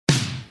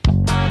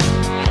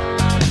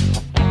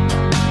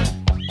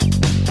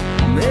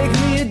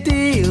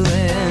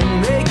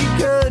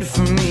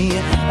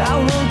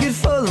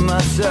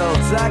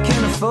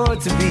for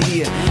it to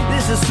be.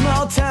 This is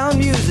small town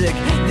music,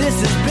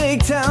 this is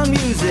big town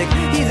music.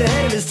 He's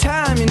ahead of his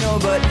time, you know,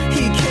 but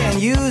he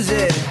can't use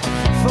it.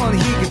 If only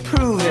he could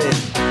prove it.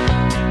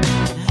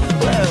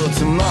 Well,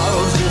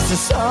 tomorrow's just a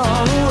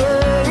song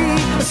away,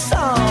 a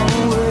song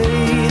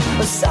away,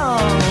 a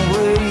song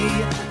away.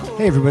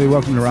 Hey everybody,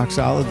 welcome to Rock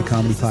Solid, the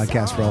comedy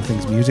podcast for all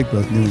things music,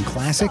 both new and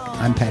classic.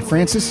 I'm Pat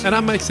Francis. And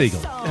I'm Mike Siegel.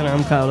 And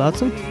I'm Kyle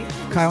Dotson.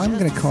 Kyle, I'm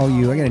going to call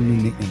you, I got a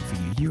new nickname for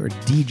you. You are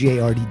DJ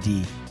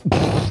RDD.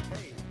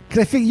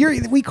 Because I figure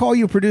we call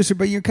you a producer,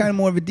 but you're kind of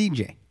more of a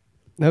DJ.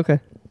 Okay.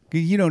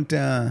 You don't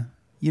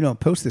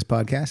post this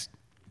podcast.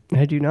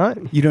 I do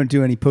not. You don't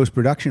do any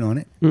post-production on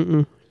it.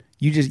 Mm-mm.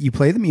 You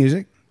play the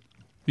music.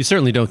 You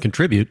certainly don't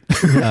contribute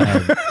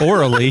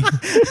orally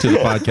to the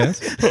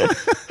podcast.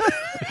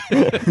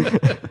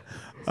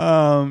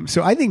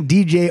 So I think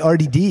DJ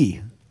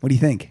RDD. What do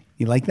you think?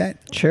 You like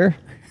that? Sure.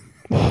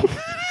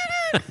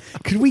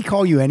 Could we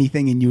call you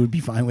anything and you would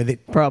be fine with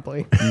it?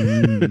 Probably.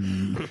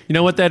 You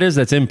know what that is?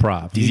 That's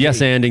improv. He's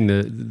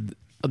yes-anding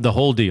the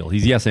whole deal.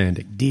 He's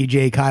yes-anding.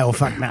 DJ Kyle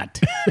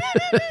Fucknut.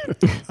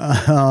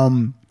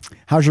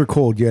 How's your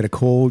cold? You had a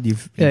cold?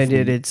 I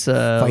did. It's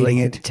fighting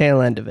like it? the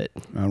tail end of it.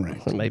 All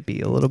right. There might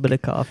be a little bit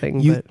of coughing.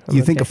 You but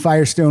I'm think a okay.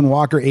 Firestone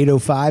Walker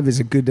 805 is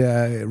a good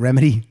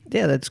remedy?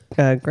 Yeah, that's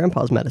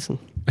Grandpa's medicine.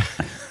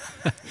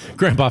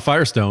 Grandpa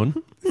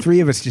Firestone. 3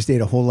 of us just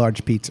ate a whole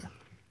large pizza.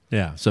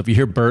 Yeah. So if you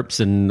hear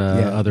burps and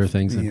other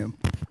things, Yeah.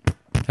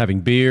 having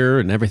beer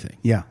and everything.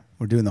 Yeah,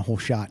 we're doing the whole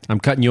shot. I'm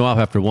cutting you off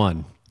after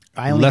one.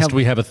 Lest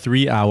we have a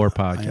 3-hour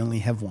podcast. I only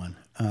have one.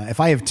 If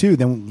I have 2,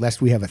 then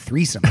lest we have a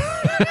threesome. Are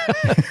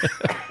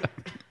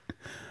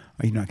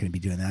you not going to be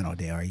doing that all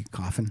day? Are you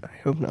coughing? I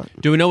hope not.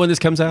 Do we know when this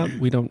comes out?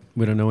 We don't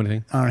know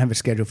anything. I don't have a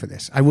schedule for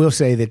this. I will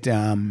say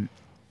that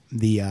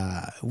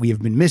we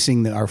have been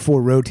missing our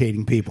 4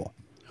 rotating people.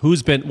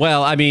 Who's been?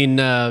 Well, I mean,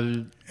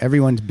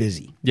 Everyone's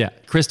busy. yeah.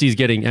 Christy's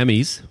getting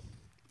Emmys.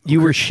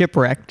 You were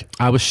shipwrecked.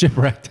 I was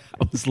shipwrecked.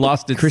 I was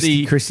lost at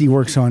sea. Christy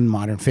works on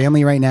Modern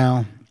Family right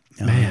now.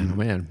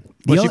 Man.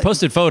 Well, she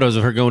posted photos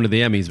of her going to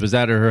the Emmys. Was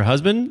that her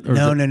husband? Or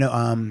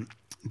No.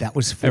 That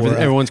was for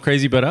Everyone's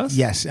crazy but us.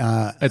 yes.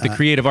 At the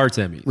Creative Arts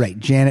Emmys. Right.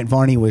 Janet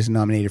Varney was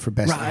nominated for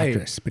Best Right.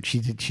 Actress, but she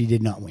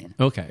did not win.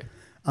 Okay.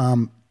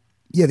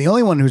 Yeah, the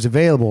only one who's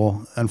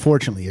available,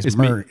 unfortunately, is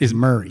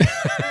Murray.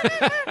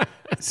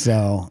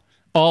 So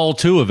All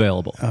 2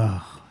 available.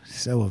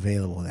 so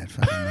available, that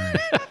fucking Murray.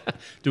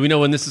 Do we know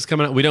when this is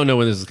coming out? We don't know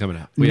when this is coming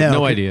out. We have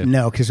no idea.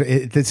 No, because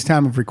at this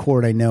time of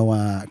record, I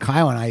know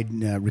Kyle and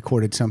I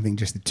recorded something,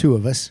 just the 2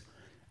 of us,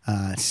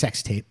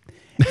 sex tape.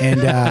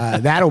 And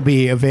that'll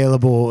be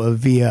available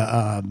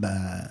via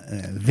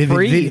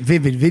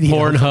Vivid Video.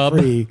 Pornhub.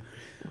 Free.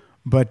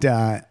 But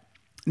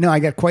no, I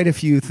got quite a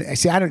few.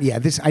 See, I don't. Yeah,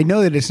 this. I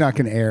know that it's not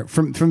going to air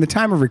from the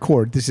time of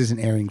record. This isn't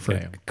airing for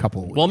a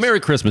couple of weeks. Well,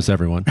 Merry Christmas,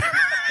 everyone.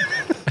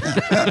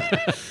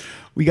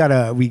 We got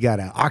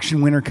a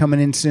auction winner coming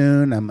in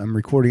soon. I'm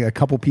recording. A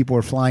couple people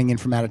are flying in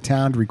from out of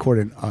town to record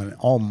an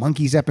All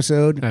Monkeys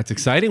episode. That's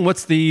exciting.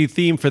 What's the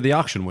theme for the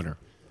auction winner?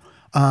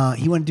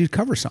 He wanted to do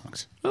cover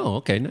songs. Oh,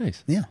 okay,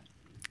 nice. Yeah,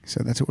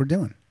 so that's what we're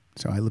doing.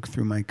 So I looked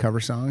through my cover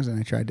songs and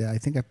I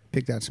think I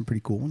picked out some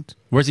pretty cool ones.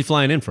 Where's he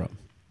flying in from?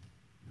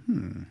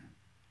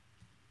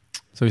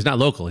 So he's not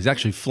local. He's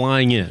actually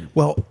flying in.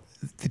 Well,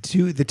 the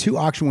two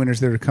auction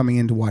winners that are coming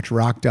in to watch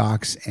Rock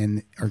Docs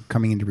and are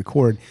coming in to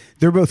record,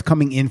 they're both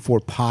coming in for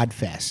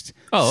Podfest.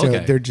 Oh, okay.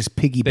 So they're just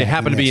piggybacking. They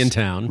happen to be this. in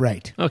town.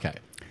 Right. Okay.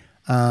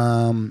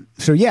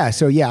 So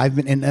yeah, I've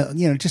been,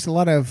 and just a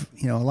lot of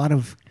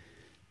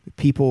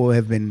people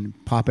have been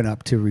popping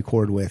up to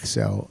record with.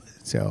 So,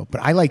 but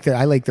I like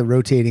the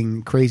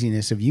rotating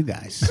craziness of you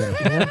guys. So.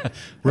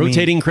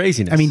 Rotating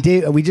craziness. I mean,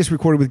 we just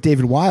recorded with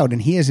David Wild,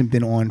 and he hasn't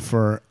been on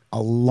for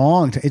a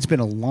long time. It's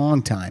been a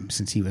long time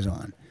since he was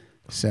on.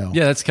 So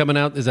yeah, that's coming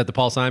out. Is that the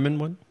Paul Simon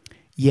one?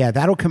 Yeah,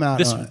 that'll come out.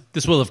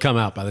 This will have come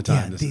out by the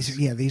time.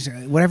 These are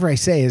whatever I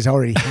say has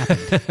already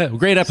happened.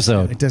 Great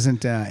episode. It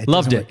doesn't.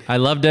 Loved it. I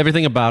loved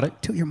everything about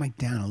it. Tilt your mic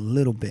down a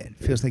little bit.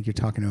 Feels like you're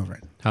talking over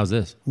it. How's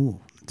this? Ooh,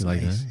 it's You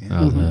like nice. that? Yeah.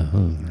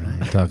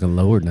 I'm talking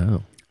lower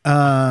now.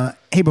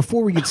 Hey,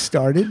 before we get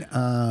started,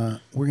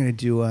 we're gonna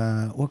do.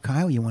 Well,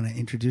 Kyle, you want to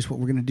introduce what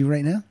we're gonna do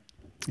right now?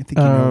 I think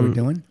you know what we're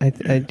doing.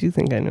 I do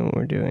think I know what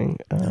we're doing.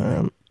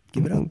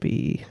 Give it up. It'll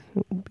be.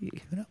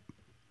 Give it up.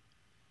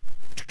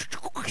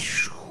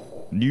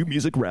 New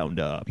music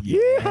roundup.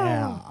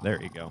 Yeah.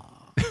 There you go.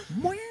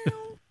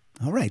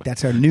 All right,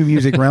 that's our new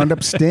music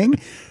roundup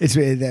sting. It's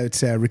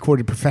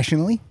recorded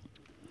professionally.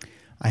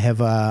 I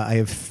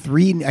have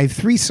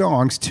 3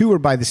 songs. 2 are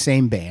by the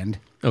same band.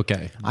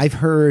 Okay. I've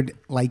heard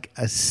like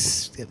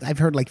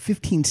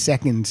 15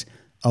 seconds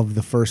of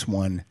the first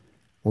one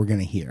we're going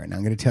to hear, and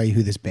I'm going to tell you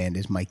who this band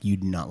is. Mike, you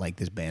do not like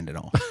this band at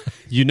all.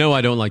 You know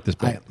I don't like this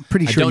band. I'm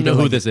pretty sure I don't know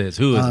who this is.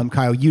 Who is it?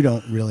 Kyle, you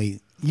don't really.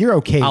 You're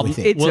okay with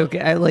it. It's okay.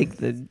 I like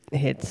the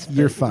hits.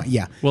 You're fine.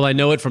 Yeah. Well, I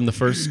know it from the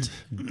first.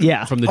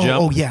 Yeah. From the Oh,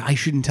 jump. oh, yeah. I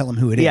shouldn't tell him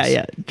who it is.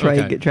 Yeah. Try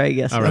Okay. to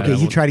guess. All right.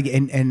 Okay, you try to get.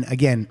 And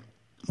again,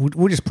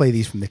 we'll just play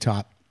these from the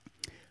top.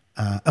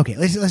 Okay,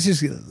 let's just.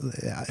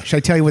 Should I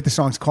tell you what the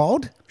song's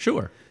called?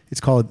 Sure.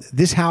 It's called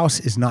 "This House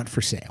Is Not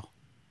for Sale."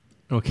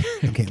 Okay.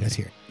 Okay, let's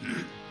hear it.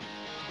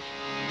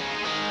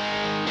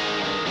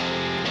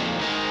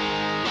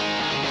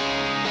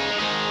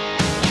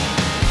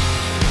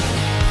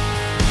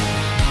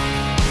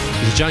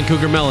 Is it John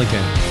Cougar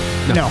Mellencamp?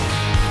 No.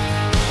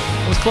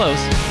 That was close.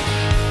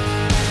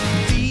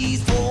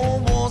 These four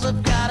walls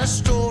have got a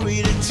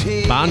story to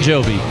tell. Bon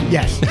Jovi.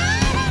 Yes.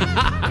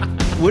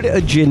 What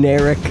a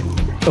generic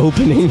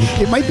opening.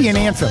 It might be an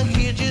anthem.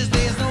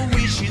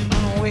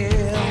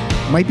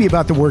 Might be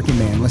about the working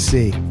man. Let's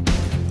see.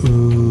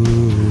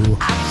 Ooh.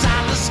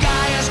 Outside the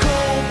sky is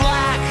cold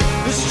black.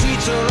 The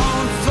streets are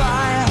on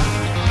fire.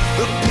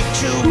 The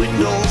picture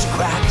windows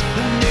cracked.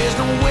 And there's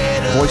nowhere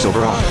to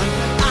Voiceover run. on.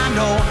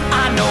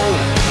 I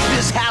know.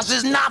 This house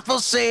is not for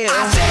sale.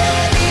 I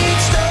said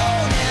each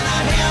stone and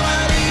I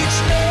hammered each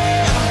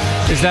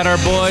nail. Is that our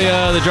boy,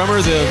 the drummer?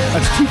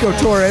 That's Chico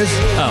Torres.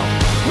 Oh,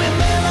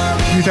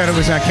 You thought it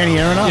was Kenny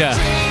Aronoff? yeah.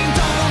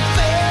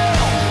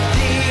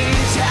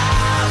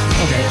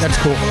 Okay, that's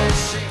cool.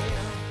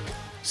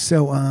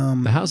 So,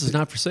 The house is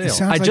not for sale.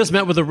 sounds I like- just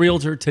met with a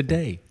realtor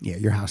today. yeah,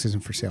 your house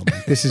isn't for sale,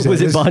 Mike. This is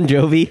Was it this, Bon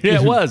Jovi? Yeah,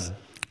 it was.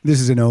 This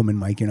is an omen,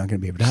 Mike. You're not going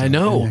to be able to. I sell it.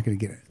 know. You're not going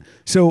to get it.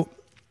 So,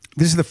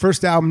 this is the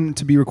first album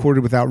to be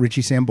recorded without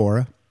Richie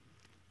Sambora.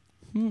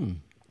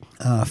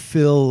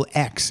 Phil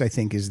X, I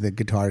think, is the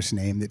guitarist's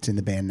name that's in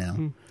the band now.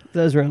 Is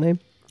that his real name?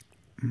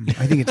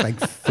 I think it's like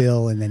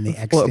Phil and then the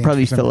X. Well, stands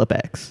probably for something. Philip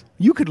X.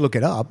 You could look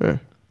it up.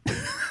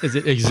 Is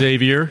it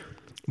Xavier?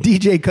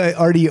 DJ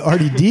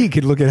RDD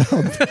could look it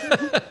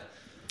up.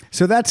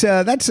 So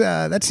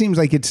that seems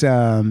like it's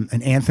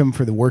an anthem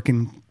for the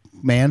working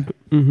man.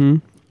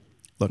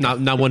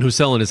 Not one who's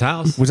selling his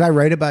house. Was I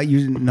right about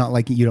you not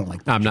liking? You don't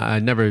like? I'm not. I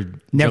never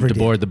Never jumped did.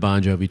 aboard the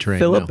Bon Jovi train.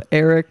 Philip no.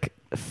 Eric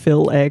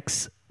Phil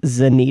X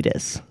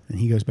Zanitas. And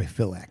he goes by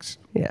Phil X.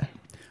 Yeah.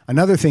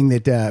 Another thing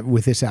that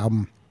with this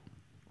album,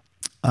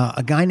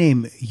 a guy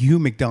named Hugh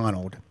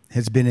McDonald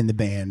has been in the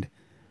band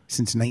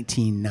since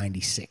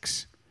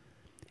 1996.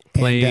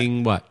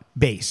 Playing what?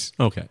 Bass.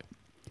 Okay.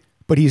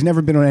 But he's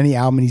never been on any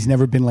album and he's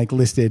never been like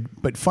listed.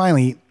 But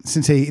finally,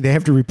 since they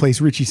have to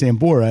replace Richie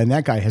Sambora and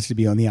that guy has to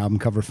be on the album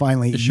cover,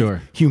 finally,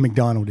 Sure. Hugh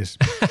McDonald is.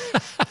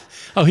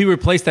 Oh, he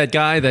replaced that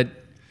guy that.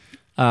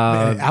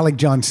 Alec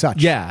John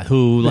Such. Yeah,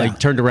 who Yeah.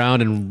 turned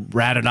around and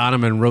ratted on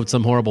him and wrote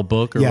some horrible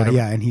book or Yeah, whatever.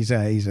 yeah, and he's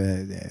a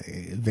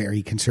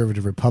very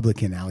conservative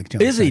Republican, Alec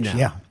John Is he Such. now?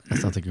 Yeah. That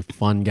sounds like a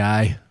fun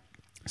guy.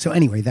 So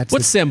anyway, that's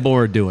What's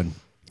Sambora doing?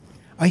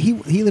 he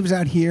lives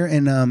out here,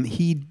 and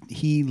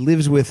he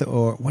lives with,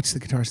 or what's the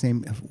guitarist's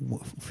name?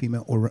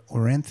 Female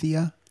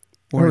Orianthia.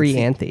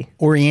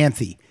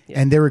 Orianthi.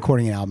 And they're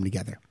recording an album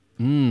together.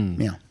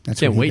 Yeah, that's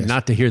Can't what he wait does.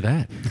 not to hear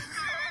that.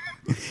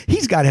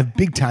 He's got to have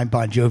big time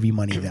Bon Jovi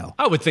money though.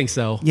 I would think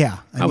so. Yeah,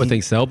 I would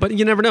think so. But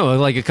you never know.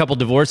 Like a couple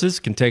divorces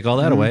can take all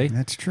that away.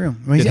 That's true.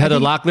 Did Heather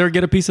Locklear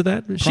get a piece of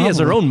that? She has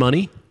her Probably. own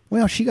money.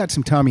 Well, she got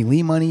some Tommy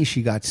Lee money.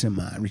 She got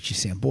some Richie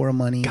Sambora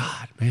money.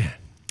 God, man.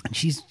 And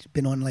she's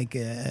been on like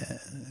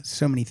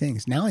so many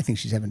things. Now I think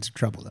she's having some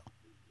trouble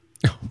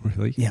though. Oh,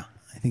 really? Yeah,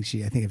 I think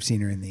I've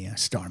seen her in the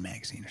Star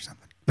magazine or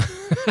something.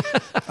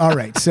 All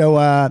right, so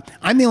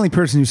I'm the only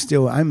person who's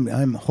still I'm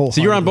wholehearted.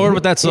 So you're on board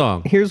with that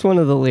song? Here's one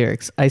of the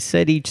lyrics. I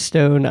set each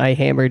stone, I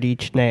hammered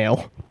each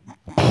nail.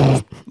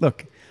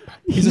 Look,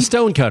 He's a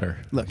stone cutter.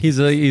 Look, he's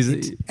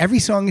every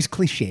song is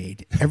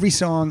cliched. Every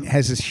song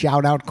has a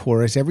shout out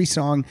chorus. Every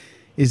song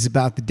is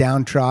about the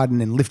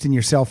downtrodden and lifting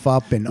yourself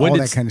up and all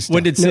that kind of stuff.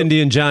 When did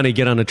Cindy and Johnny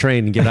get on a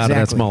train and get out of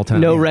that Exactly. small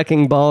town? No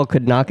wrecking ball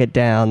could knock it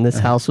down. This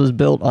house was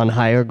built on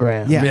higher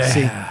ground. Yeah, Yeah.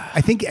 see,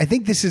 I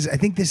think this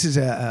is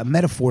a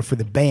metaphor for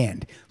the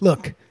band.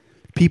 Look,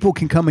 people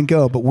can come and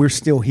go, but we're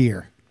still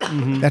here.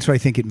 That's what I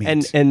think it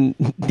means. And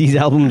these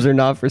albums are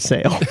not for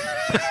sale.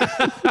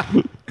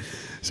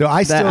 so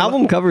I That still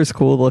album cover is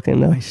cool looking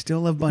though. I still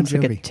love Bon It's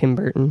like a Jovi. Tim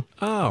Burton.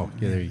 Oh,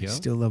 yeah, there you go.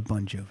 Still love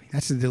Bon Jovi.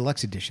 That's the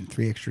deluxe edition,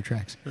 3 extra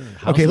tracks.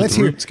 House Okay, with let's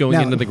hear roots going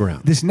now, into the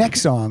ground. This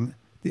next song,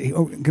 we're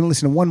going to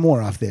listen to one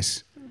more off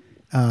this.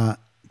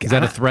 Is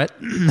that a threat?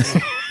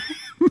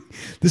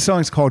 This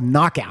song's called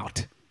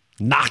Knockout,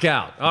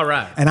 Knockout. All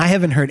right. and I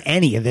haven't heard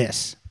any of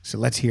this. So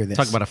let's hear this.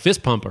 Talk about a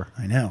fist pumper.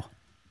 I know.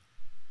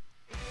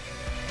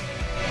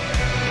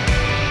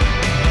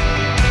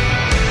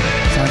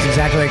 Sounds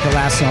exactly like the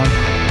last song.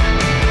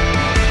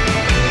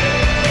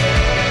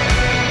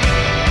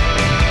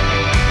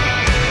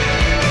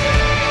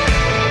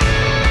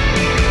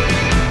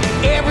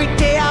 Every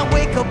day I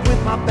wake up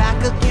with my back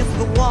against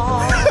the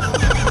wall.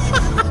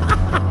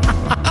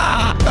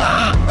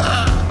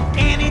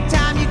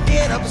 Anytime you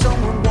get up,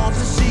 someone wants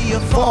to see you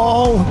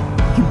fall.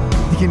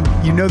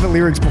 You know the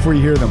lyrics before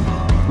you hear them.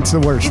 It's the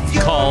worst. If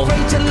you're Call,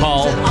 afraid to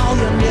call. lose it all,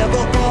 you're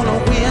never gonna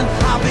win.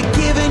 I'll be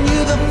giving you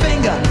the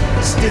finger,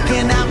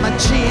 sticking out my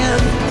chin.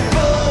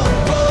 Boom,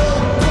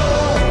 boom,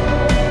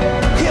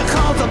 boom. Here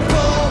comes a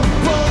boom,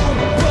 boom,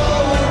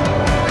 boom.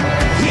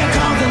 Here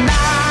comes a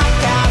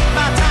knockout.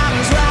 My time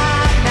is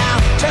right now.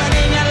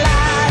 Turning your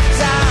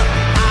lights out.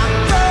 I'm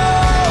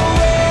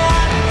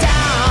going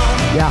down.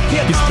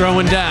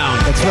 throwing down.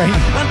 That's right.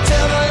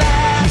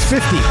 He's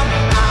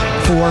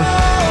 54.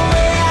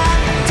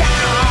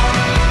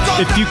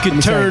 If you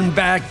could turn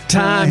back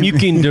time, you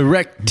can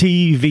direct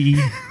TV.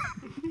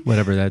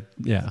 Whatever that,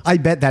 yeah. I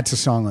bet that's a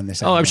song on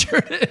this album. Oh, I'm sure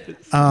it is.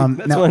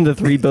 That's one of the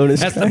 3 bonus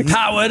That's the tracks.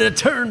 power to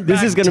turn back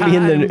This is going to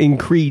be in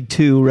Creed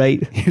 2, right?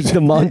 The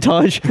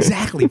montage.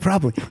 Exactly,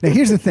 probably. Now,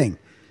 here's the thing.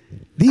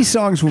 These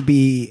songs will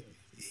be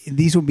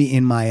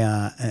in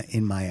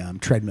my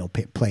treadmill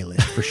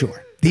playlist for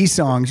sure. These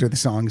songs are the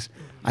songs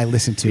I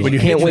listen to. When you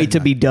Can't wait to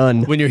be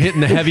done. When you're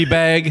hitting the heavy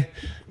bag,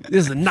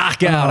 this is a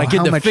knockout. Oh, I get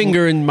how the much-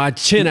 finger and my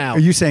chin out. Are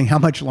you saying how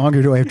much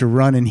longer do I have to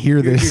run and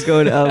hear this? You're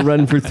going to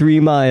run for 3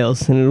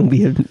 miles, and it'll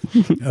be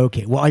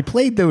Okay, well, I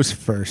played those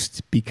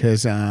first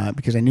because I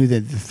knew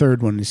that the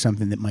third one is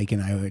something that Mike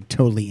and I were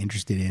totally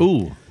interested in.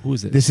 Ooh, who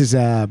is it? This is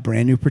a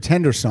brand new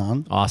Pretender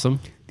song. Awesome.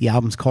 The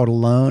album's called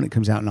Alone. It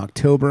comes out in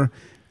October.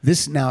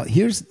 This now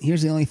here's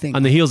the only thing.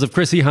 On the heels of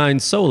Chrissy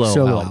Hines' solo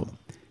album.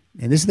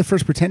 And this is the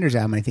first Pretenders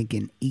album I think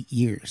in 8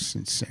 years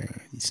since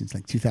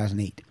like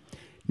 2008.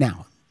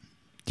 Now,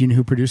 do you know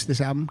who produced this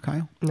album,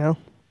 Kyle? No.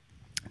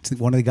 It's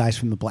one of the guys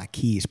from the Black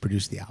Keys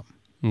produced the album.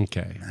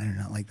 Okay. I do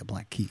not like the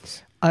Black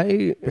Keys.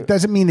 It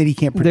Doesn't mean that he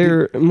can't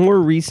produce. They're more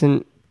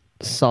recent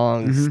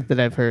songs that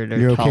I've heard are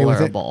You're okay with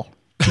it? tolerable.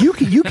 You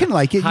can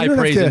like it. High you don't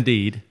praise have to,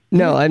 indeed.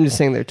 No, I'm just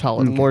saying they're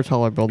more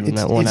tolerable than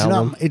that one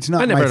album. It's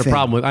not. I never my had a thing.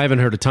 problem with. I haven't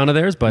heard a ton of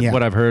theirs, but Yeah.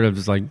 what I've heard, I'm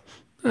just like,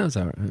 oh, that's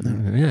all right.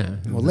 Yeah.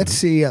 Well, let's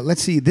see.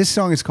 This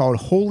song is called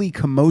 "Holy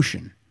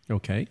Commotion."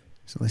 Okay.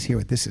 So let's hear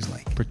what this is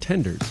like.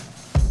 Pretenders.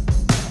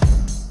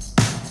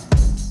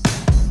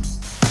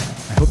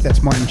 I hope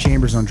that's Martin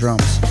Chambers on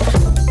drums.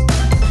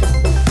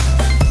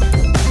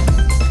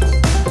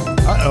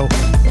 Uh-oh.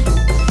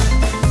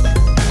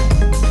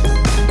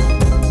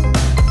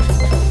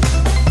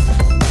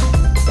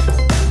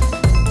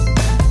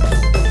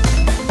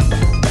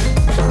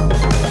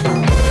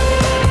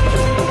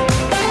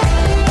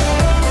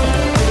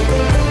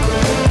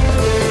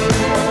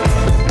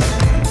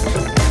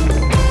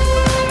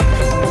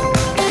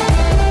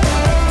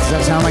 Does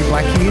that sound like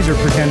Black Keys or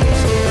Pretenders?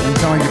 It doesn't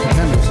sound like the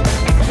Pretenders.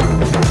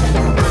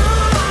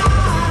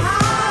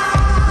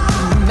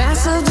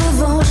 Massive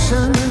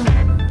devotion.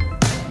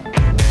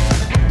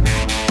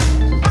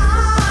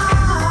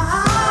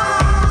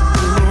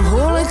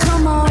 Holy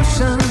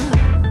commotion.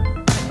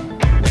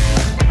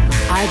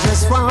 I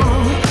just want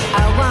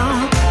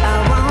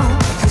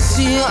to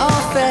see your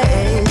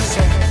face.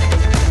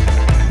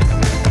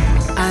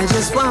 I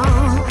just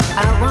want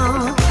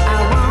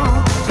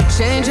to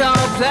change your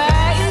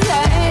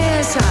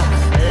place.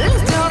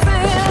 Lift your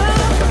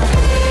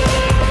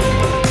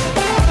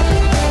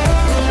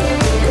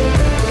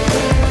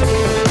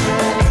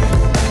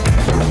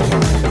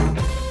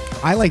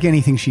I like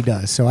anything she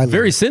does, so I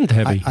Very synth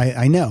heavy.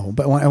 I know,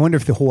 but I wonder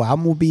if the whole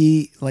album will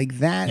be like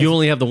that. You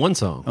only have the one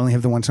song. I only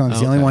have the one song. It's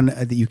the only Okay. one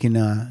that you can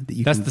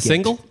That's the get.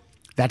 single?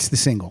 That's the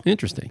single.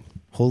 Interesting.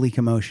 Holy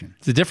Commotion.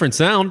 It's a different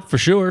sound for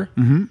sure.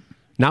 Mm-hmm.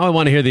 Now I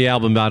want to hear the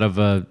album out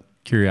of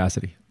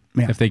curiosity.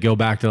 Yeah. If they go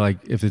back to like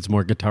if it's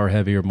more guitar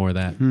heavy or more of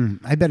that.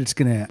 I bet it's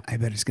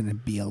gonna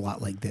be a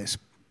lot like this.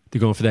 They're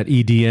going for that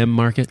EDM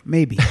market.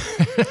 Maybe.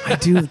 I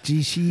do.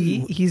 Gee,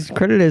 He's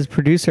credited as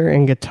producer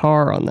and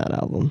guitar on that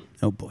album.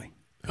 Oh boy.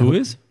 Who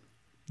is?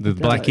 The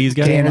Black Keys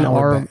guy? Dan Dan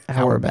Auerbach.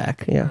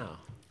 Auerbach. Yeah.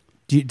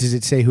 Does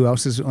it say who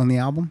else is on the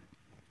album?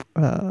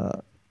 I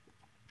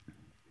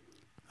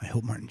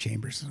hope Martin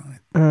Chambers is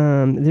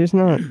on it. There's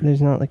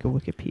not like a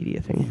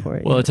Wikipedia thing for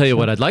it. Well, I'll tell you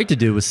what I'd like to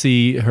do is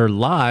see her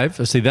live,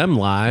 or see them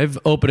live,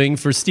 opening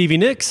for Stevie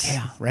Nicks.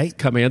 Yeah, right.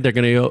 Coming in. They're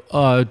going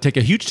to take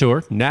a huge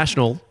tour,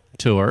 national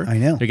tour. I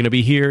know. They're going to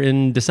be here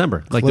in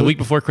December, like the week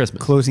before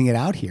Christmas. Closing it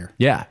out here.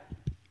 Yeah.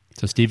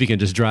 So Stevie can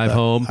just drive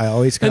home. I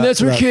always and that's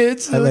for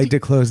kids. I like to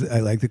close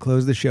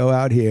the show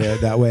out here.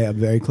 That way, I'm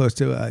very close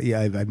to. I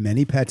have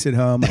many pets at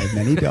home. I have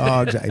many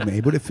dogs. I'm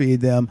able to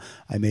feed them.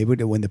 I'm able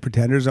to. When the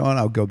Pretender's on,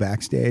 I'll go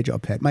backstage. I'll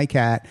pet my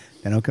cat.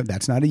 Then I'll come.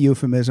 That's not a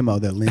euphemism.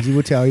 Although Lindsay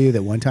will tell you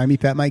that one time he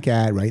pet my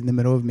cat right in the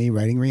middle of me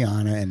writing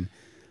Rihanna, and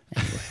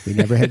anyway, we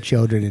never had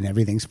children, and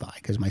everything's fine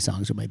because my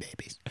songs are my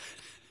babies.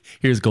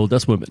 Here's Gold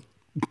Dust Women.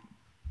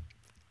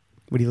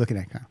 What are you looking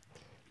at, Kyle?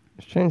 I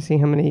was trying to see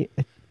how many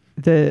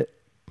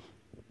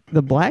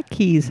the Black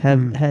Keys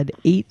have had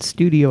 8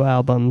 studio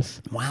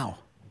albums Wow,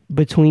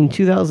 between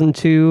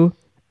 2002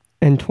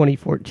 and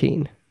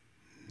 2014.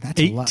 that's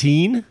a lot.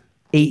 18?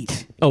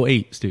 8. Oh,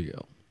 8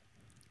 studio.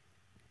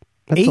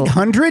 That's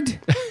 800.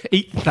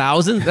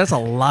 8,000? That's a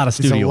lot of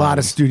It's studio. a lot of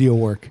albums. studio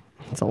work.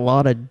 It's a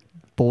lot of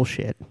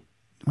bullshit.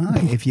 Well,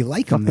 if you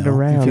like them, Fuck it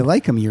around. if you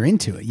like them, you're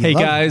into it. You Hey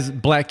love 'em. guys,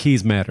 Black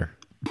Keys matter.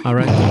 All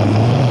right.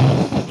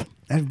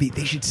 That'd be.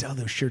 They should sell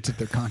those shirts at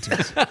their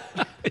concerts.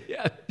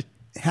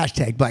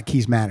 Hashtag Black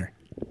Keys Matter.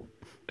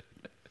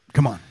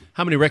 Come on.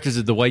 How many records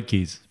did the White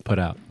Keys put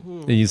out?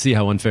 And you see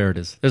how unfair it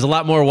is. There's a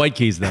lot more White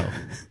Keys though.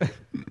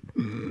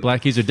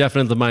 Black Keys are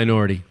definitely the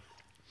minority.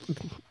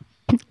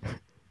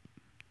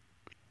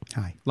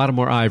 Hi. A lot of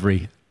more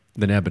ivory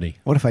than ebony.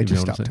 What if I You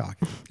just know what stopped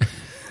I'm talking?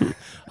 saying?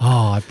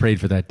 Oh, I prayed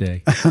for that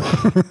day.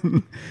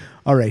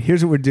 All right,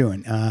 here's what we're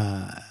doing.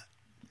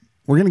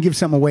 We're going to give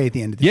something away at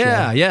the end of the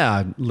show.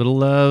 Yeah.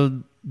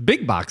 Little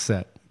big box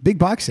set. Big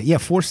box set. Yeah,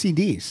 4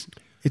 CDs.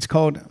 It's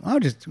called, I'll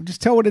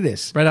just tell what it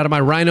is. Right out of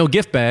my Rhino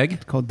gift bag.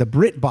 It's called the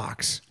Brit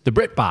Box. The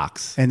Brit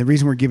Box. And the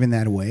reason we're giving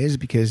that away is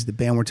because the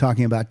band we're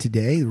talking about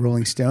today, the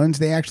Rolling Stones,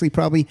 they actually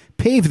probably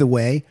paved the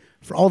way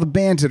for all the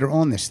bands that are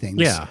on this thing.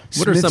 Yeah.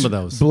 What are some of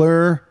those?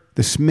 Blur,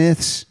 the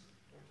Smiths,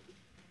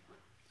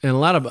 And a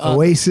lot of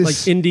Oasis. like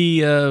indie.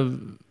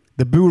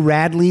 the Boo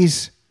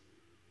Radleys,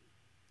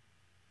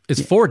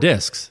 It's 4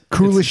 discs.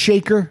 Kula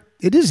Shaker.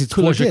 It is. It's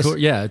 4 Kula discs. Shakur.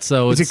 Yeah.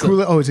 Is it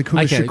Kula? Oh, is it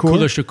Kula Shakur?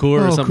 Kula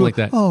Shakur or something like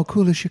that. Oh,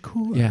 Kula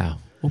Shakur. Yeah.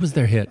 What was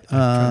their hit?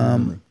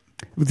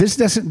 This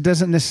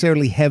doesn't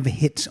necessarily have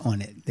hits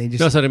on it. They just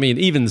That's what I mean.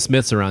 Even the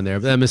Smiths are on there.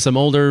 I mean, some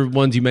older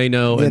ones you may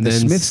know, yeah, and the then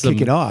Smiths some,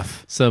 kick it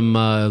off. Some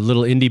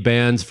little indie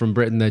bands from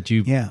Britain that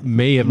you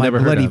may have My never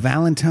Bloody heard of.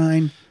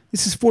 Valentine.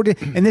 This is 4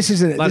 discs, and this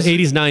is A lot of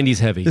 80s, 90s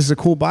heavy. This is a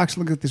cool box.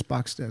 Look at what this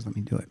box does. Let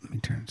me do it. Let me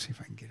turn and see if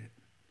I can get it.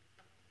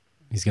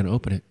 He's going to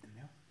open it.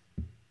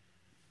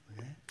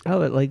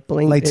 Oh, it like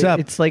blinks. Lights up.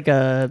 It's like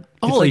a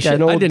Holy it's shit,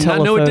 like an I old did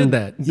not know it did telephone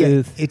that. Yeah,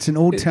 booth. it's an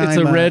old time. It's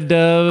a red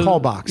call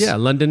box. Yeah,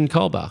 London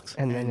call box.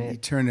 And then You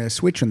it turn a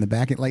switch on the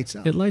back, it lights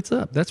up. It lights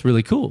up. That's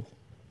really cool.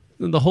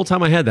 The whole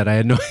time I had that, I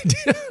had no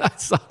idea. I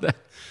saw that.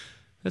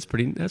 That's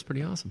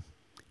pretty awesome.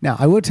 Now,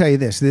 I will tell you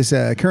this. This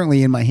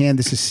currently in my hand.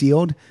 This is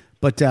sealed,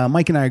 but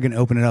Mike and I are going to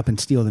open it up and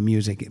steal the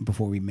music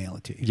before we mail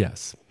it to you.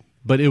 Yes.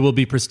 But it will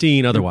be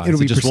pristine otherwise. It'll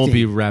be it just won't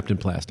be pristine. wrapped in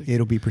plastic.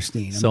 It'll be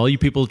pristine. So all you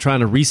people trying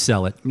to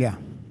resell it, yeah,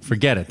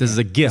 forget it. This is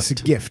a gift.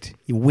 it's a gift.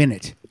 You win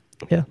it.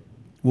 yeah.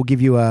 We'll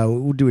give you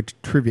we'll do a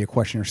trivia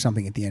question or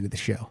something at the end of the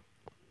show,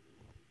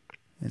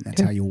 and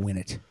that's how you'll win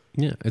it.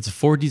 Yeah, it's a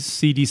 4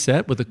 CD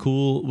set with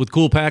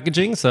cool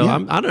packaging. So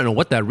Yeah. I don't know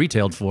what that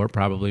retailed for.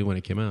 Probably when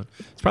it came out,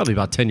 it's probably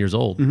about 10 years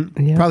old.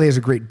 Yeah. Probably has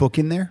a great book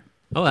in there.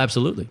 Oh,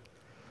 absolutely.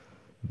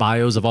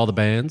 Bios of all the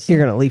bands. You're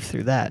gonna leaf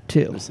through that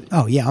too.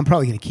 Oh yeah, I'm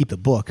probably going to keep the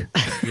book.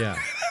 Yeah.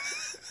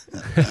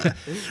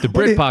 The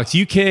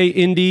Britbox, UK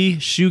indie,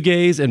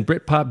 shoegaze, and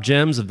Britpop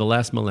gems of the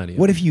last millennium.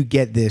 What if you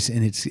get this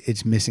and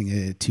it's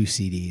missing 2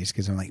 CDs?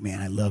 Because I'm like,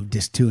 man, I love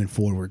disc 2 and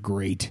 4 were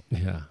great.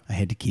 Yeah. I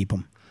had to keep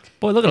them.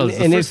 Boy, look at those.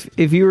 And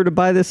if you were to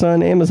buy this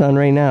on Amazon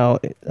right now,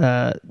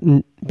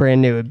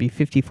 brand new, it'd be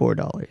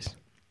 $54.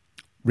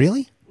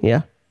 Really?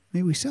 Yeah.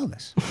 Maybe we sell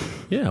this.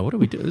 Yeah, what do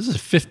we do? This is a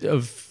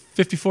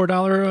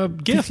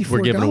 $54 gift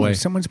we're giving $54. away.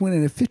 Someone's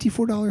winning a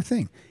 $54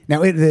 thing.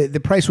 Now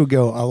the price will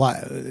go a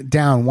lot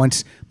down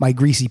once my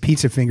greasy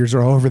pizza fingers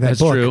are all over that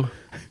That's book. true.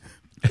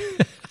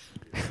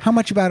 How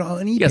much about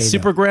on eBay? We got though?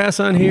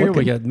 Supergrass on here. We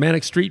looking. got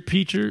Manic Street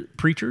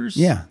Preachers.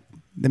 Yeah,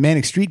 the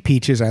Manic Street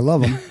Peaches. I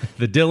love them.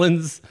 The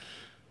Dylans,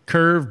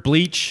 Curve,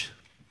 Bleach,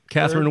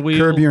 Catherine Wheel,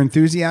 Curb Your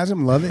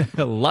Enthusiasm. Love it.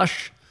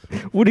 Lush.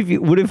 What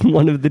if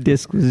one of the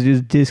discs was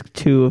just disc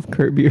 2 of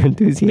Curb Your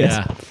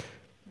Enthusiasm? Yeah.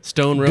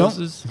 Stone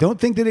Roses. Don't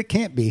think that it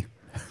can't be.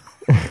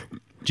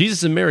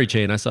 Jesus and Mary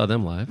Chain. I saw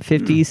them live.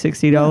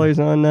 $50-$60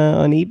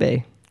 on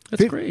eBay.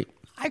 That's great.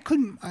 I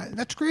couldn't.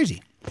 That's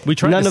crazy. We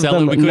tried None to of sell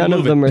them- it. We couldn't none of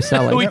move them it. are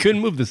selling. We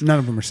couldn't move this. None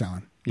of them are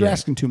selling. You're Yeah.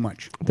 asking too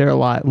much. They're a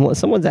lot.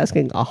 Someone's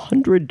asking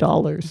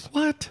 $100.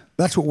 What?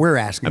 That's what we're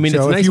asking. I mean, So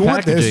it's if nice you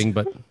want this, packaging,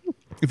 but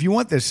if you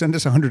want this, send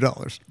us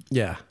 $100.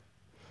 yeah.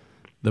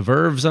 The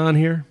Verve's on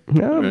here.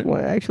 No, Right.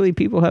 well, actually,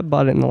 people have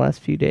bought it in the last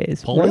few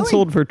days. Oh, One really?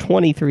 sold for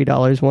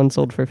 $23. One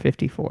sold for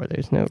 $54.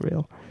 There's no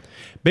real.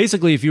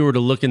 Basically, if you were to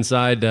look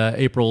inside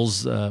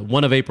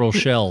one of April's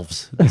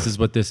shelves, this is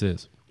what this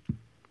is.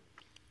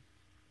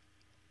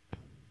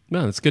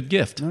 No, it's a good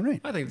gift. All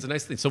right. I think it's a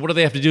nice thing. So what do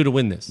they have to do to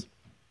win this?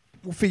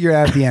 We'll figure it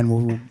out at the end.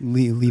 We'll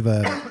leave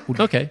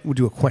Okay. We'll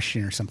do a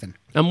question or something.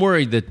 I'm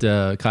worried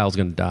that Kyle's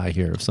going to die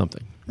here of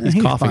something. He's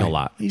coughing fine. a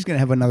lot. He's going to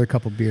have another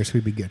couple beers, so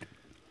he'd be good.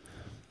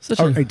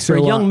 For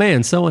a young uh,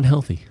 man, so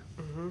unhealthy.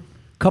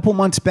 Couple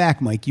months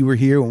back, Mike, you were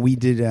here when we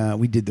did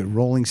the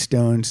Rolling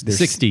Stones, their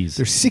 60s.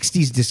 their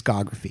 60s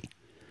discography.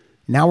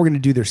 Now we're going to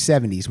do their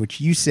 70s, which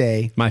you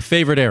say My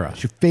favorite era.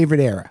 is your favorite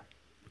era.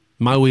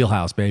 My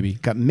wheelhouse, baby.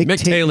 Got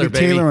Mick Taylor, Mick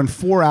baby. Taylor on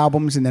 4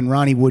 albums, and then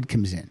Ronnie Wood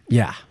comes in.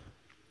 Yeah.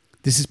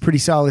 This is pretty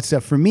solid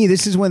stuff. For me,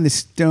 this is when the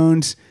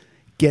Stones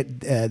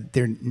get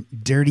their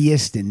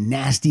dirtiest and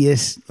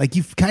nastiest. Like,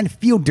 you kind of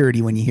feel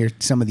dirty when you hear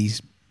some of these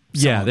songs.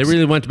 Yeah, they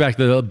really went back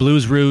to the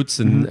blues roots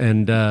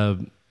and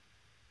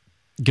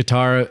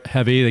guitar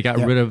heavy. They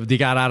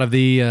got out of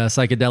the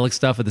psychedelic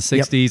stuff of the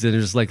 60s and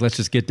they're just like, let's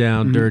just get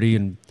down dirty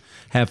and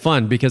have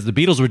fun, because the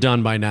Beatles were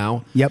done by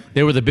now. Yep.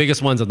 They were the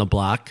biggest ones on the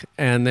block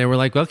and they were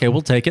like, okay,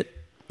 we'll take it.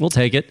 We'll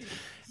take it.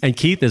 And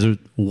Keith is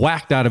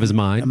whacked out of his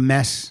mind. a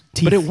mess.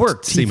 But it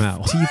worked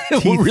somehow. Teeth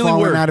It really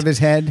falling worked. out of his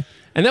head.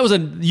 And that was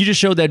you just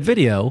showed that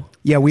video.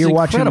 Yeah, we It's were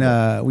watching.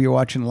 incredible. We were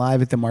watching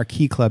live at the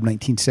Marquee Club,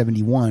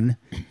 1971,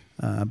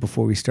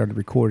 before we started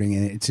recording,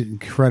 and it's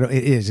incredible.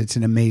 It is. It's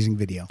an amazing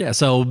video. Yeah,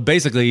 so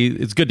basically,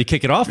 it's good to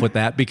kick it off with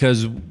that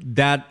because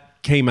that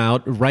came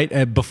out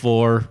right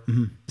before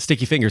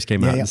Sticky Fingers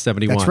came out in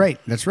 71. That's right.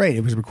 That's right.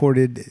 It was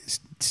recorded.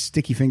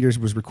 Sticky Fingers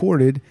was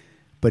recorded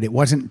but it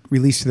wasn't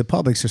released to the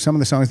public. So some of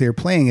the songs they were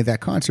playing at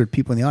that concert,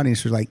 people in the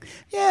audience were like,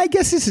 "Yeah, I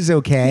guess this is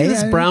okay."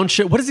 This brown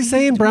sugar. What is he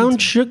saying? Brown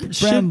sugar.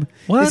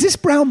 What Is this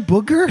brown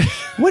booger?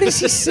 What is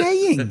he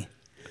saying?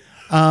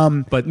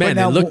 But man,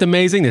 now- they looked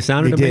amazing. They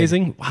sounded They did.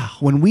 amazing. Wow.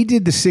 When we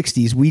did the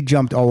 60s, we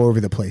jumped all over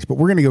the place, but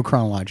we're going to go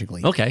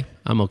chronologically. Okay,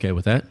 I'm okay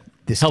with that.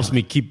 This Helps time.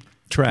 me keep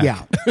track.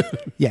 Yeah.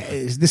 Yeah.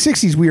 The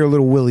 60s, we were a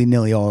little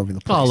willy-nilly all over the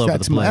place. All over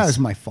the place. That was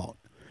my fault.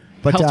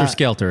 But Helter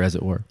skelter, as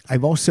it were.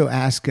 I've also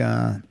asked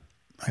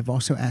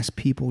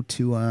people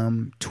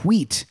to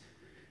tweet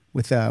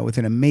with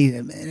an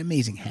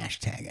amazing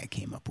hashtag I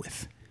came up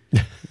with. The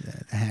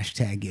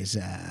hashtag is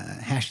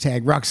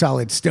hashtag Rock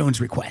Solid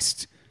Stones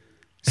Request.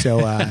 So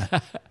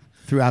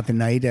throughout the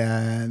night,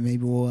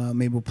 maybe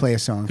we'll play a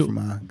song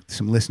from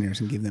some listeners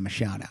and give them a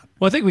shout out.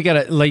 Well, I think we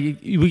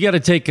gotta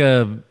take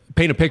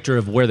paint a picture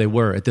of where they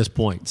were at this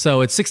point. So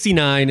it's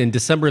 69 in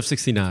December of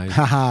 69.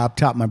 Haha, up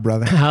top, my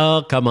brother.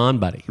 Oh, come on,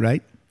 buddy.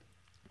 Right?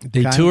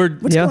 They Kyle?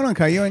 toured. What's Yeah. going on,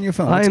 Kyle? You're on your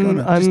phone. What's going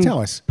on? I'm Just tell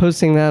us.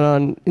 posting that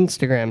on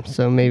Instagram,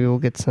 so maybe we'll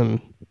get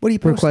some What are you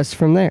posting? requests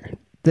from there.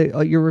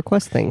 Your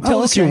request thing.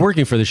 Tell us okay. you're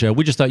working for the show.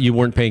 We just thought you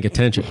weren't paying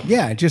attention.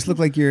 Yeah, it just looked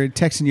like you're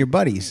texting your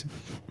buddies.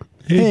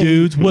 Hey,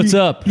 dudes, what's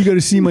up? You got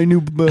to see my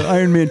new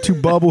Iron Man 2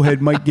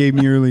 bobblehead Mike gave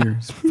me earlier.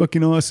 It's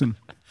fucking awesome.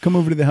 Come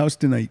over to the house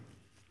tonight.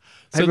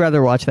 I'd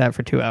rather watch that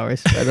for 2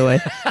 hours, by the way,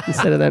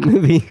 instead of that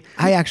movie.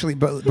 I actually,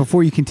 but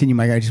before you continue,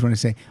 Mike, I just want to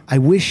say, I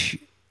wish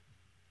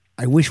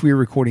we were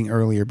recording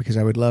earlier because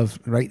I would love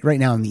right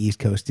now on the East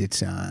Coast.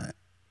 It's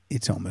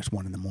almost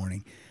 1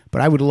 a.m,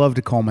 but I would love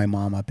to call my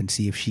mom up and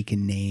see if she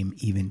can name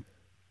even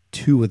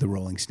 2 of the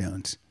Rolling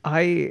Stones.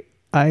 I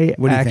What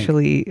do you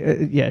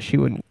actually, yeah, she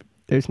wouldn't.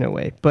 There's no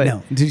way. But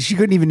No, she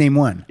couldn't even name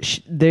one.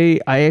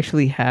 I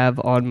actually have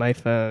on my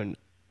phone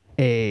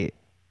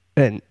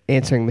an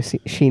answering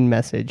machine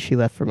message she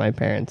left for my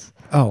parents.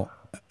 Oh,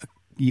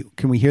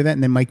 can we hear that?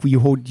 And then, Mike, will you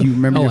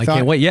remember Oh, your I thought?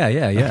 can't wait. Yeah.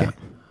 Okay.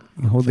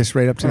 You hold this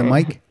right up to the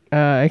mic.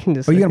 I can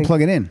just. Oh, you I got to think-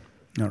 plug it in.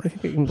 All I right. think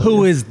I can plug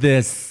Who it. is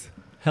this?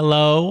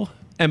 Hello?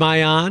 Am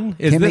I on?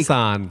 Is Can't this make,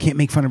 on? Can't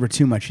make fun of her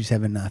too much. She's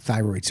having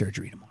thyroid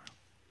surgery tomorrow.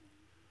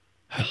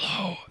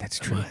 Hello. That's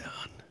true.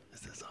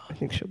 I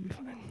think she'll be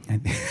fine.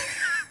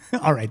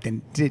 All right,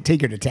 then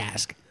take her to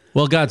task.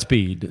 Well,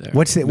 Godspeed. there,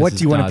 What do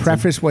Mrs. you want to Dodson.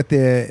 preface what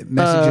the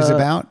message is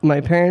about? My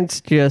parents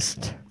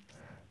just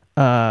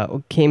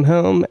came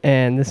home,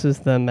 and this was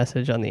the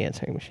message on the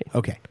answering machine.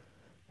 Okay.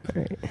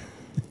 All right.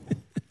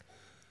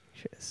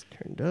 Just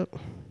turned up.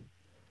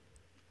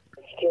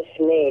 Just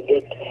me.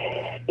 Did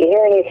you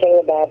hear anything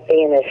about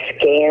being a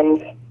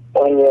scam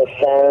on your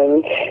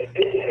phones?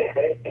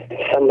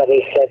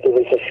 Somebody said there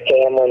was a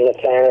scam on the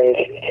phones.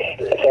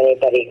 If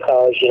anybody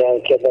calls, you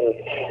don't give them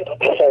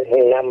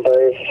certain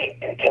numbers,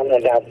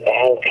 something about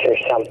banks or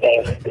something.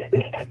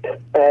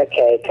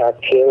 Okay,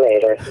 talk to you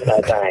later.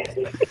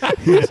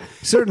 Bye-bye.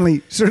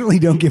 Certainly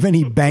don't give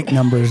any bank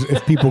numbers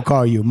if people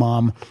call you,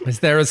 Mom. Is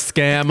there a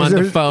scam on Is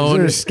there- the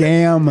phone? Is there a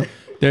scam?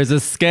 There's a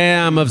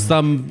scam of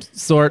some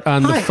sort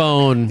on the Hi,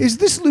 phone. Is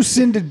this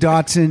Lucinda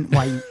Dotson?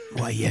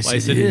 Why, yes,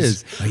 Yes, it it is.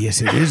 is. Why,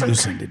 yes, it is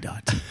Lucinda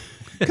Dotson.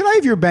 Can I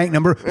have your bank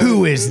number?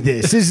 Who is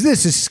this? Is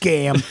this a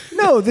scam?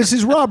 No, this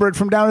is Robert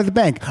from down at the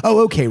bank.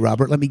 Oh, okay,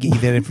 Robert. Let me get you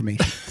that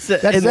information.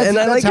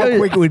 That's how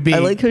quick it would be. I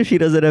like how she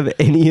doesn't have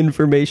any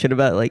information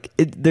about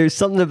there's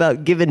something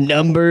about giving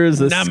numbers,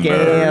 a Numbers,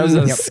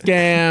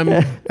 scam.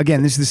 a scam.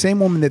 Again, this is the same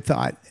woman that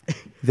thought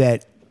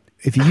that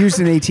if you used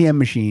an ATM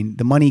machine,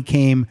 the money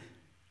came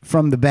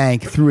from the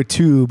bank through a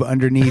tube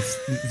underneath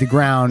the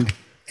ground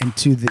and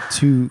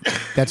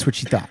that's what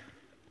she thought.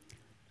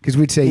 Because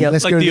we'd say,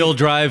 let's Like go the to old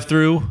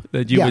drive-through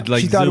that you would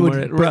like she thought zoom it would,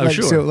 on it. but Oh, like,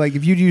 sure. So like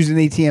if you'd use an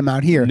ATM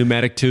out here,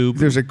 Pneumatic tube.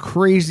 there's a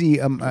crazy,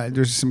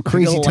 there's some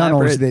crazy elaborate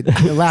tunnels that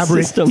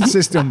elaborate system.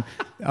 system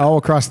all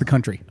across the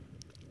country.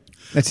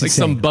 That's like insane.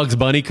 some Bugs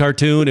Bunny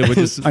cartoon. It would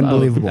just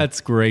Unbelievable. that's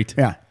great.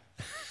 Yeah.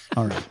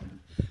 All right.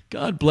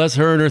 God bless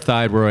her and her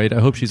thyroid. I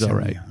hope she's all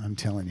right. I'm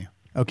telling you.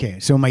 Okay,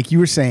 so Mike, you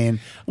were saying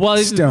Well,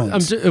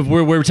 Stones.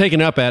 we're taking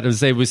up at it.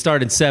 Say we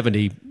started in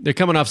 70. They're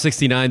coming off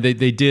 69. They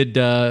did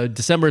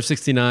December of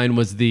 69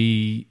 was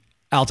the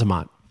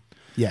Altamont.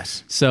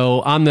 Yes.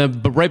 So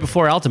but right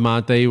before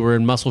Altamont, they were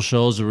in Muscle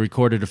Shoals. They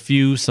recorded a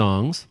few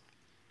songs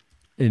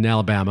in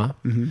Alabama,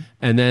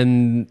 and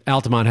then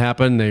Altamont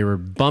happened. They were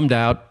bummed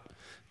out.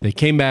 They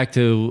came back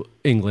to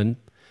England,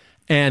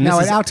 and Now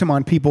this at is,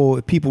 Altamont,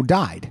 people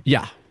died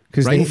yeah,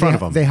 because right in front of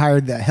them. They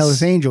hired the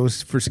Hells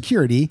Angels for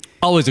security,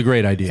 Always a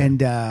great idea.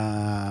 and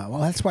well,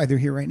 that's why they're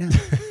here right now.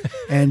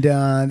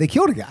 And they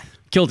killed a guy.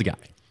 Killed a guy.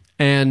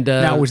 And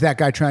Now, was that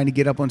guy trying to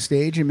get up on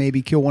stage and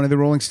maybe kill one of the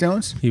Rolling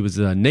Stones? he was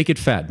a naked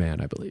fat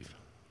man, I believe.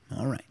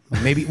 All right.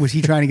 Well, maybe was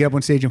he trying to get up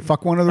on stage and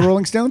fuck one of the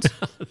Rolling Stones?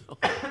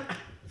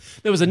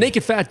 There was a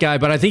naked fat guy,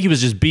 but I think he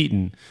was just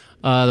beaten.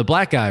 The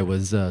black guy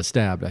was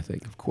stabbed, I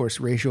think. Of course,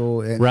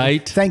 racial.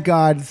 Right. Thank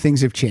God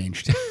things have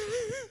changed.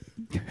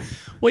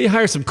 Well, you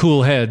hire some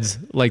cool heads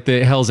like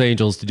the Hells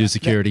Angels to do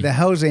security. The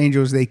Hells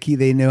Angels,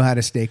 they know how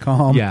to stay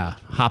calm. Yeah,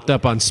 hopped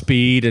up on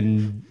speed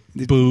and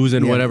booze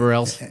and Yeah. whatever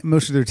else.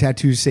 Most of their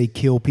tattoos say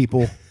 "kill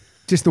people,"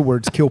 just the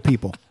words "kill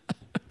people."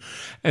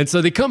 And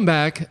so they come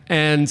back,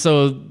 and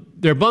so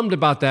they're bummed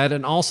about that,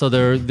 and also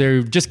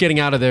they're just getting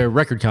out of their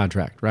record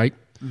contract, right?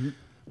 Mm-hmm.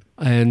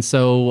 And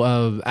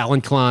so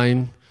Alan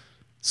Klein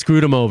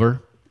screwed them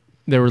over.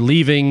 They were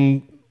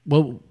leaving.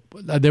 Well,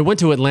 they went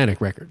to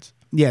Atlantic Records.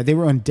 Yeah, they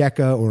were on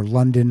Decca or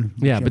London.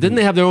 Yeah, but didn't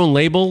they have their own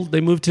label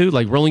they moved to,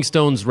 like Rolling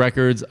Stones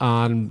Records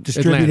on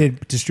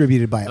Atlantic?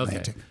 Distributed by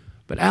Atlantic. Okay.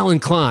 But Alan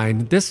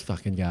Klein, this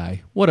fucking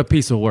guy, what a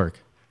piece of work.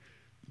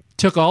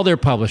 Took all their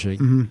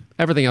publishing,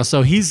 everything else.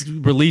 So he's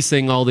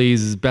releasing all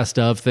these best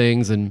of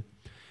things, and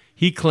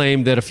he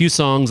claimed that a few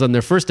songs on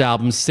their first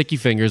album, Sticky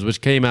Fingers, which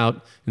came out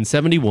in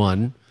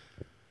 1971,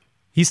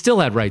 he still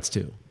had rights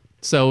to.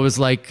 So it was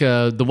like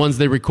the ones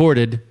they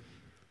recorded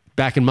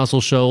back in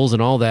Muscle Shoals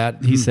and all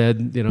that. He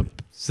said,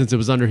 since it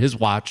was under his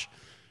watch,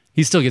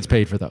 he still gets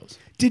paid for those.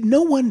 Did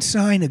no one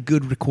sign a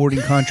good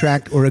recording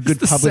contract or a good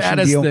publishing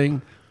saddest deal?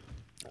 Thing.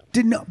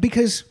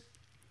 Because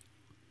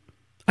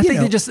I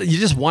think you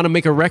just want to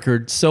make a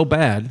record so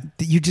bad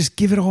that you just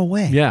give it all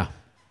away. Yeah.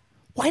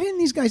 Why didn't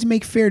these guys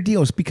make fair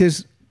deals?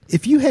 Because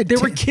if you had they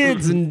were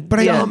kids and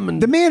dumb,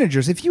 the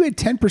managers. If you had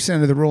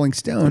 10% of the Rolling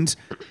Stones,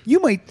 you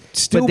might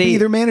still be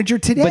their manager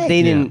today. But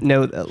they didn't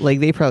know. Like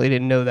they probably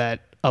didn't know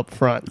that up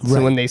front.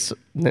 Right. So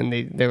when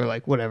they were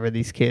like, whatever,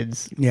 these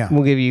kids,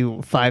 we'll give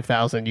you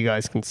 5,000. You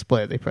guys can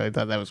split. They probably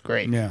thought that was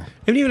great. Yeah.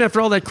 And even after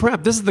all that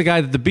crap, this is the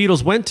guy that the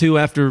Beatles went to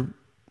after,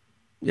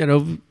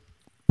 oh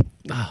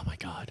my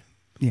God.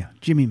 Yeah,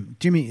 Jimmy, and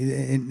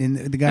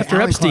the guy after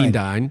Alan Epstein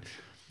Klein.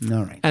 died.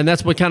 All right, and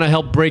that's what kind of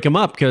helped break him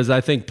up because I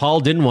think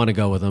Paul didn't want to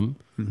go with him,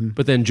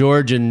 but then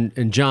George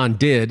and John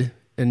did,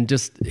 and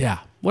just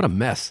what a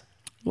mess!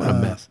 What a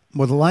mess!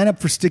 Well, the lineup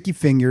for Sticky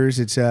Fingers,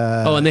 it's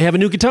and they have a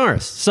new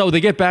guitarist. So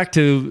they get back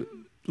to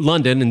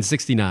London in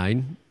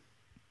 '69,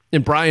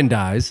 and Brian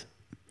dies.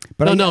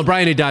 But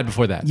Brian had died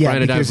before that. Yeah,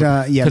 Brian because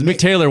Mick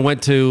Taylor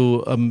went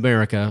to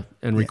America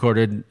and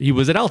recorded. He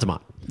was at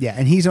Altamont. Yeah,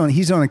 and he's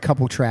on a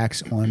couple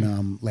tracks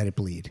on Let It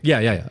Bleed.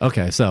 Yeah.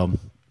 Okay, so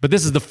but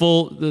this is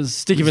the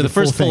Sticky for the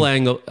first full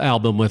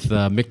album with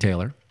Mick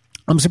Taylor.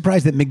 I'm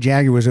surprised that Mick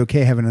Jagger was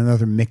okay having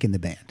another Mick in the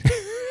band.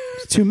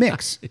 It's two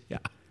Micks. Yeah.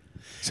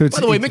 So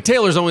by the way, Mick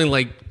Taylor's only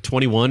like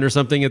 21 or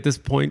something at this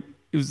point.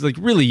 He was like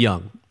really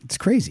young. It's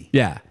crazy.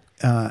 Yeah.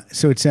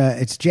 So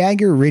it's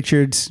Jagger,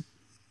 Richards,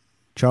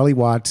 Charlie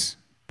Watts,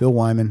 Bill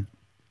Wyman,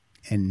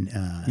 and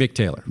Mick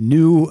Taylor.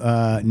 New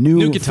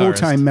guitarist.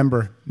 Full-time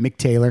member Mick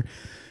Taylor.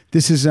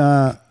 This is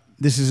an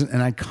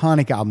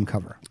iconic album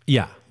cover.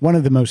 Yeah, one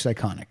of the most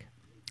iconic.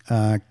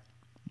 It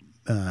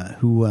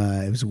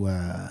was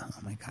oh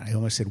my God, I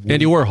almost said Woody.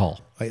 Andy Warhol.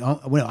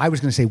 I was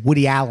going to say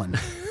Woody Allen.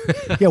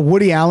 Yeah,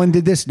 Woody Allen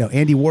did this. No,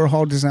 Andy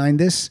Warhol designed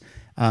this.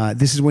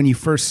 This is when you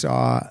first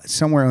saw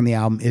somewhere on the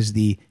album is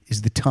the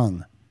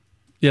tongue.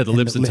 Yeah, the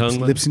lips and tongue.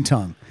 Lips and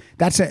tongue.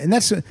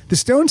 The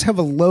Stones have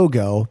a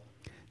logo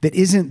that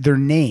isn't their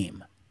name.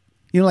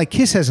 Like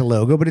Kiss has a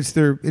logo, but it's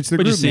their But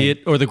group you see name. it,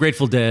 or the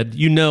Grateful Dead.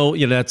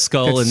 That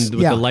skull with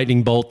the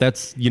lightning bolt.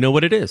 That's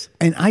what it is.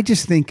 And I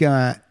just think,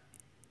 because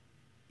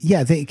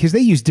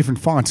they use different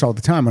fonts all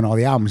the time on all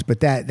the albums.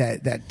 But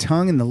that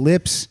tongue and the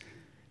lips,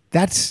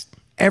 that's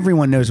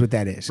everyone knows what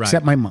that is, right.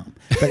 except my mom.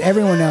 But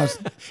everyone else,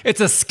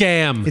 it's a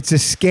scam. It's a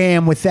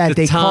scam with that.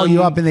 They tongue, call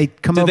you up and they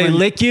come over. Do they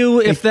lick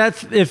you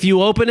if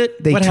you open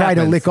it? They what try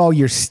happens? to lick all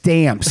your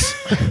stamps.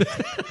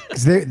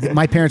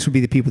 My parents would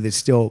be the people that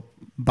still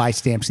buy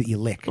stamps that you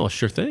lick. Oh,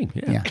 sure thing.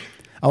 Yeah.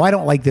 Oh, I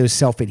don't like those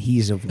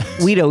self-adhesive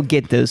ones. We don't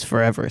get those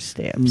forever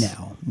stamps.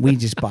 No, we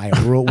just buy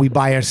a roll. We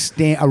buy a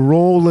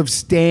roll of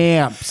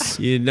stamps.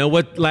 You know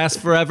what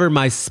lasts forever?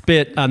 My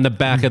spit on the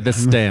back of the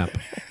stamp.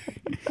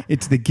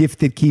 It's the gift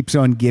that keeps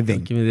on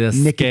giving. Give me this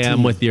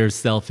scam with your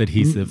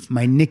self-adhesive.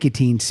 My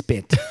nicotine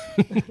spit.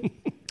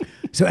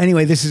 So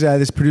anyway, this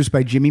is produced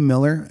by Jimmy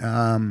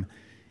Miller.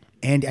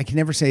 And I can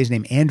never say his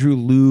name. Andrew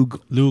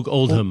Loog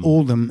Oldham.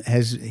 Oldham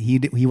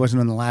he wasn't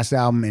on the last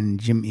album,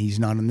 and he's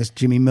not on this.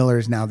 Jimmy Miller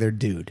is now their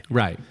dude.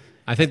 Right.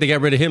 I think they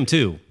got rid of him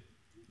too.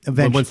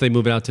 Eventually. Once they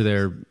moved out to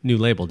their new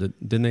label,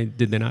 didn't they?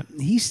 Did they not?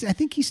 I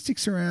think he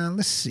sticks around.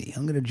 Let's see.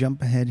 I'm going to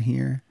jump ahead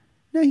here.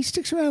 No, he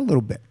sticks around a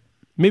little bit.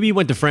 Maybe he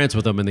went to France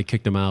with them and they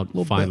kicked him out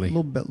finally. A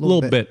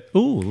little bit. Ooh,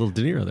 a little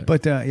De Niro there.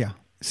 But yeah.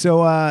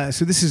 So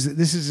this is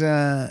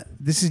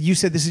you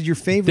said this is your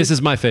favorite. This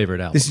is my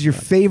favorite album. This is your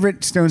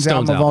favorite Stones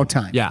album of all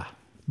time. Yeah,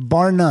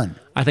 bar none.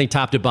 I think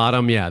top to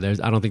bottom. Yeah,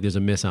 I don't think there's a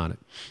miss on it.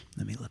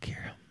 Let me look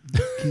here.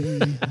 Okay,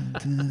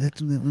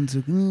 that one's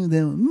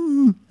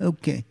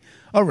okay.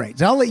 All right,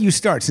 so I'll let you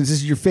start since this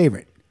is your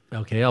favorite.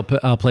 Okay,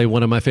 I'll play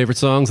one of my favorite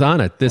songs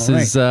on it. This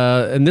is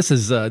I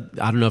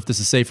don't know if this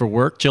is safe for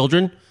work.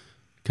 Children,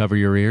 cover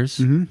your ears.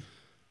 Mm-hmm.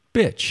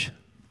 Bitch.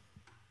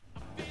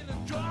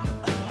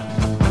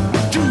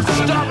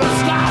 Stop and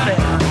start it.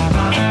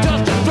 It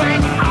just a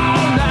drink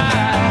all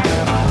night.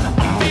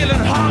 I'm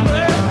feeling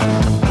hungry.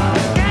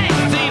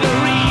 Can't see the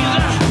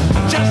reason.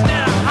 Just in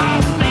a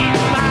house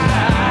needs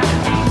mine.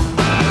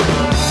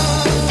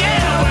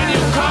 Yeah, when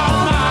you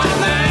call my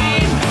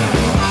name,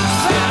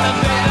 sound a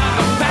bit like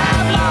a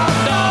Pavlov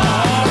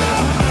dog.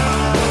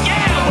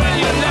 Yeah, when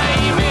you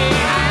lay me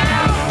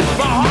out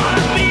for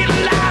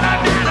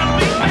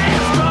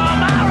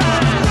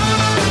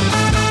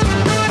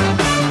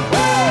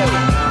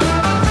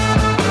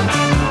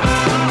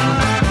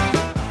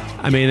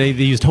mean,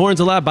 they used horns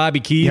a lot. Bobby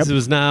Keys Yep.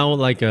 was now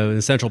like an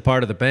essential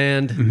part of the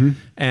band.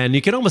 And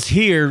you can almost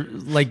hear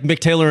like Mick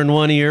Taylor in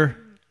one ear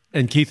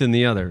and Keith in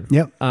the other.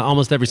 Yep.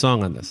 Almost every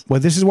song on this. Well,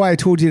 this is why I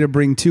told you to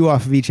bring 2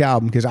 off of each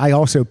album, because I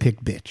also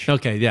picked Bitch.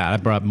 Okay, yeah, I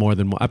brought more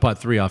than one. I bought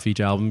 3 off each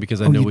album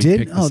because I Oh, knew you we did?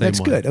 picked the Oh, same that's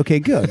one. good. Okay,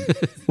 good.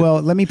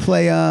 Well, let me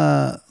play.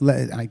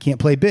 I can't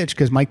play Bitch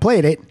because Mike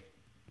played it.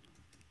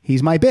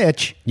 He's my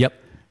bitch. Yep.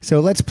 So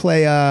let's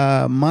play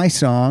my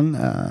song.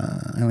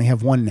 I only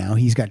have one now.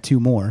 He's got 2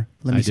 more.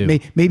 Let me I see. do.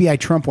 Maybe I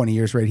trump one of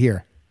yours right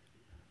here.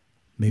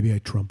 Maybe I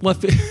trump one.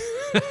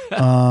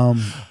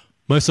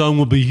 My song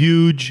will be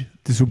huge.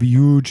 This will be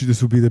huge.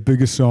 This will be the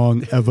biggest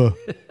song ever.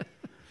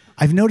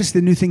 I've noticed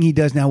the new thing he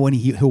does now when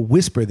he'll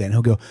whisper then.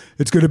 He'll go,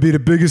 it's going to be the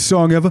biggest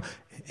song ever.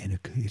 And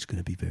it's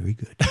going to be very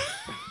good.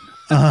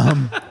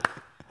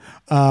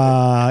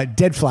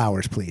 Dead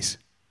Flowers, please.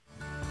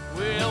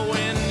 Well,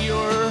 when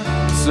you're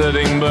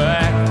sitting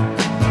back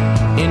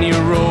in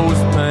your rose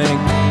pink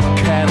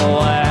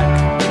Cadillac,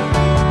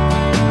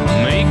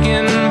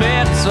 making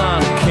bets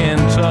on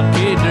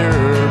Kentucky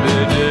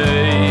Derby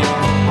Day,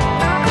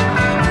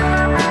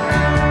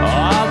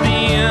 I'll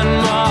be in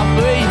my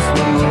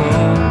basement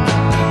room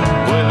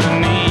with a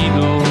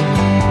needle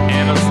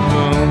and a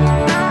spoon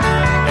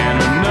and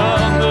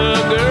another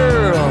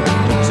girl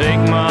to take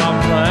my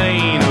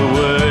pain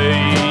away.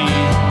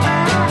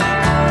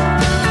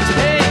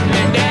 Take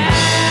me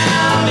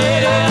down,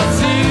 little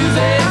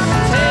Susie,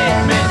 take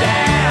me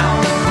down.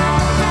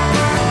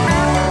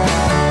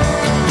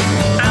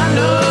 I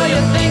know you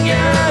think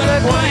you're the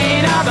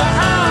queen of the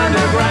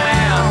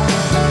underground,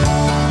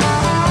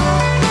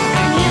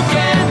 and you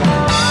can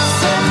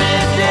send me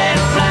dead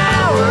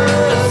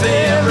flowers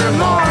every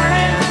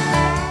morning.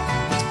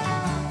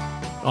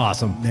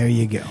 Awesome. There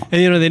you go.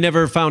 And, they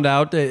never found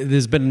out.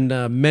 There's been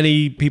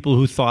many people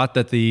who thought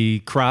that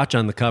the crotch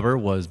on the cover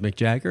was Mick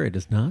Jagger. It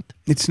is not.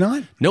 It's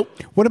not? Nope.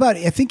 What about,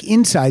 I think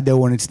inside, though,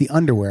 when it's the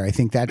underwear, I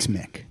think that's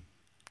Mick.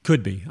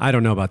 Could be. I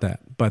don't know about that.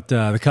 But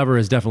the cover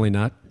is definitely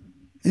not.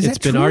 Is It's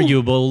that been true?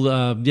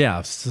 arguable.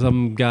 Yeah,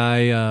 some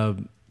guy,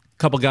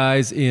 couple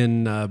guys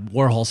in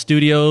Warhol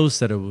Studios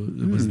said it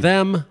was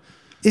them.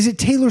 Is it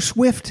Taylor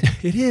Swift?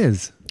 It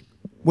is.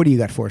 What do you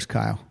got for us,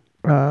 Kyle?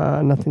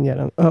 Nothing yet.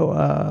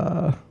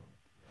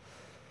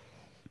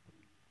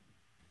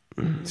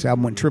 This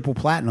album went triple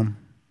platinum.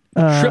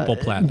 Triple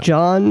platinum.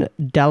 John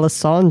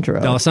D'Alessandro.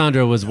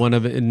 D'Alessandro was one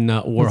of in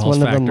Warhol's one of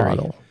the factory.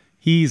 model.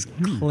 He's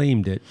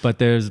claimed it, but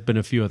there's been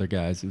a few other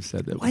guys who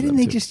said that. Why didn't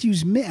they just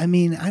use Mick? I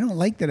mean, I don't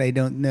like that. I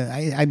don't know.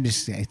 I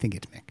think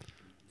it's Mick.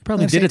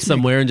 probably I'm gonna say did it it's Mick.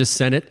 somewhere and just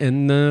sent it,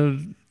 and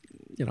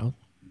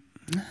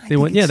they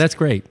went, "Yeah, that's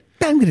great."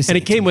 I'm going to say And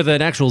it it's came Mick. with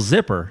an actual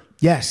zipper,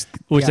 Yes.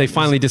 which Yeah, they it was-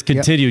 finally Yep.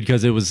 discontinued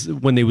because it was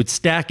when they would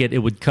stack it, it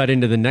would cut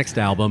into the next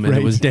album, and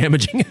Right. it was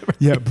damaging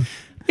everything. Yep.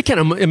 I can't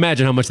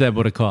imagine how much that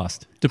would have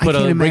cost to I put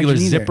can't a imagine regular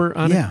either. zipper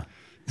on it. Yeah.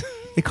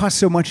 It costs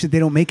so much that they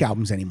don't make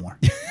albums anymore.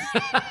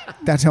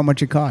 That's how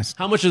much it costs.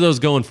 How much are those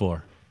going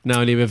for? Now,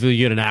 and if you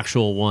get an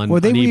actual one Well,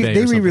 they on eBay or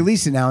something.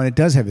 re-release it now, and it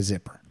does have a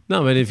zipper.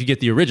 No, but if you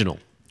get the original,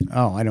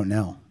 Oh, I don't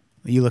know.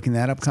 Are you looking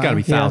that up, it's got to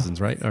be thousands,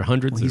 right? Or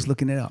hundreds. Well, he's or-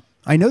 looking it up.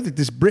 I know that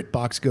this Brit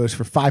box goes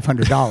for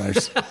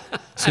 $500.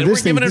 So And this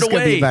we're giving it is going to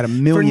away be about $1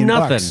 for million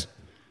nothing. bucks.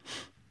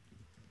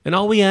 And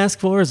all we ask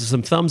for is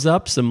some thumbs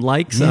up, some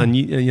likes Yeah. on,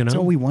 That's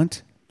all we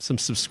want. some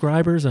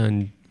subscribers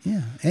on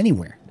Yeah,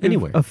 anywhere.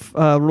 anywhere.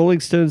 Rolling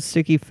Stones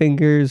Sticky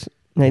Fingers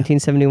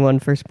 1971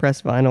 first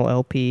press vinyl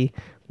LP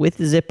with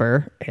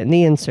zipper, and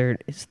the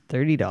insert is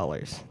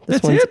 $30.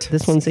 That's it?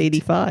 This one's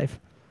 $85.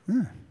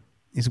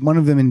 Is one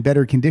of them in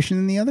better condition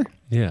than the other?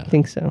 Yeah. I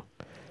think so.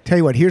 Tell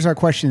you what. Here's our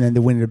question then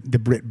to win the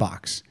Brit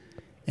box,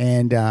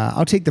 and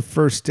I'll take the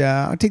first.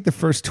 I'll take the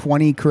first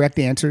 20 correct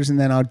answers, and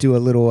then I'll do a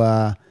little.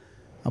 I'll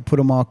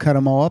cut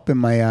them all up in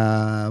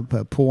my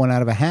pull one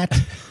out of a hat.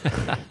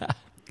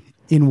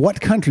 In what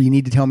country? You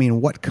need to tell me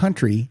in what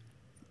country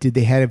did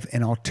they have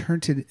an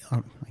alternative?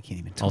 Oh, I can't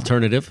even tell.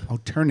 Alternative.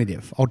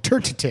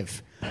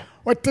 Alternative.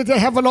 What did they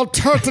have an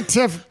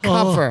alternative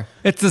cover?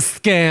 It's a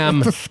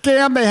scam. The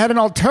scam. They had an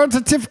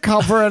alternative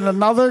cover in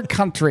another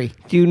country.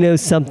 Do you know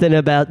something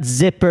about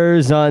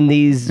zippers on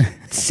these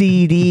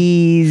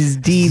CDs,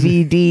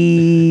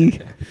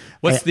 DVD?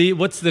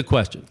 What's the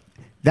question?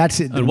 That's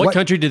it. In what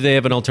country did they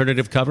have an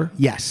alternative cover?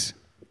 Yes,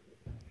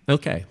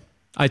 Okay.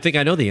 I think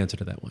I know the answer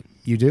to that one.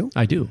 you do.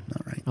 I do.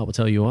 All right. I will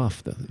tell you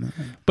off.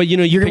 But you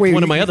picked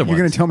one of my other ones. You're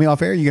going to tell me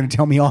off air. You're going to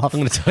tell me off. I'm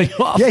going to tell you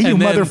off. Yeah, you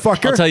and then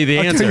motherfucker. I'll tell you the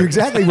I'll answer. tell you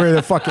exactly where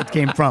the fuck it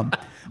came from.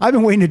 I've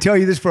been waiting to tell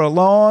you this for a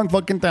long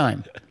fucking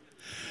time.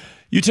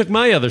 You took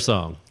my other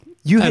song.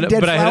 You had Dead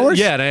but Flowers?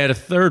 and I had a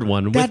third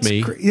one That's with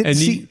me. cra-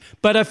 see-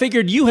 But I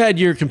figured you had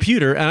your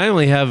computer, and I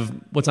only have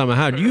what's on my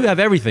hard. You have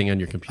everything on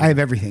your computer. I have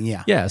everything,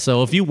 yeah. Yeah,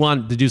 so if you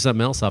want to do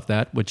something else off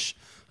that, which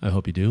I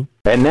hope you do.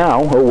 And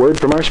now, a word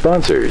from our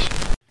sponsors.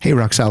 Hey,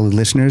 Rock Solid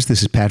listeners,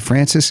 this is Pat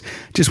Francis.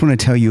 Just want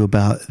to tell you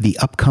about the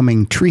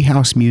upcoming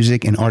Treehouse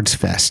Music and Arts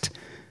Fest.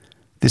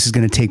 This is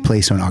going to take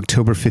place on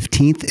October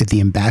 15th at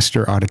the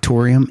Ambassador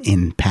Auditorium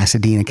in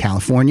Pasadena,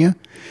 California.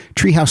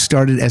 Treehouse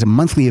started as a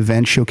monthly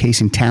event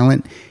showcasing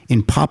talent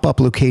in pop-up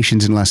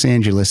locations in Los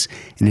Angeles,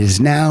 and it is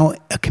now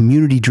a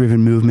community-driven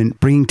movement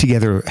bringing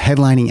together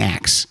headlining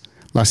acts,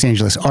 Los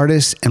Angeles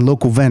artists, and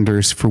local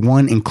vendors for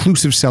one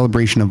inclusive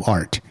celebration of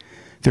art.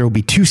 There will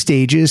be 2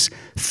 stages,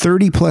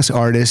 30-plus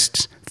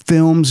artists,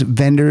 films,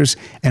 vendors,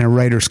 and a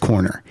writer's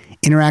corner,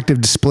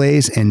 interactive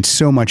displays, and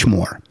so much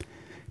more.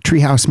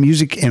 Treehouse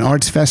Music and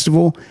Arts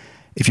Festival.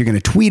 If you're going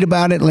to tweet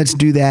about it, let's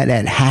do that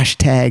at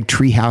hashtag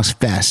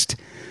TreehouseFest.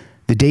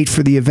 The date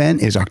for the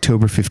event is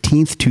October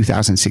 15th,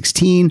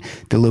 2016.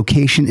 The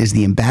location is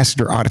the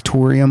Ambassador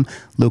Auditorium,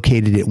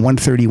 located at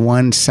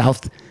 131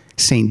 South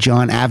St.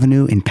 John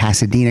Avenue in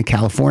Pasadena,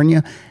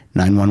 California,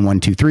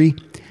 91123.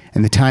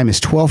 And the time is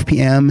 12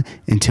 p.m.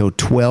 until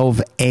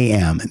 12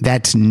 a.m.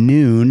 That's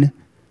noon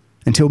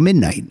until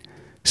midnight.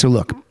 So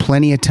look,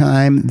 plenty of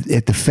time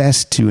at the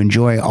fest to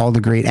enjoy all the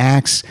great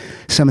acts.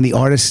 Some of the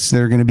artists that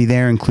are going to be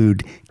there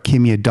include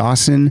Kimya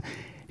Dawson,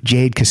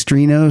 Jade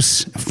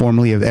Castrinos,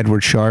 formerly of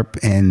Edward Sharpe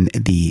and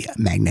the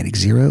Magnetic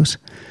Zeros,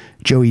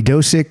 Joey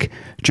Dosick,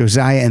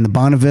 Josiah and the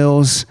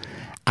Bonnevilles,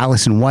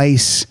 Allison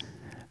Weiss,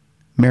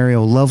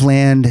 Mario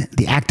Loveland,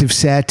 The Active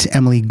Set,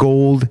 Emily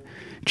Gold,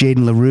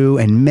 Jaden LaRue,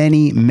 and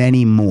many,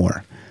 many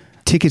more.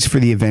 Tickets for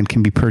the event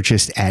can be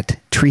purchased at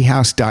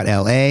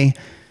treehouse.la.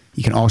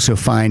 You can also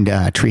find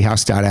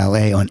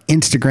treehouse.la on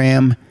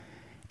Instagram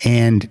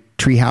and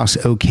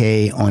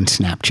TreehouseOK on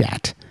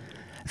Snapchat.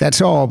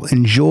 That's all.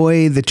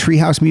 Enjoy the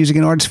Treehouse Music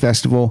and Arts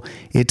Festival.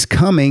 It's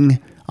coming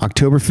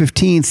October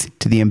 15th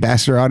to the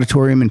Ambassador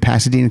Auditorium in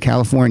Pasadena,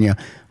 California.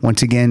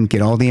 Once again,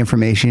 get all the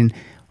information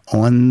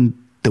on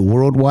the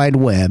World Wide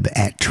Web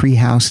at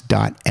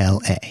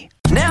treehouse.la.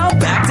 Now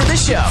back to the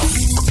show.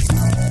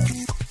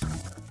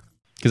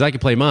 Because I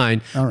could play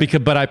mine,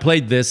 right. but I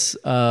played this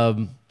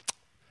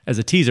as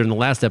a teaser in the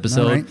last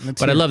episode. All right, let's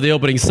but I hear it. love the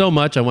opening so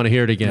much, I want to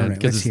hear it All again right,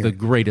 because let's it's hear the it.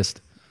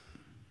 greatest.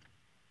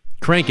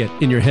 Crank it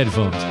in your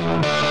headphones.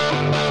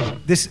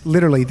 This was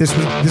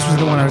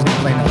the one I was going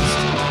to play next.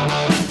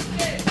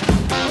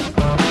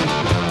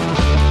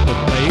 The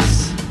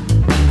bass.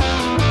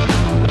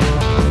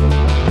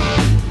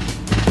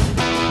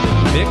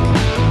 Mic.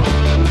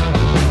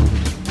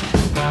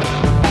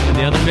 And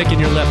the other mic in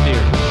your left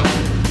ear.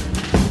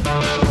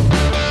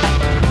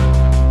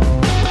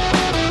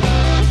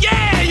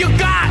 Yeah, you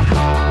got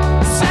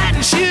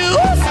satin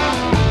shoes.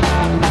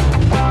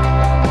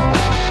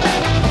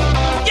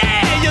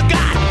 Yeah, you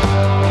got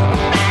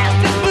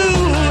nasty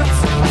boots.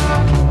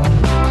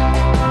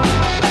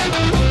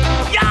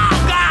 Y'all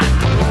got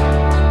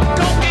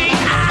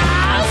cocaine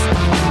eyes.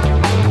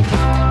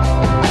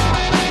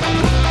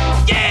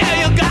 Yeah,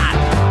 you got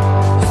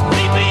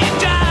sleepy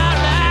giant.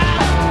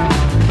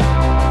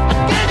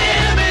 Can you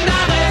hear me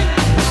knocking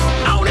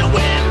on your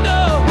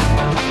window?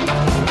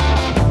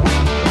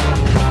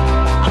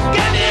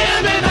 Can you hear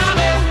me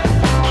knocking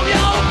on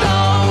your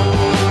door?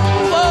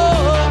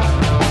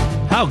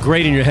 How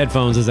great in your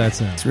headphones does that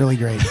sound? It's really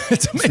great.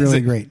 It's It's really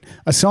amazing. great.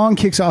 A song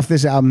kicks off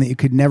this album that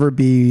could never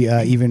be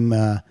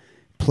even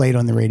played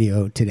on the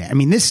radio today. I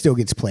mean, this still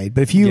gets played,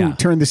 but if you Yeah.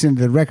 turn this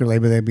into the record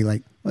label, they'd be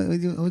like, what are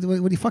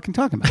you fucking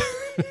talking about?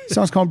 The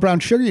song's called Brown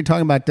Sugar. You're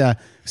talking about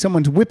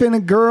someone's whipping a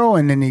girl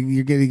and then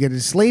you get a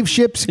slave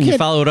ships. And you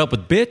follow it up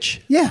with bitch.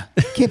 Yeah,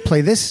 can't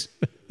play this.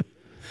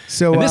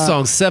 So And this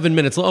song's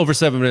over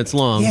 7 minutes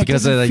long yeah, it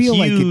because of doesn't that feel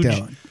huge like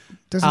it, though.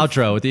 Doesn't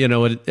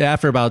outro.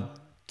 After about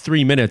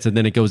 3 minutes, and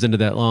then it goes into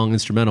that long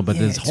instrumental. But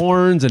Yeah, there's it's-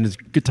 horns and there's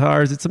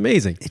guitars. It's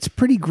amazing. It's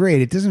pretty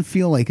great. It doesn't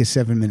feel like a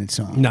 7-minute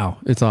song. No,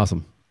 it's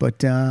awesome.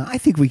 But I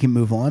think we can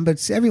move on.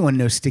 But everyone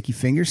knows Sticky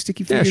Fingers.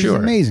 Sticky Fingers sure.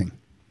 is amazing.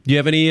 Do you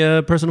have any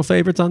personal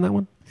favorites on that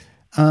one?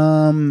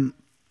 Well,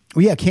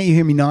 yeah, Can't You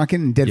Hear Me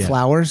Knocking and Dead Yeah.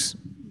 Flowers.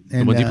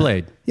 And, ones you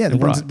played Yeah, the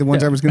and ones, brought. the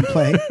ones Yeah. I was going to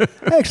play.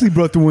 I actually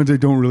brought the ones I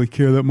don't really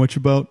care that much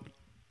about.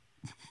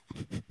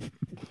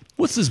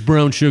 What's this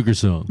Brown Sugar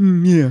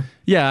song? Yeah.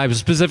 Yeah, I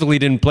specifically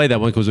didn't play that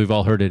one because we've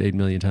all heard it 8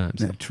 million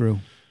times. Yeah, true.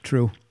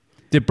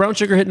 Did Brown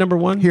Sugar hit number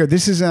one? Here,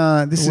 this is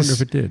I wonder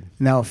if it did.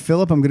 Now,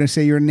 Philip, I'm going to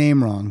say your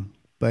name wrong,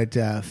 but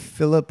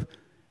Philip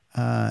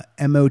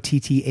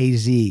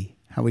Mottaz.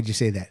 How would you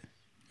say that?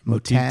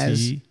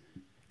 Mottaz.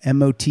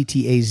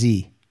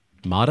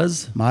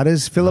 Mottaz.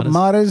 Matas? Philip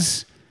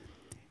Matas.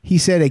 He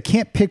said, I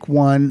can't pick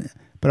one,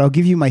 but I'll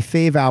give you my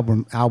fave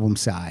album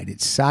side.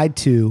 It's side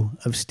 2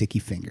 of Sticky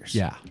Fingers.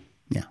 Yeah.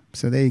 Yeah.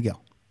 So there you go.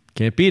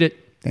 Can't beat it.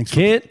 Thanks for-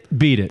 Can't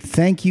beat it.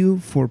 Thank you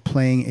for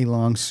playing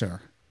along, sir.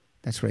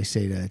 That's what I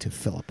say to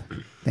Philip.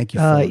 Thank you,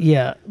 Philip.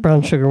 Yeah,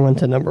 Brown Sugar went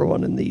to number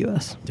 1 in the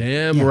U.S.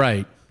 Damn Yeah.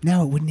 right.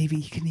 No, it wouldn't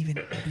even. You couldn't even.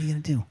 What are you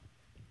gonna do?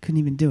 Couldn't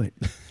even do it.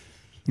 You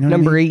know what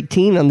Number I mean?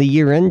 18 on the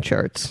year-end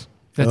charts.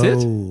 That's it?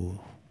 Oh.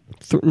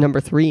 Number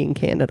 3 in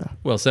Canada.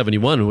 Well,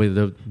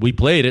 71, we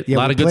played it. Yeah, a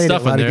lot we of good played it.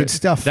 stuff A lot in of there. good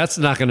stuff. That's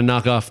not going to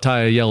knock off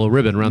Tie a Yellow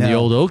Ribbon around the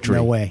old oak tree.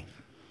 No way.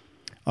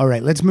 All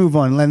right, let's move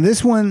on. Len,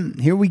 this one,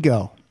 here we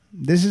go.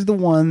 This is the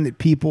one that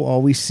people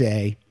always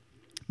say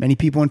Many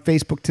people on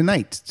Facebook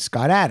tonight,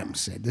 Scott Adams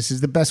said this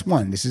is the best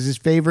one. This is his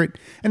favorite.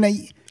 And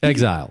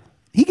Exile.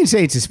 he can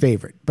say it's his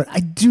favorite, but I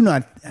do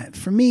not.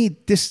 For me,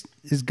 this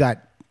has got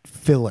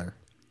filler.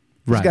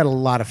 It's Right. got a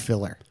lot of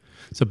filler.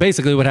 So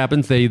basically, what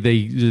happens? They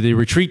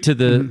retreat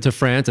to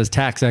France as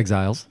tax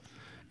exiles,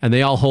 and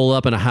they all hole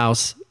up in a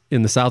house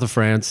in the south of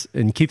France,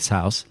 in Keith's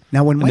house.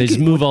 Now, when and they Mike- just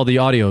move all the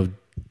audio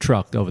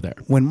truck over there.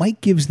 When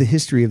Mike gives the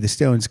history of the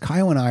Stones,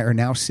 Kyle and I are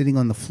now sitting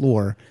on the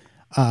floor,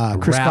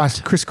 crisscross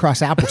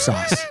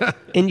applesauce.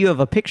 And you have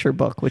a picture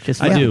book, which is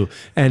fun. I do.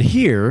 And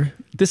here,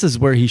 this is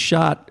where he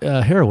shot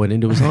heroin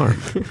into his arm.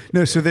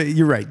 No, so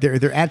you're right.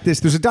 They're at this.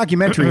 There's a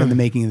documentary on the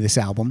making of this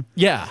album.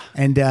 Yeah.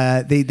 And they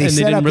And they set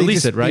didn't up,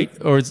 release it, right?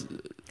 Or it's,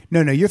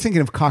 No, you're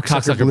thinking of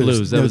Cocksucker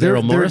Blues. That was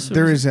Errol Morris?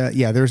 There's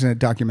a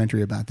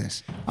documentary about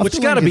this. I'll which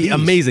have got to link be these.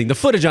 amazing. The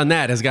footage on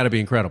that has got to be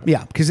incredible.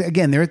 Yeah, because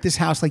again, they're at this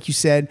house, like you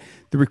said.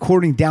 They're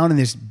recording down in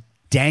this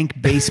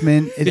dank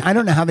basement. I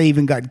don't know how they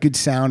even got good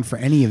sound for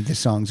any of the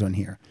songs on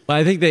here. Well,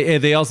 I think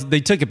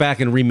they took it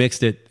back and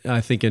remixed it. I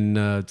think in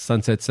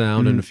Sunset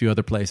Sound and a few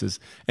other places,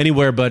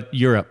 anywhere but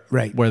Europe,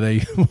 Right. where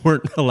they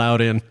weren't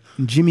allowed in.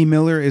 Jimmy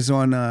Miller is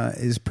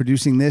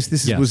producing this.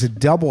 This Yes. was a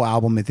double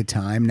album at the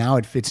time. Now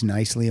it fits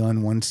nicely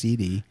on one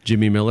CD.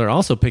 Jimmy Miller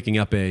also picking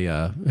up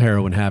a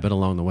heroin habit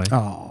along the way.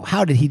 Oh,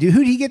 how did he do?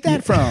 Who did he get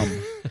that from?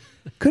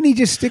 Couldn't he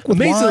just stick with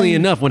Amazingly wine?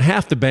 enough, when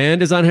half the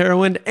band is on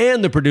heroin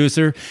and the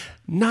producer,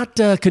 not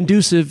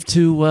conducive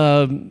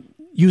to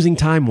using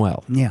time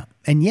well. Yeah,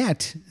 and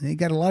yet they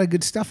got a lot of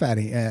good stuff out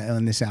of,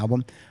 on this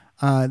album.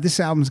 This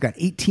album's got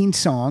 18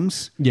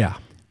 songs. Yeah.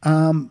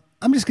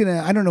 I'm just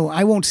gonna. I don't know.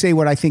 I won't say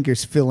what I think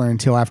is filler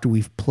until after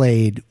we've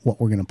played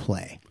what we're gonna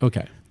play.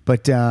 Okay.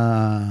 But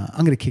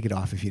I'm gonna kick it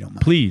off if you don't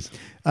mind. Please.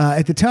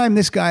 At the time,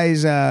 this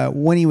guy's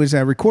when he was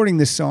recording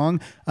this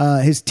song,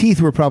 his teeth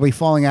were probably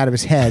falling out of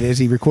his head as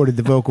he recorded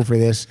the vocal for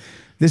this.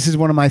 This is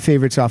one of my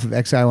favorites off of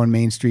Exile on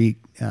Main Street.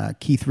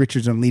 Keith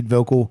Richards on lead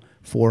vocal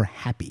for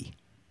 "Happy."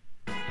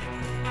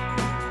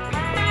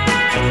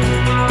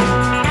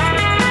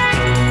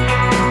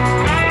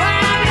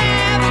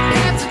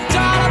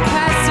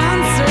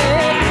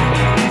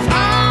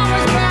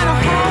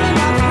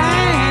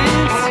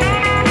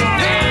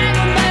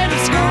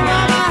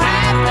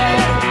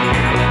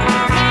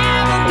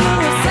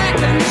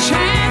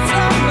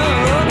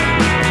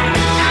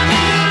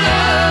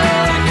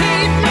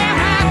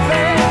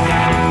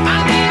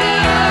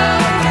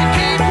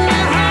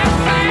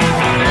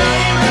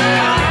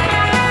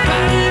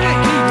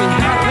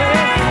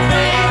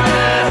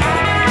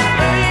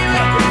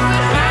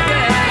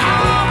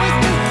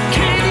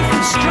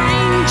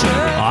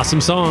 Awesome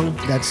song.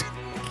 That's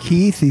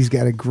Keith. He's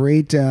got a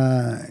great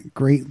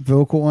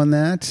vocal on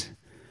that.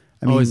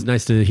 I mean, Always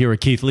nice to hear a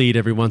Keith lead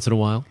every once in a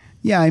while.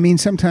 yeah, I mean,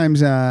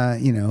 sometimes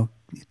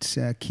it's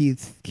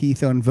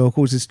Keith on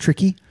vocals is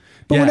tricky.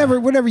 But Yeah.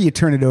 whenever you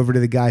turn it over to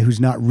the guy who's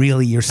not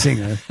really your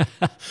singer,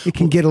 it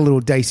can get a little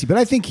dicey. But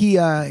I think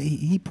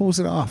he pulls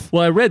it off.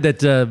 Well, I read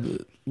that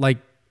like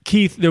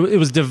Keith, it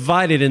was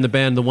divided in the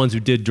band, the ones who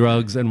did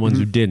drugs and ones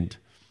who didn't.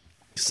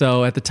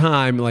 So at the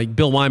time, like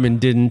Bill Wyman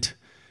didn't,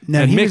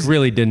 No, and he Mick was-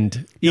 really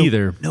didn't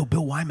either. No,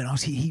 Bill Wyman.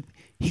 He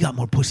got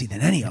more pussy than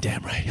any of them.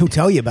 Damn right. He'll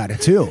tell you about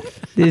it too.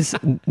 This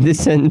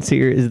sentence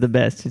here is the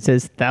best. It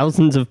says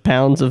thousands of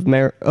pounds of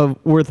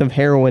worth of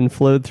heroin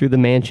flowed through the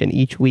mansion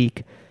each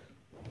week.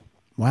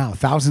 Wow,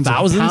 thousands of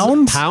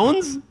Pounds?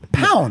 pounds.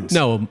 Pounds.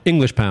 No,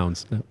 English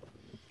pounds. No.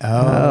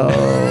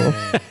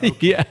 Oh.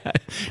 Yeah,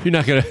 you're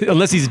not gonna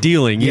unless he's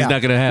dealing. He's Yeah.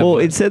 not gonna have. Well,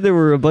 it said there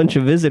were a bunch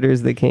of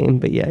visitors that came,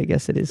 but yeah, I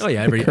guess it is. oh yeah,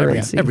 the every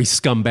currency.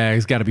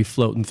 scumbag's got to be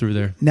floating through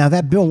there. Now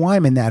that Bill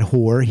Wyman, that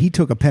whore, he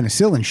took a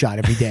penicillin shot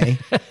every day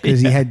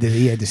because he had the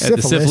Had the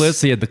syphilis.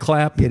 syphilis, he had the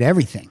clap. He had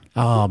everything.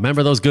 Oh,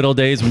 remember those good old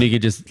days when you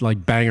could just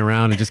like bang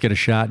around and just get a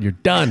shot and you're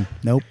done.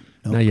 Nope.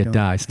 Now you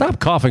die. Stop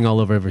coughing all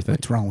over everything.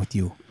 What's wrong with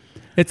you?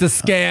 It's a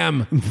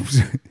scam.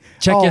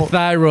 Check your Oh.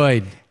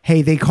 thyroid.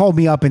 Hey, they called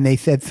me up and they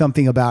said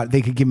something about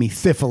they could give me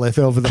syphilis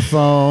over the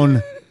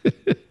phone.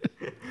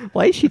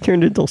 Why is she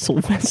turned into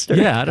Sylvester?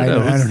 Yeah, I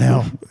don't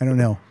know. I don't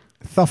know.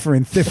 Thuffer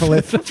and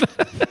syphilis.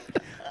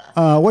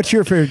 What's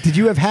your favorite? Did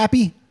you have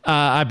Happy?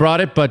 I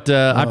brought it, but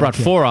I brought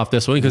okay. 4 off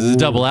this one because it's a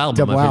double album.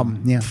 double I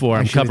album, yeah. Four. I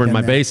I'm should have covering done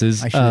my that.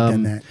 bases. I should have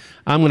done that.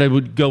 I'm going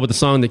to go with the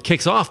song that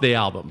kicks off the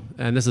album,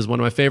 and this is one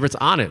of my favorites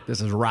on it. This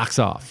is Rocks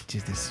Off.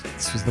 Jeez,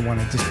 this was the one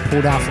I just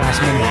pulled off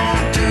last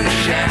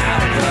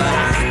minute.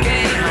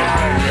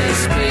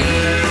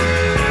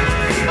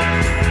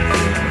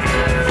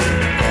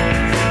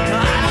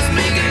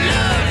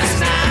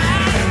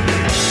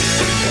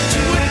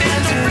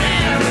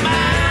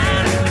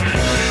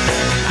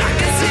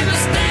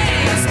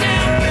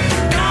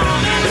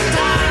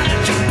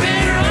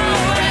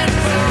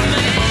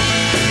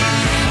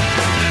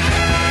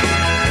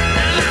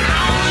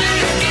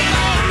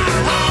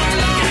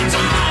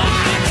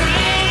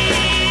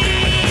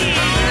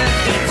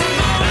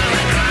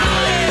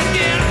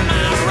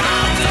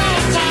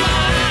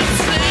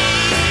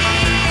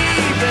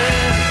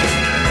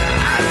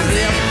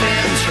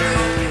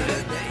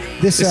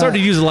 This They started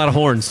to use a lot of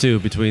horns too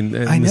between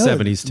in I the know,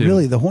 70s too.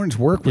 Really, the horns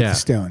work with Yeah. the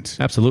Stones.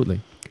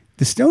 Absolutely.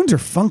 The Stones are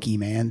funky,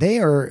 man. They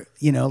are,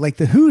 like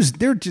the Who's.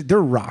 They're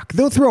rock.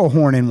 They'll throw a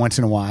horn in once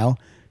in a while,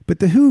 but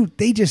the Who,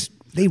 they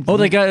Oh,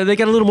 they got a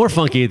little more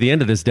funky at the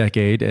end of this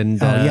decade, and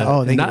they get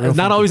real not funky.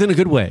 always in a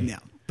good way. Yeah,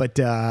 but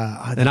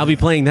And I'll be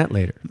playing that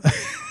later.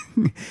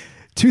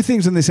 two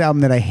things on this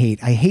album that I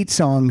hate. I hate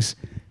songs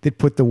that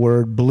put the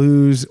word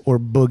blues or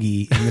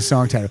boogie in the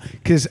song title,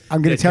 because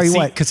I'm going to tell you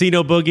what,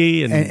 Casino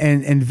Boogie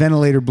and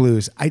Ventilator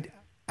Blues.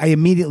 I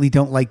immediately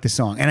don't like the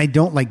song, and I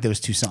don't like those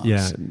two songs.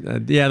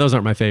 yeah, those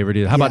aren't my favorite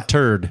either. How about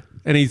Turd?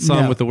 Any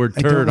song No, with the word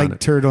I turd don't on like it?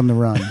 Turd on the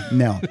Run.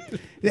 No.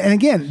 And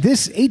again,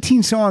 this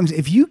 18 songs,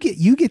 if you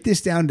get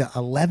this down to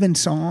 11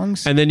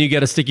 songs, And then you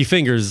get a Sticky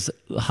Fingers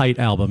height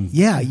album.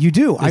 yeah, you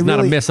do. There's not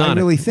a miss on I it.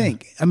 really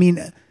think. I mean,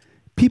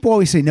 people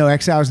always say no,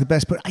 Exile is the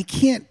best, but I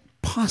can't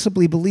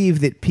possibly believe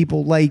that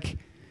people like,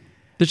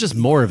 There's just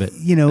more of it.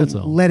 That's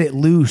all. Let It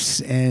Loose,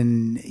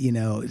 and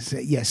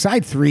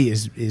side 3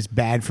 is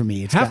bad for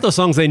me. It's Half got- those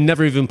songs they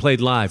never even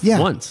played live Yeah.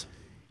 once.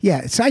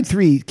 Yeah, side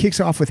 3 kicks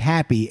off with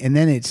Happy, and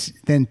then it's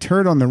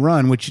Turd on the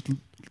Run, which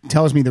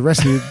tells me the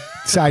rest of the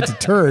side's a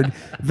turd.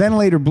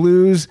 Ventilator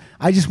Blues,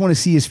 I just want to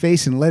see his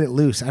face, and Let It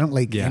Loose. I don't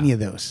like Yeah. any of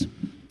those.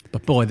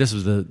 But boy, this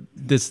was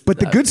this. But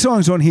the good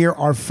songs on here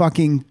are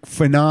fucking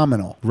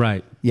phenomenal.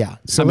 Right. Yeah.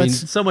 So I mean,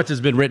 let's so much has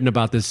been written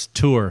about this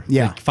tour.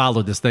 Yeah. that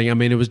followed this thing. I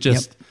mean, it was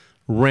just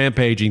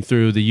rampaging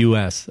through the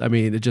U.S. I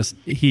mean, it just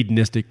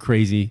hedonistic,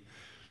 crazy.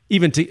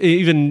 Even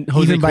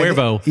Jose Even by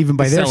Cuervo, even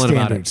by is their selling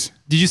about standards. it.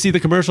 Did you see the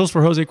commercials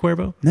for Jose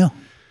Cuervo? No.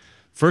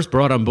 First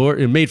brought on board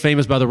and made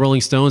famous by the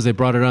Rolling Stones. They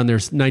brought it on their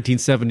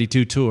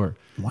 1972 tour.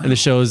 Wow. And the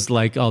show's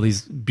like all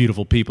these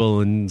beautiful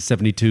people in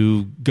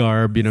 72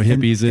 garb,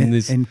 hippies and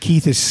this. And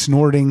Keith is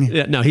snorting.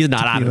 Yeah, no, he's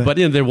not on it. tequila.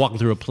 But they're walking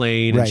through a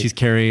plane Right. and she's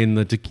carrying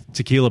the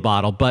tequila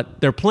bottle.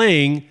 But they're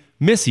playing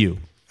 "Miss You,"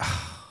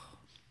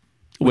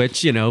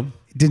 which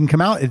Didn't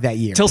come out that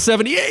year. till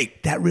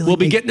 '78. That really we'll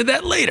be makes- getting to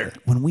that later.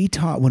 when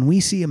we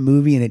see a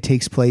movie and it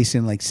takes place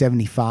in like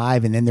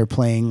 75, and then they're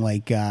playing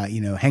like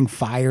Hang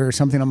Fire or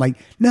something, I'm like,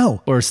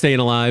 no. Or "Staying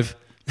Alive."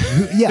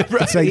 Yeah.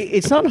 It's like,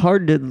 It's not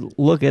hard to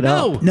look it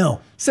up. no.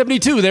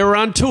 '72. They were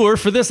on tour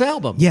for this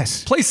album.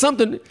 Yes. Play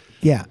something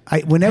Yeah.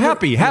 Whenever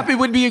happy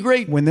would be a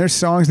great. when there's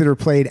songs that are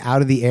played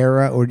out of the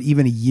era or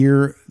even a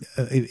year,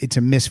 it's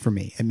a miss for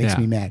me. It makes Yeah.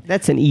 me mad.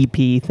 That's an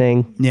EP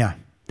thing. Yeah.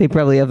 They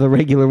probably have the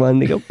regular one.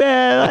 They go,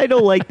 I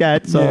don't like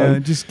that song. Yeah,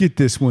 just get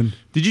this one.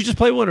 Did you just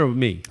play one or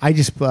me? I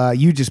just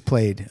you just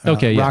played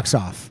Okay, yeah. Rocks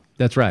Off.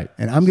 That's right.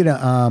 And I'm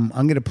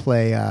gonna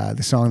play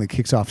the song that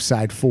kicks off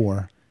side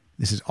 4.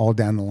 This is All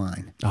Down the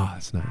Line. Oh,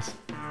 that's nice.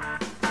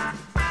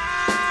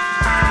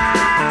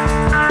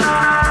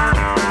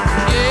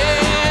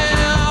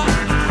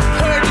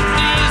 Heard the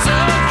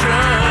diesel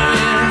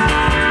drawing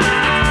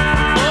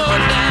all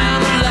down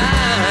the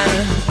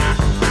line.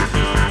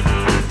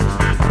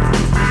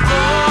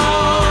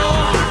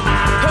 Oh,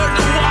 heard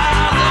the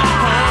water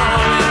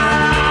pouring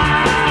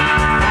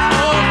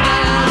all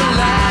down the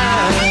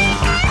line.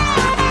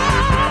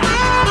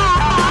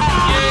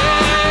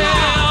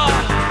 Yeah,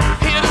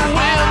 hear the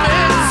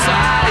women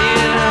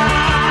sighing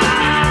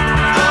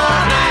all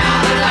down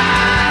the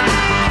line.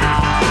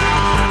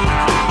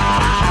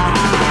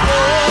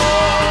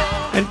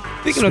 And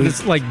thinking of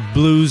this like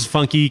blues,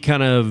 funky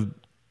kind of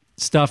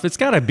stuff, it's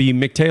got to be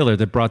Mick Taylor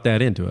that brought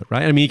that into it,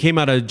 right? I mean, he came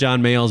out of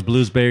John Mayall's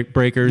Blues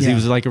Breakers. He Yeah.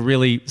 was like a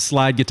really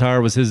slide guitar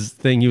was his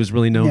thing. He was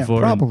really known Yeah, for.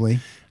 probably.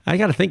 And I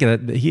got to think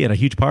of that. He had a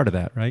huge part of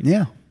that, right?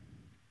 Yeah.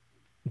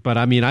 But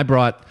I mean, I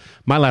brought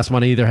my last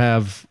one. I either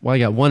have I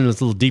got one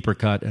that's a little deeper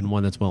cut and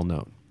one that's well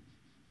known.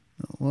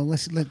 Well,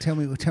 let's do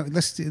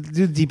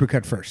the deeper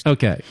cut first.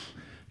 Okay,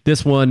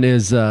 this one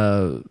is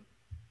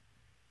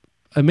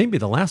maybe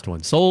the last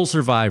one. Soul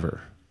Survivor.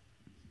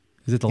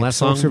 Is it the last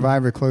Soul song?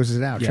 Survivor closes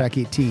it out. Yeah. Track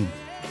 18.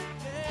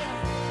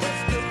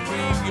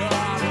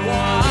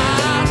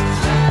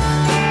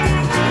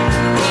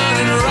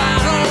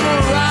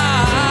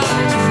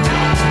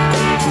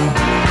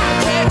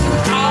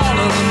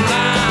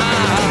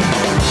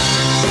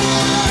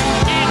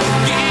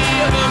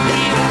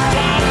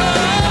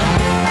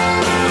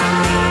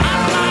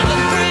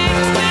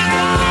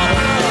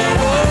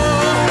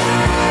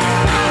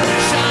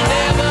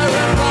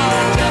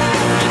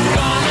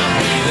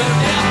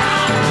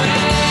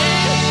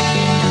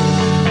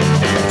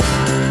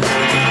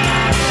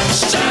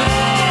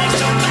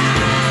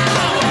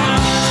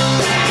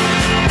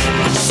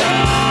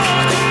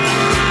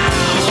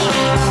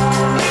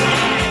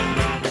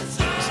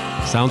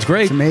 Sounds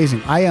great. It's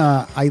amazing.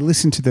 I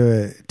listened to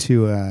the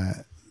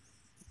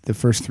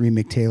first 3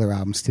 Mick Taylor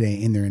albums today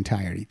in their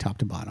entirety, top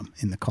to bottom,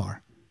 in the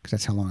car, because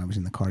that's how long I was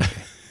in the car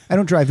today. I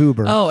don't drive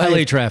Uber. Oh, I LA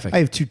have- traffic. I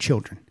have 2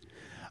 children.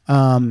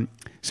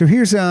 So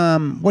here's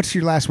what's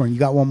your last one? You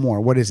got one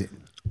more. What is it?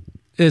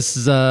 This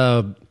is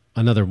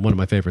another one of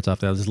my favorites off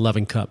that. This is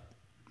Loving Cup.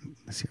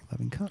 Let's hear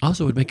 11 Cup.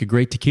 Also would make a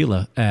great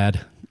tequila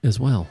ad as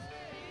well.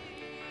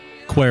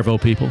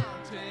 Cuervo people.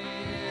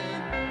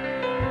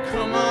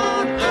 Come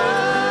on up.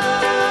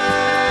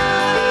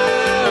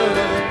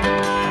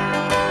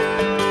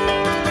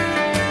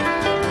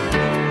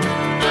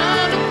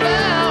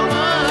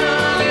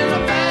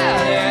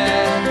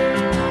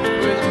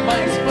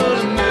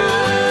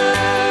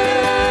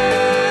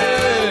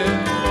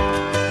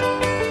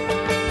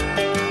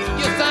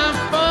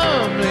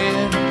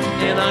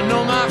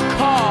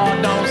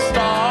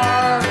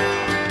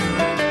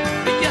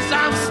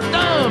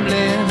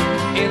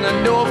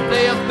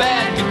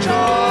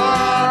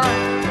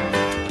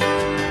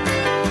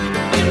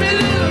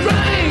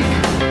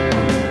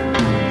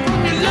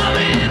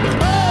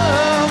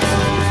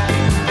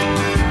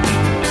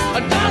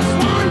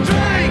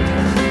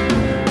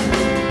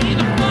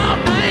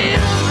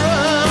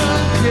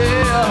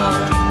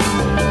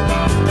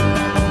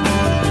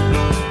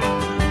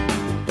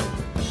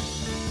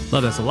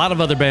 know this. A lot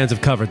of other bands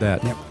have covered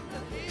that. Yep.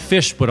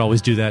 Fish would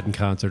always do that in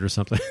concert or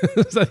something.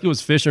 I think it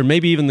was Fish or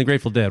maybe even the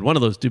Grateful Dead. One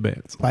of those two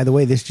bands. By the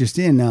way, this just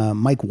in,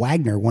 Mike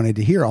Wagner wanted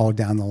to hear All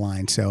Down the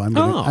Line, so I'm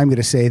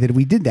gonna say that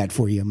we did that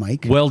for you,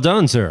 Mike. Well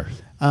done, sir.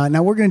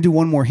 Now we're going to do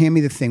one more. Hand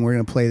me the thing. We're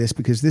going to play this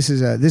because this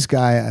is this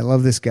guy. I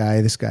love this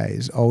guy. This guy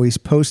is always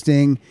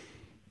posting,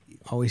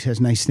 always has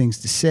nice things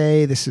to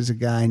say. This is a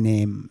guy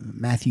named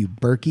Matthew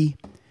Berkey.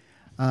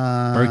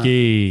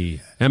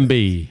 Berkey,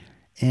 MB.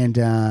 And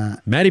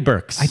Matty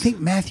Burks. I think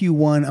Matthew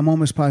won. I'm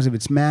almost positive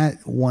it's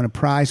Matt won a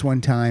prize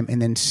one time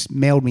and then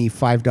mailed me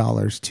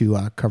 $5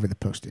 to cover the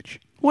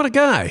postage. What a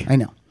guy. I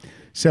know.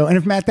 So, and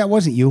if Matt, that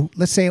wasn't you,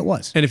 let's say it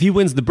was. And if he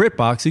wins the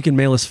BritBox, you can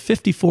mail us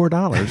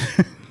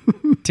 $54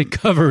 to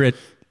cover it.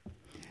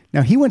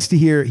 Now he wants to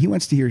hear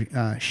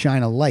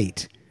 "Shine a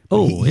Light."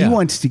 He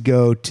wants to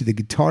go to the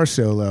guitar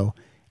solo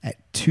at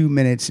 2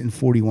 minutes and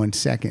 41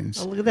 seconds.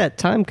 Oh, look at that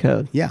time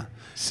code. Yeah.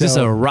 So, is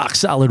this a rock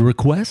solid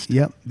request?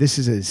 Yep. This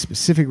is a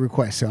specific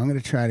request. So I'm going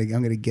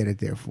to get it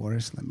there for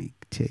us. Let me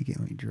take it.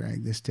 Let me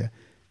drag this to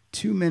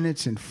 2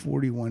 minutes and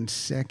 41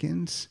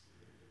 seconds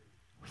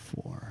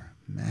for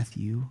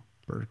Matthew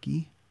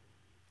Berkey.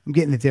 I'm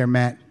getting it there,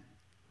 Matt.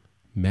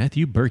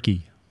 Matthew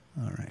Berkey.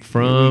 All right.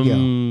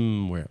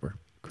 From wherever.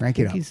 Crank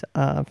it up. He's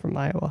from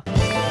Iowa.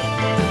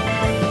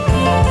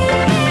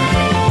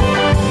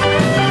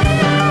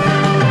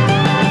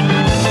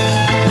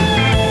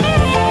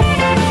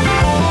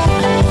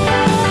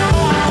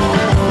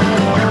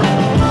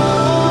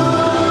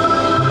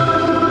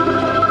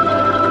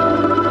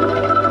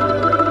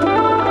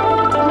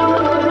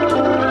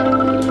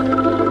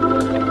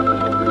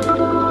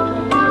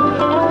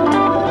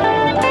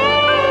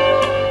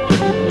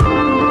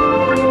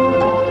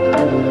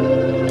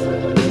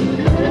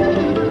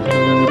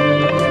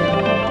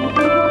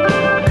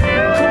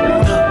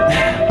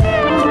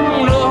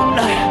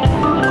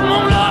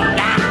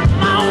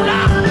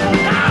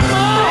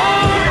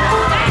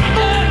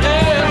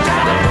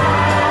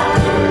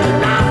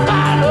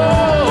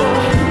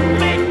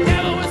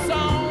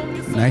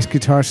 Nice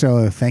guitar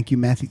solo. Thank you,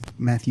 Matthew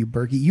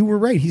Berkey. You were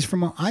right. He's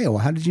from Iowa.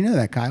 How did you know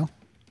that, Kyle?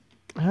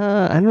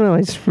 I don't know.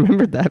 I just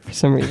remembered that for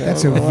some reason.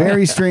 That's a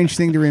very strange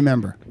thing to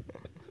remember.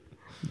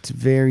 It's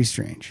very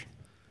strange.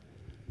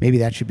 Maybe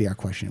that should be our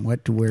question. Where's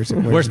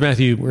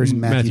Matthew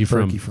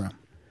Berkey from?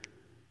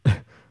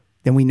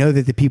 Then we know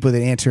that the people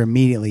that answer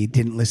immediately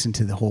didn't listen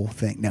to the whole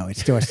thing. No, it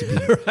still has to be.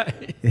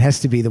 Right. It has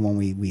to be the one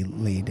we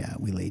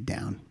laid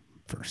down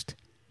first.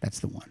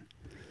 That's the one.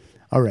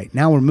 All right,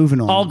 now we're moving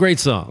on. All great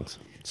songs.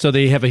 So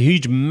they have a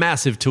huge,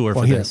 massive tour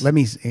for this. Let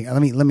me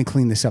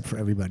clean this up for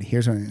everybody.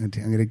 Here's what I'm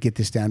going to get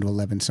this down to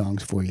 11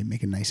 songs for you.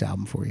 Make a nice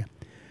album for you.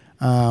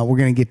 We're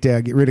going to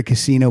get rid of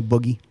Casino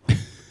Boogie.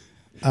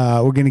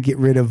 We're going to get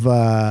rid of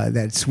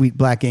that Sweet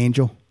Black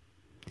Angel.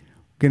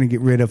 We're going to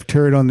get rid of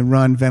Turd on the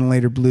Run,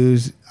 Ventilator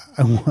Blues.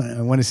 I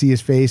want to see his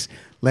face.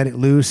 Let It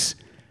Loose.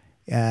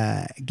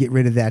 Get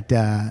rid of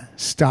that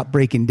Stop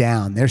Breaking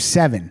Down. There's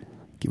 7.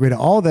 Get rid of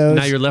all those.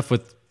 Now you're left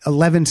with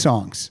 11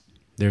 songs.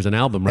 There's an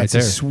album right That's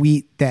there. A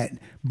sweet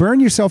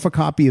burn yourself a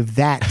copy of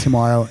that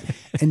tomorrow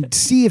and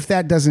see if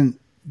that doesn't,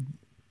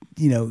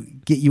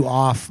 get you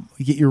off,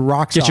 get your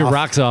rocks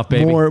off,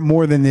 baby.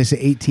 More than this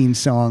 18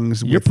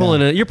 songs. You're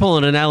pulling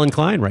an Alan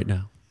Klein right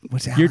now.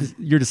 What's Alan?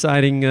 You're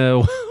deciding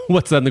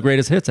what's on the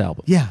greatest hits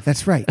album. Yeah,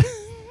 that's right.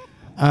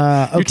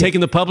 You're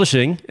taking the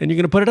publishing and you're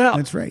going to put it out.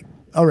 That's right.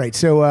 All right,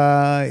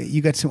 so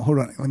you got some. Hold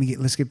on,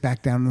 let's get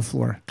back down on the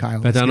floor,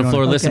 Kyle. Back down on the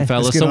floor. Listen,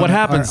 fellas. So what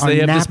happens? They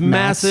have this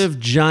massive,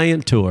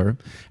 giant tour,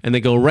 and they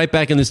go right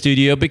back in the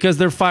studio because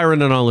they're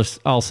firing on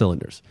all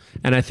cylinders.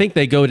 And I think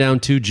they go down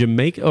to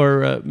Jamaica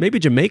or maybe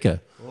Jamaica.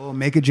 Oh,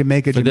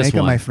 Jamaica,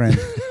 my friend.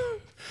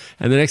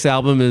 And the next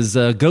album is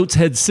Goat's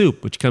Head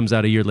Soup, which comes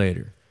out a year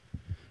later.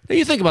 Now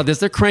you think about this;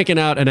 they're cranking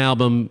out an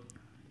album.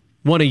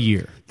 One a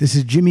year. This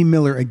is Jimmy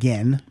Miller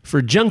again.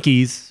 For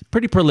Junkies,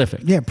 pretty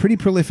prolific. Yeah, pretty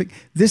prolific.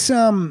 This,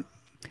 I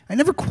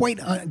never quite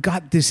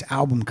got this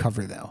album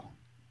cover though.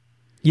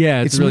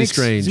 Yeah, it's really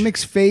strange. It's a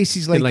mixed face.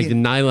 He's like the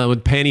nylon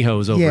with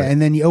pantyhose over it. Yeah,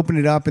 and then you open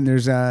it up and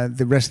there's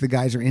the rest of the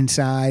guys are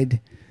inside.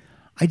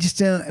 I just,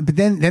 but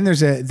then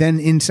then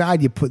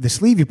inside you put the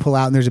sleeve you pull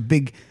out and there's a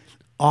big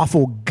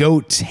awful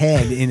goat's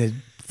head in a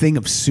thing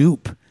of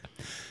soup.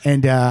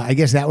 And I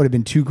guess that would have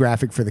been too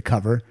graphic for the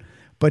cover.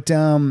 But,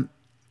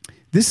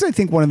 this is, I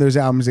think, one of those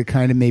albums that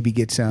kind of maybe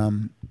gets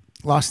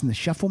lost in the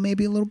shuffle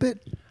maybe a little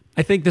bit.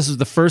 I think this was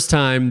the first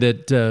time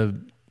that,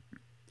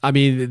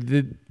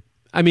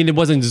 it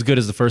wasn't as good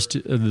as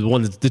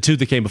the two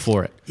that came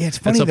before it. Yeah, it's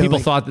funny. And so people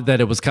thought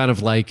that it was kind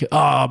of like,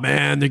 oh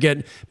man, they're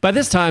getting. By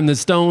this time, the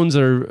Stones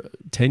are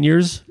 10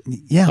 years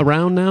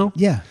around now.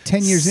 Yeah,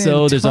 10 years in.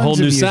 So there's a whole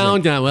new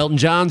sound now. Elton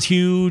John's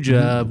huge.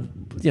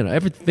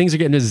 Things are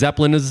getting.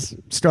 Zeppelin is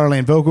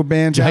Starland Vocal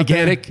Band,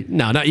 gigantic.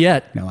 No, not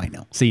yet. No, I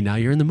know. See, now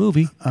you're in the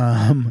movie.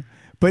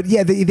 But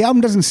yeah, the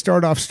album doesn't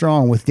start off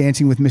strong with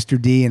Dancing with Mr.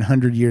 D and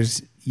 100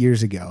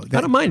 years ago.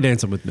 I don't mind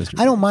Dancing with Mr. D.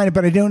 I don't mind it,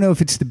 but I don't know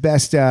if it's the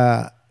best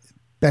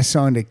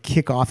song to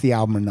kick off the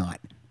album or not.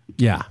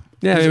 Yeah,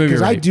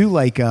 Because right. I do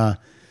like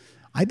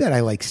I bet I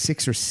like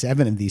 6 or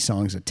 7 of these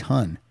songs a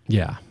ton.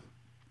 Yeah.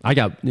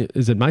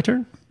 Is it my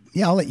turn?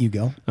 Yeah, I'll let you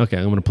go. Okay,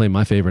 I'm going to play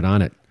my favorite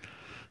on it.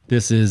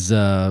 This is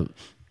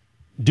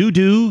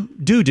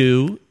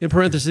Doo-Doo, in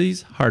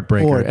parentheses,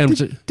 Heartbreaker. Or And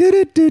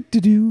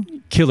do.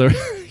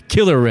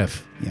 killer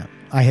riff. Yeah,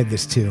 I had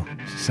this too.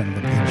 Son of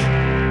a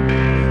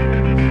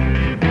bitch.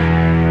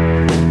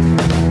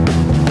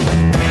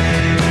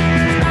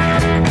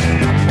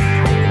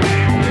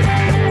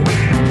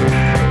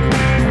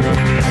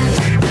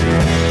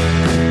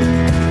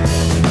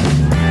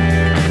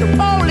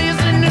 Police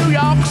in New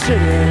York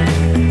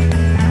City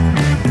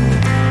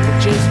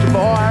chased a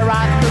boy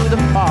right through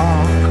the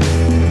park.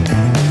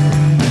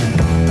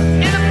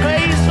 In a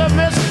case of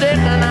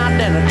mistaken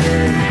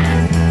identity,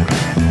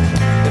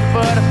 they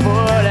put a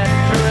bullet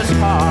through his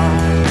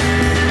heart.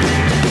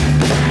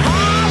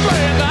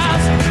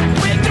 Heartbreakers,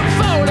 with your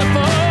photo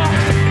for.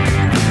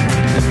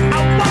 I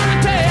wanna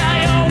tear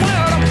your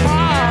world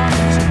apart.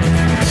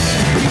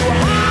 You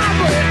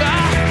heartbreaker,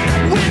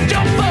 with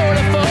your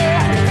photo for.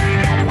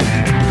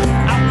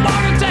 I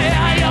wanna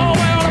tear your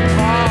world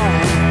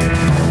apart.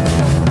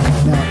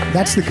 Now,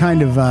 that's the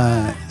kind of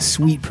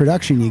sweet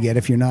production you get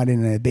if you're not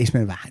in a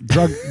basement of a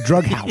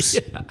drug house.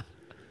 Yeah.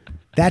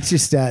 That's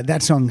just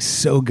that song's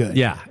so good.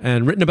 Yeah,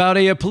 and written about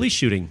a police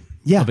shooting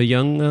Yeah. of a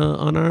young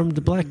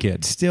unarmed black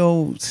kid.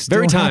 Still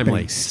Very happening.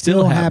 timely.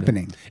 Still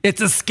happening. It's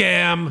a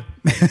scam.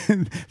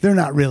 They're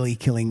not really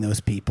killing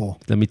those people.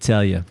 Let me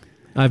tell you,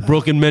 I've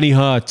broken many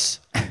hearts,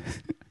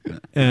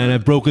 and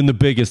I've broken the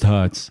biggest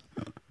hearts.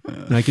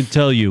 And I can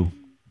tell you,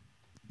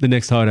 the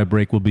next heart I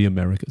break will be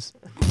America's.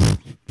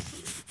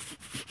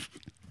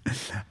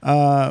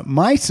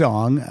 My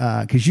song,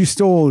 because you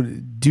stole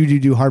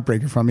Do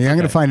Heartbreaker from me. I'm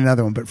going to find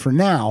another one. But for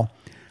now,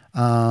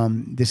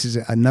 this is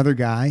another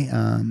guy.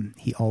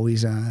 He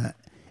always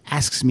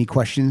asks me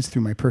questions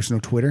through my personal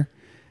Twitter.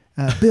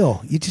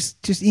 Bill, you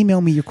just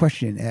email me your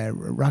question at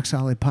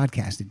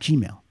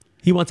rocksolidpodcast@gmail.com.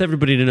 He wants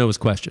everybody to know his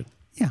question.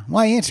 Yeah, well,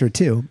 I answer it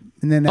too.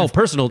 And then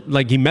Personal,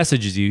 like he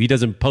messages you. He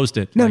doesn't post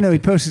it. No, like, no, he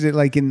posted it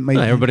like in my.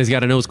 No, everybody's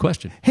got to know his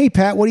question. Hey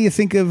Pat, what do you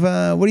think of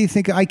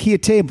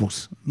IKEA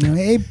tables? You know,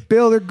 hey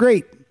Bill, they're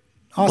great.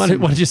 Awesome.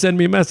 Why don't you send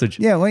me a message?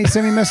 Yeah, why don't you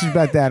send me a message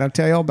about that? I'll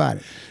tell you all about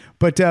it.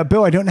 But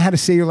Bill, I don't know how to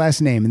say your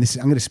last name, and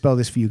I'm going to spell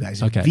this for you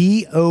guys. Okay.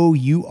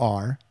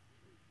 VOUR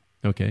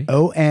Okay.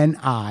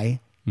 ONIKOS.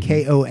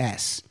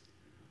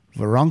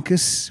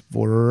 Voronkos.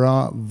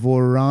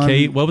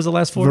 What was the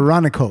last four?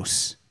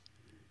 Veronikos.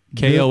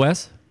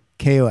 KOS?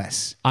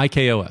 KOS.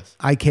 IKOS.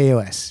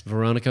 IKOS.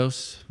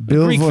 Veronikos?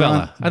 Bill Greek Veron-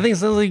 fella. I think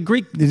it's like a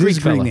Greek. It is Greek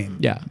a Greek fella. name.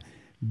 Yeah.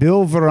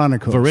 Bill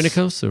Veronikos.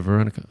 Veronikos or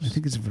Veronikos? I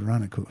think it's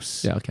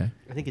Veronikos. Yeah. Okay.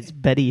 I think it's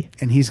Betty.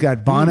 And he's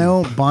got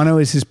Bono. Bono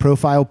is his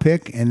profile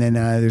pic, and then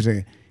there's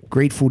a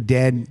Grateful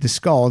Dead. The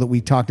skull that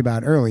we talked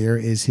about earlier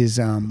is his.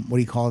 What do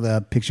you call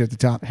the picture at the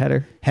top?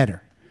 Header.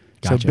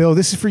 So Gotcha. Bill,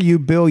 this is for you.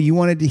 Bill, you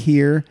wanted to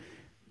hear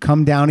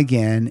 "Come Down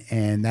Again,"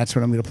 and that's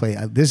what I'm going to play.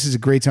 This is a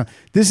great song.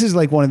 This is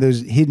like one of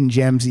those hidden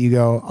gems that you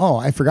go, "Oh,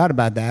 I forgot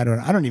about that,"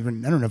 or I don't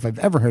know if I've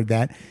ever heard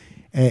that.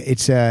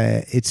 It's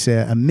a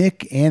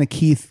Mick and a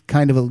Keith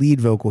kind of a lead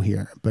vocal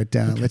here, but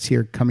let's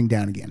hear "Coming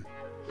Down Again."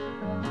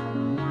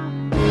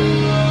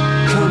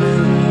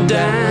 Coming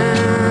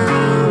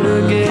down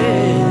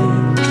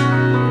again.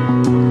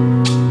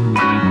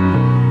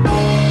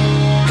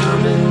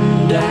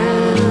 Coming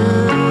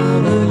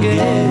down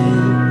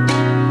again.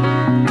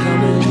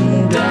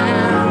 Coming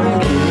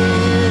down again.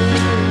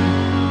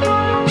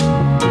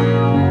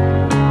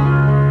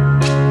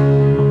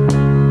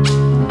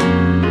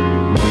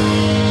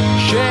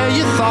 Share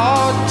your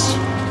thoughts.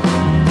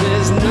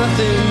 There's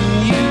nothing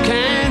you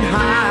can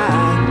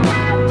hide.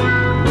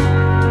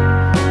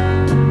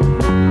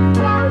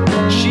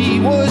 She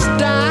was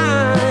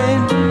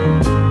dying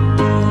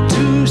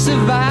to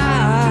survive.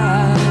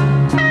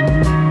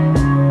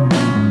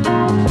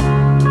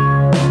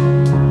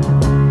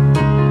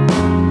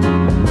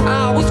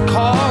 I was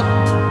caught,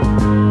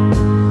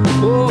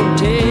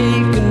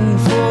 taken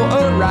for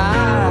a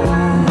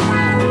ride.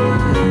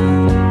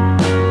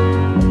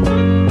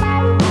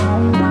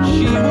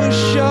 She was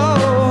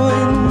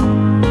showing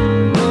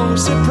no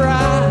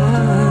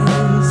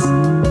surprise.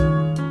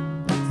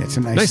 It's a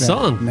Nice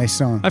song. Nice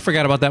song. I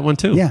forgot about that one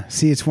too. Yeah,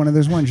 see, it's one of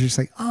those ones you're just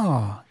like,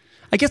 oh.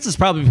 I guess it's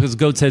probably because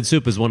Goat's Head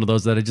Soup is one of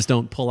those that I just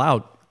don't pull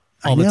out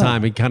all the know.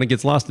 time. It kind of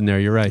gets lost in there.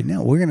 You're right.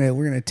 No, we're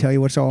gonna tell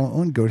you what's all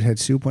on Goat Head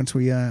Soup once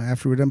we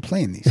after we're done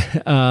playing these.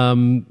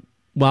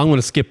 Well, I'm going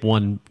to skip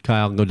one,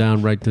 Kyle, and go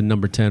down right to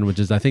number 10, which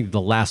is, I think, the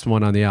last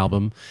one on the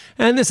album.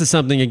 And this is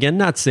something, again,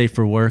 not safe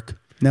for work.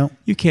 No,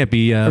 You can't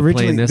be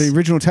playing this. the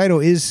original title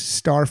is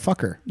Star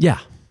Fucker, Yeah.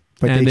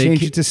 but And they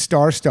changed it to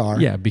Star.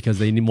 Yeah, because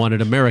they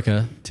wanted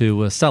America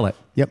to sell it.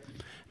 Yep.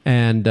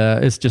 And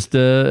it's just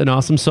an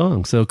awesome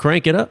song. So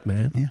crank it up,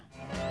 man. Yeah.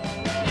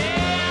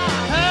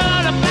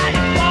 Heard about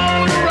your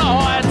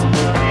Polaroids.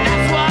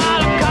 That's what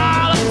I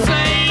call 'em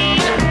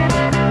sane.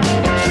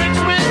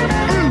 Tricks with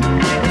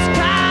it's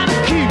kinda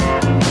cute.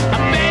 I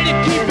bet you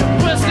keep your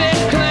pussy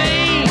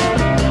clean.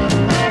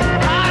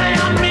 Honey,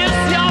 I miss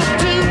your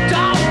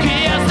two-tone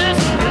kisses.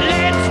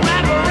 Lay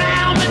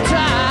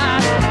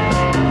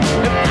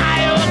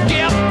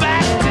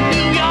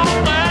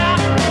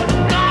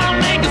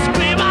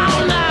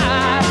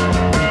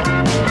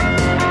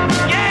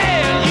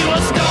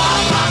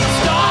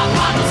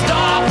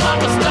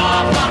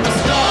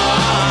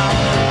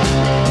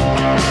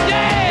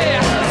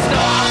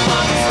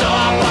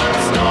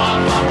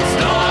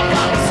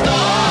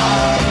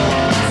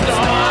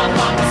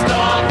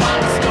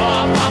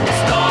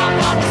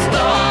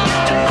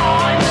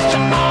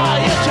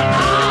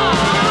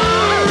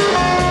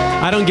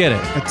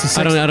That's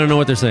a I don't know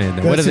what they're saying.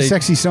 There. What That's are a they?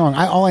 sexy song.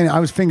 I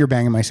was finger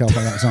banging myself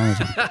on that song.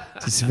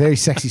 It's a very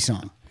sexy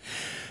song.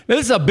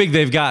 This is how big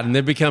they've gotten.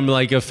 They've become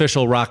like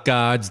official rock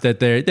gods. That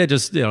they're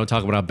just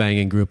talking about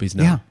banging groupies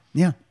now. Yeah,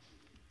 yeah.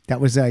 That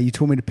was you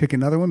told me to pick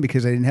another one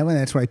because I didn't have one.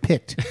 That's what I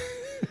picked.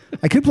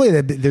 I could play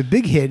the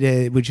big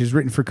hit, which is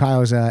written for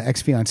Kyle's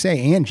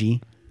ex-fiancée,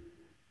 Angie.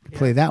 Could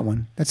play that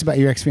one. That's about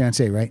your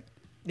ex-fiancée, right?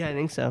 Yeah, I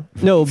think so.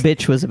 No,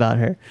 bitch was about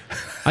her.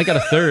 I got a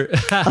third.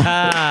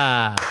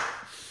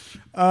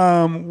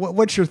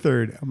 What's your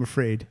third? I'm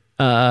afraid.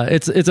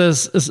 It's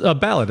a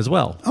ballad as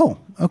well. Oh,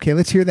 okay.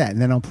 Let's hear that,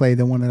 and then I'll play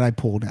the one that I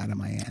pulled out of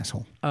my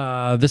asshole.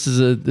 This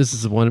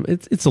is one.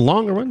 It's a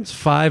longer one. It's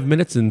 5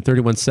 minutes and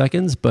 31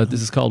 seconds, but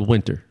this is called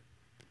Winter.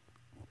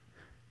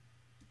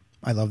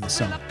 I love this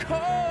song.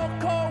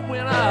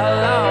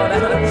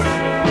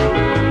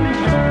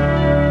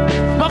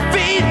 My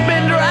feet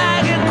been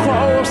dragging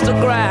across the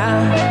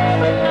ground,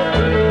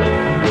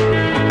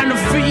 and the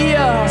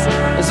fields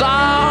has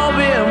all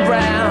been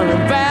brown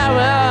and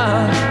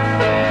barren.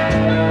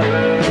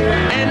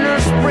 And the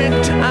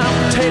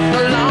springtime take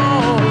a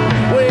long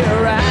way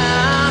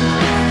around.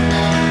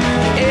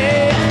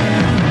 Yeah,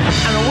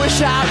 and I wish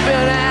I'd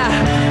been at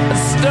a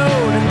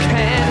Stone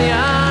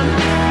Canyon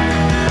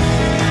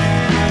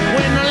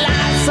when the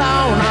lights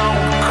on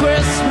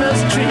Christmas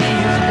trees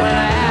went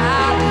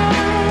out.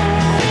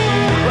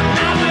 But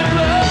I've been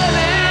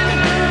burning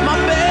my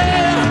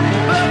bare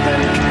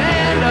burning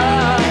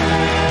candle,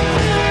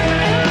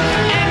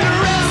 and the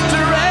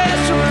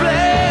restoration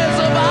flares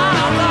have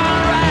all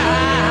gone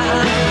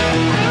round.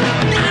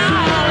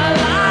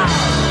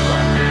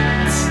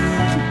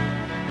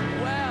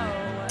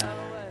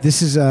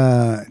 This is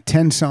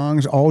 10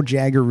 songs, all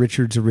Jagger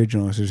Richards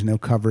originals. There's no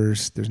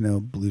covers. There's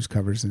no blues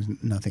covers. There's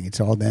nothing. It's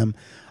all them.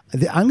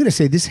 I'm going to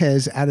say this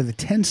has, out of the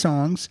 10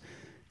 songs,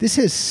 this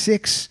has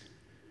 6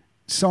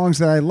 songs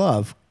that I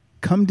love.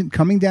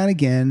 Coming Down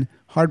Again,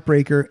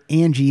 Heartbreaker,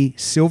 Angie,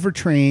 Silver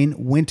Train,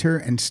 Winter,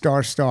 and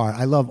Star Star.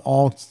 I love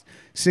all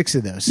 6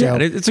 of those. So, Yeah,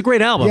 it's a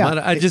great album.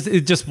 Yeah, it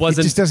just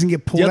wasn't. It just doesn't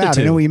get pulled the other out.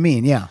 two. I know what you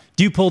mean. Yeah.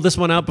 Do you pull this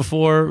one out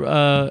before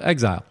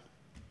Exile?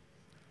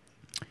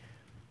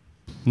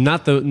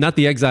 Not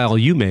the Exile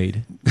you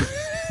made.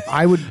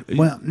 I would.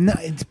 Well, no,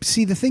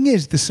 see, the thing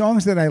is, the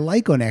songs that I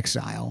like on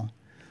Exile,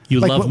 You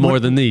like, love more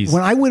than these.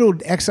 When I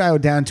whittled Exile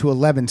down to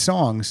 11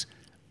 songs,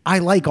 I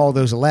like all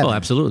those 11. Oh,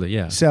 absolutely,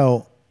 yeah.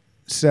 So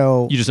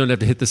You just don't have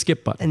to hit the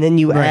skip button. And then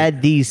you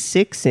add these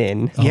 6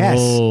 in. yes,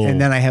 Oh.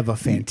 and then I have a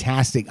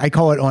fantastic. I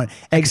call it on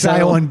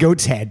Exile on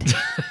Goat's Head.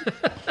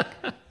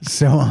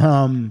 So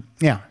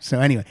yeah. So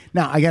anyway,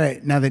 now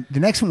the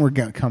next one we're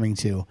coming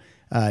to.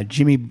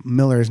 Jimmy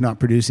Miller is not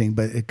producing,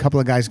 but a couple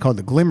of guys called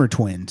the Glimmer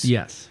Twins.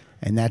 Yes.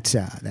 And that's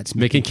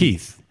Mick and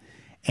Keith.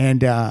 And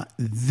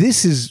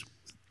this is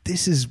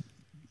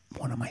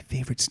one of my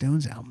favorite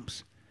Stones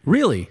albums.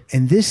 Really?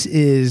 And this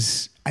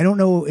is, I don't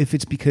know if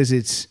it's because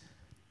it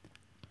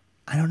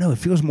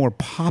feels more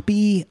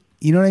poppy.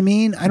 You know what I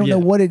mean? I don't know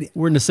what it.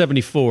 We're in the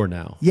 74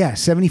 now. Yeah,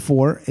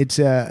 74. It's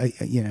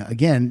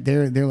again,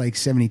 they're like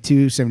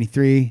 72,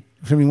 73,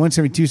 71,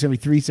 72,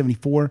 73,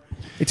 74.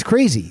 It's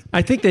crazy.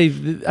 I think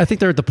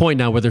they're at the point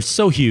now where they're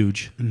so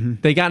huge.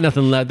 Mm-hmm. They got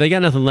nothing left. They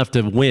got nothing left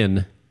to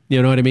win.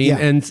 You know what I mean?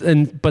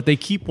 Yeah. But they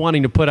keep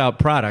wanting to put out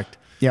product.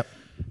 Yep.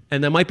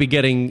 And that might be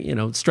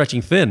getting,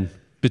 stretching thin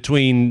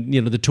between,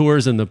 the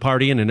tours and the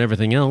partying and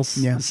everything else.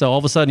 Yeah. So all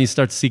of a sudden you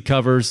start to see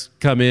covers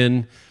come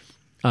in.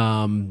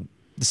 The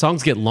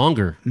songs get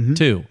longer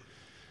too.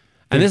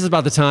 And this is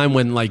about the time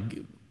when like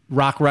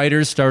rock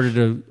writers started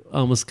to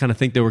almost kind of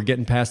think they were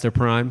getting past their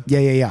prime.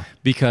 Yeah.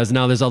 Because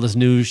now there's all this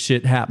new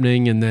shit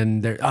happening, and then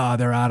they're out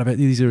of it.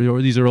 These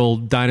are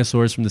old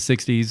dinosaurs from the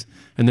 60s,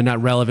 and they're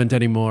not relevant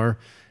anymore.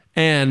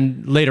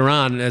 And later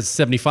on, as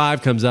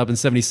 75 comes up and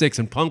 76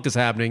 and punk is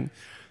happening,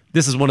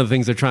 this is one of the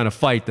things they're trying to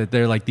fight, that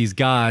they're like these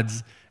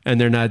gods,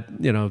 and they're not,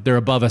 they're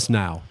above us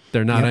now.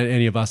 They're not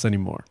any of us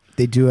anymore.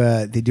 I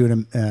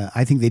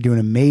think they do an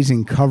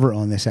amazing cover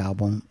on this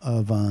album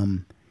of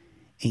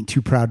Ain't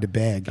Too Proud to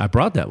Beg. I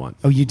brought that one.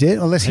 Oh, you did?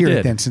 Well, let's hear it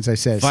did. then, since I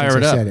said Fire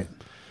since it I up. said it.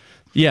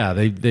 Yeah,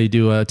 they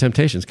do a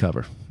Temptations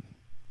cover.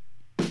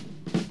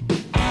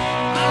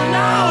 I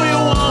know you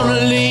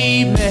wanna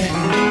leave me,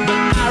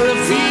 but I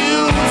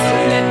refuse to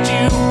let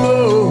you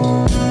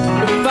go.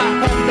 If I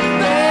have to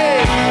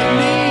beg,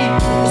 need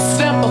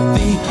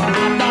sympathy, I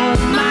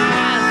don't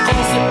mind,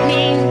 'cause it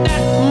means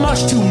that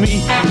much to me.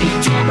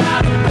 Ain't you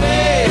proud to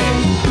beg?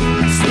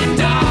 Say,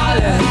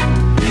 darling,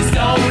 please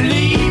don't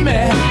leave me,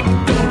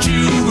 don't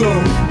you go.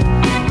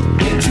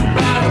 Ain't you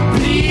proud to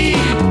plead,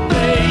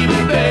 baby,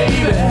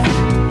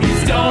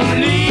 please don't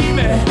leave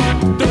me,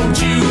 don't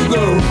you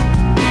go.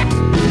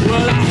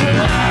 Well,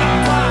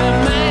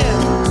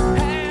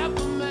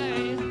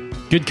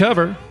 Good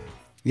cover.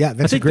 Yeah,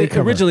 that's I think a great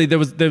cover. originally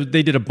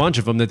they did a bunch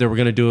of them that they were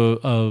going to do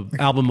a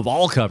album of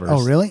all covers.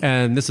 Oh, really?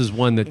 And this is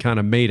one that kind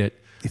of made it.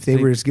 If they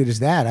were as good as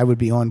that, I would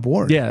be on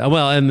board. Yeah,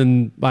 well, and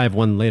then I have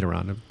one later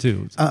on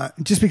too.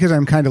 Just because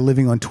I'm kind of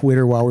living on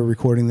Twitter while we're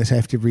recording this, I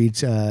have to read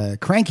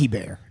Cranky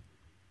Bear.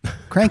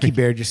 Cranky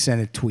Bear just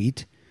sent a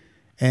tweet,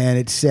 And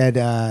it said,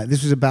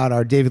 this was about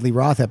our David Lee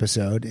Roth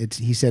episode.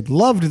 He said,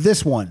 loved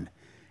this one.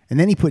 And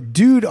then he put,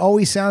 dude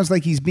always sounds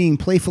like he's being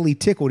playfully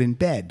tickled in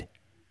bed.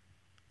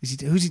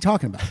 Who's he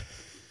talking about?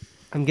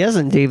 I'm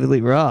guessing David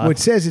Lee Roth. Well, it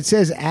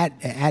says at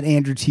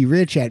Andrew T.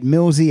 Rich, at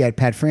Millsy, at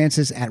Pat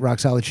Francis, at Rock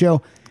Solid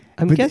Show.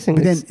 I'm guessing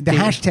But then it's the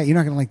David. hashtag, you're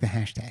not going to like the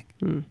hashtag.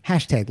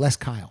 Hashtag Les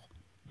Kyle.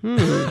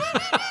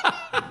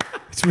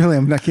 It's really,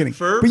 I'm not kidding.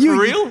 For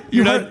you, real?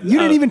 You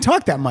didn't even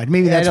talk that much.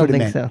 Maybe Yeah, that's I what don't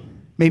it think meant. so.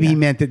 Maybe he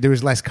meant that there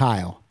was less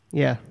Kyle.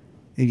 Yeah.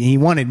 He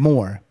wanted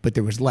more, but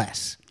there was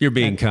less. You're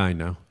being kind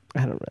now.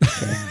 I don't know.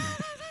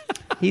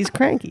 He's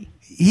cranky.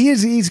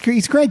 He's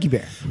Cranky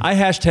Bear. I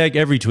hashtag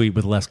every tweet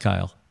with Les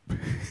Kyle.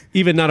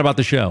 Even not about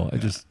the show. I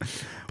just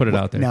put it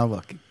out there. Now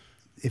look,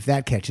 if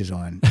that catches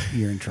on,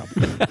 you're in trouble.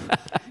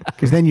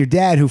 Because then your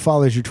dad, who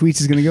follows your tweets,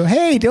 is going to go,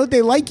 "Hey, don't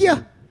they like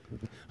you?"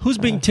 Who's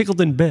being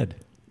tickled in bed?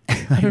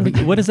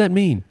 What does that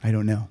mean? I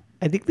don't know.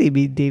 I think they'd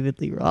be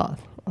David Lee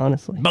Roth,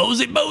 honestly.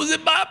 Mosey,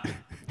 bop.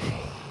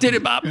 Did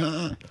it, bop.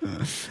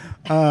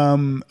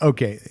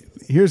 Okay,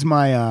 here's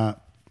my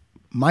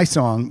my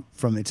song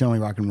from It's Only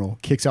Rock and Roll.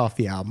 Kicks off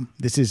the album.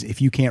 This is "If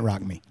You Can't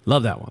Rock Me."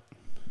 Love that one.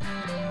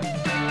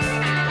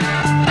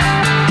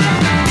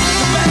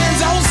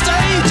 Band's on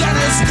stage and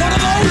it's one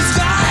of those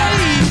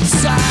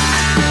nights.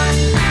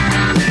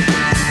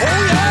 Oh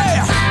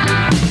yeah,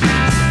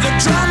 the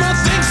drummer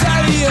thinks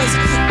that he is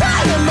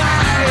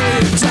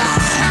dynamite.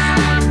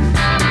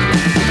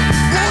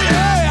 Oh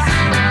yeah,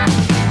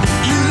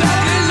 you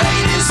lovely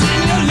ladies in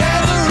your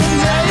leather and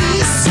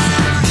lace.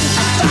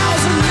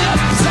 1,000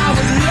 lips I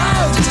would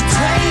love to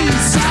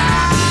taste.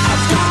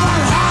 I've got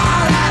one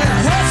heart and it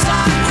hurts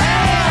like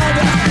head.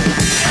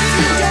 If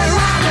you get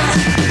round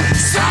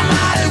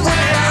somebody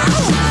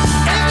will.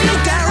 If you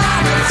get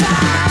round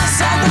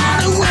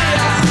somebody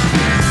will.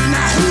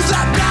 Now who's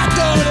that black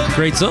girl?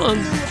 Great song.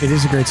 It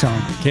is a great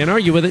song. Can't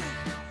argue with it.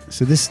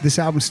 So this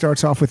album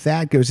starts off with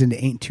that, goes into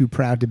 "Ain't Too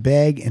Proud to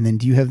Beg," and then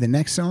do you have the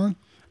next song?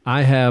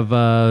 I have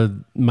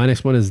my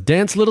next one is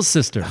Dance Little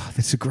Sister.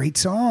 That's a great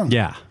song.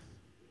 Yeah.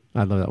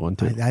 I love that one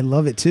too. I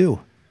love it too.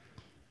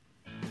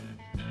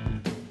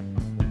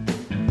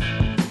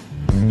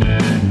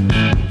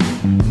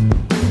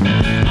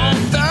 On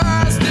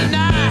Thursday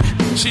night,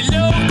 she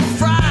looked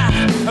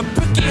fried. Her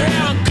picky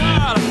hair and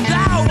color,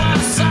 down one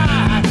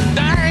side.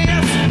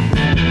 Dance,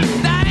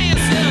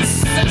 little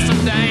sister,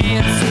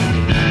 dance.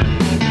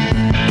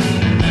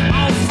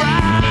 On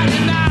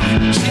Friday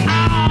night, she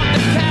on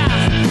the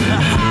couch, a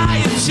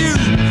high shoe,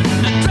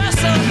 a dress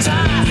so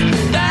tight.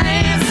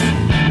 Dance,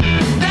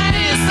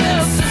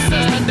 little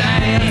sister,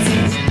 dance.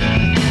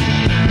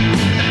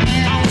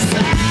 On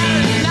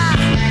Saturday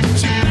night,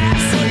 she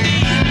passed so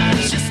deep,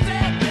 she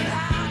stepped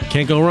behind.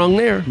 Can't go wrong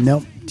there.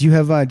 Nope. Do you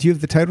have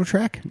the title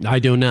track? I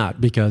do not,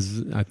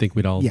 because I think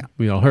we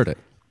all heard it.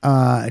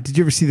 Did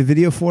you ever see the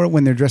video for it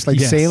when they're dressed like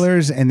Yes.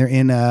 sailors and they're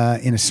in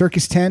a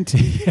circus tent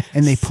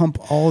and they pump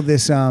all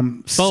this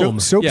Foam.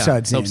 soap Yeah,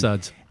 suds soap in?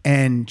 suds.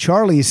 And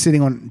Charlie is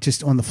sitting on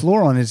the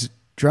floor on his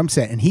drum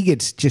set and he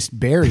gets just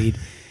buried.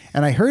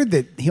 And I heard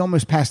that he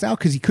almost passed out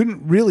because he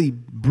couldn't really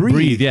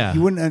breathe. yeah.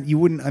 You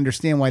wouldn't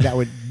understand why that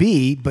would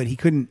be, but he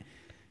couldn't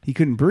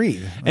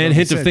breathe. And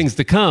hint of things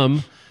to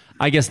come.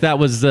 I guess that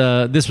was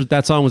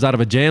that song was out of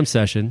a jam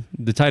session.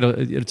 The title,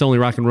 It's Only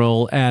Rock and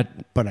Roll,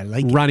 at But I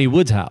like it. Ronnie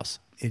Wood's house.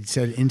 It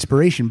said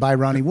inspiration by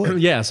Ronnie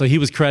Wood. Yeah, so he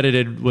was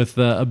credited with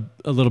a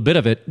little bit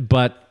of it,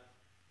 but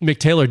Mick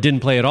Taylor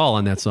didn't play at all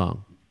on that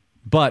song.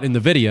 But in the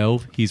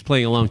video, he's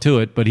playing along to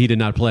it, but he did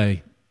not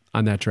play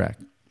on that track.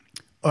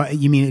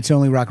 You mean It's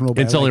Only Rock and Roll?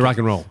 But It's I Only Like Rock It.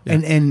 and Roll. Yeah.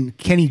 And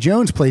Kenny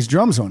Jones plays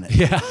drums on it.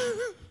 Yeah.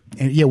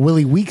 And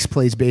Willie Weeks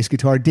plays bass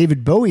guitar.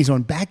 David Bowie's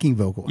on backing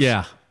vocals.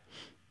 Yeah.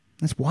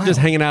 That's wild. Just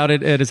hanging out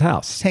at his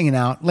house. Just hanging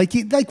out like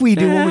we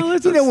do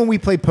Yeah, when we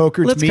play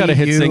poker. It's let's me, cut a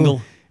hit you.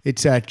 single.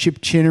 It's Chip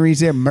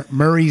Chinnery's there,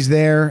 Murray's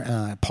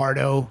there,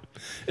 Pardo.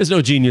 There's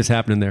no genius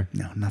happening there.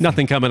 No, nothing.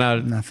 Nothing coming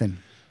out. Nothing.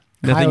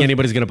 Nothing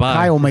anybody's going to buy.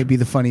 Kyle might be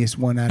the funniest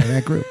one out of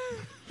that group.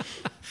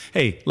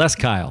 Hey, Les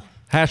Kyle.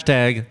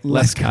 Hashtag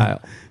Les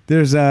Kyle.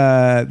 There's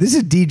this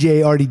is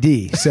DJ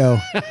RDD. So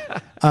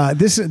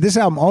this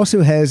album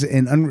also has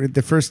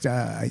the first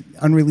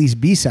unreleased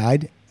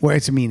B-side. Where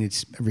it's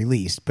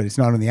released, but it's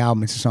not on the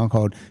album. It's a song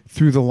called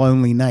 "Through the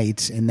Lonely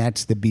Nights," and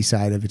that's the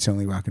B-side of "It's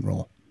Only Rock and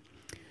Roll."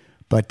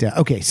 But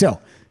okay, so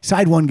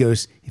side one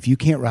goes, "If You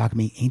Can't Rock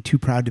Me, Ain't Too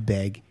Proud to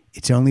Beg,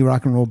 It's Only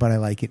Rock and Roll, But I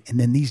Like It." And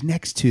then these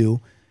next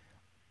two,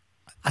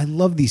 I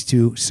love these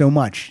two so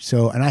much.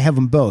 So, and I have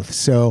them both.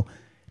 So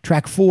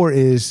track 4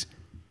 is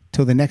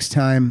 "Till the Next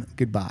Time,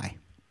 Goodbye."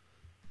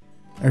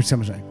 Or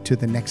someone's like, "To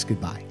the Next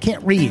Goodbye."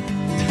 Can't read.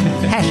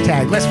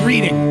 Hashtag, let's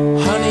read it.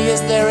 Honey,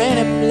 is there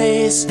any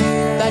place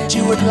that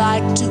you would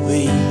like to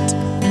eat?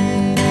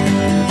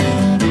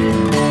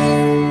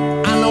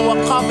 I know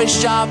a coffee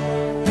shop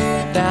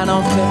down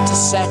on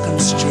 52nd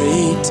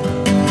Street.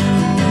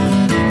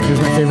 Here's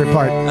my favorite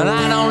part. And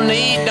I don't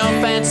need no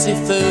fancy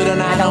food,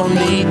 and I don't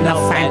need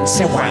no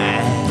fancy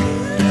wine.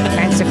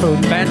 Fancy food,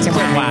 fancy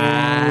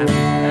wine.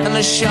 And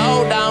the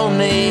show don't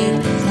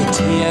need the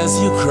tears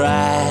you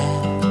cry.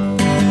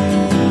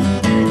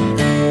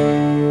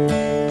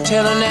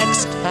 Till the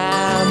next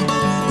time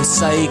we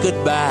say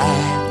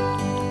goodbye.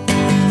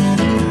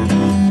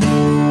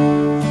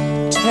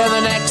 Till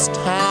the next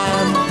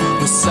time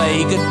we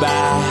say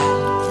goodbye.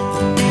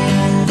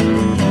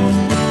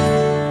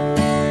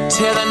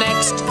 Till the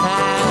next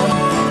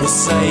time we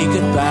say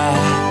goodbye.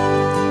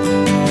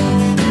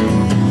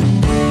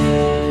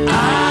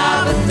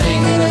 I've been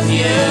thinking of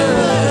you.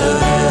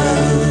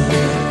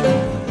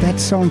 That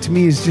song to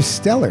me is just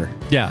stellar.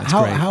 Yeah, it's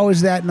how great. how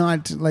is that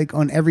not like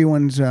on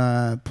everyone's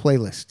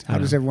playlist? How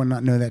does everyone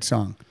not know that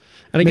song?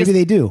 And I Maybe guess-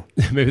 they do.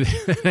 Maybe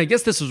I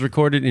guess this was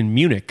recorded in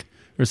Munich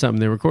or something.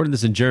 They recorded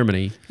this in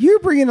Germany. You're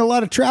bringing a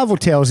lot of travel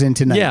tales in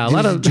tonight. Yeah, a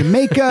lot There's of-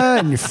 Jamaica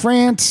and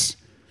France.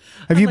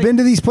 Have you been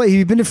to these places? Have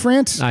you been to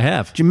France? I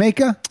have.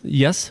 Jamaica,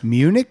 Yes.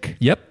 Munich.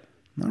 Yep.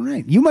 All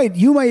right, you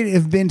might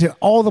have been to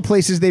all the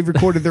places they've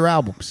recorded their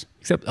albums.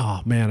 Except,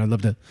 oh man, I'd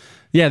love to.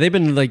 Yeah, they've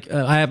been like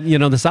I have.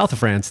 The south of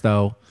France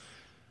though.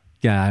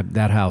 Yeah,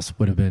 that house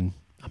would have been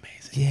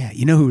amazing. Yeah,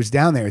 you know who was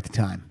down there at the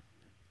time?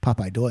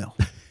 Popeye Doyle.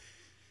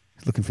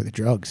 He's looking for the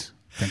drugs.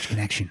 French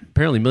Connection.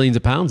 Apparently, millions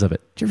of pounds of it.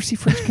 Did you ever see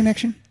French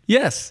Connection?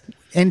 Yes.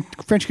 And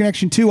French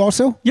Connection 2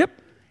 also? Yep.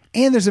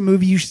 And there's a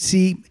movie you should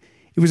see.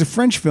 It was a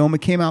French film.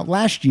 It came out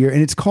last year, and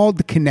it's called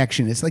The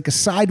Connection. It's like a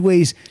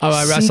sideways Oh,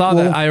 I saw sequel.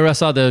 that. I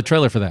saw the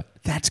trailer for that.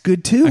 That's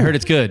good, too. I heard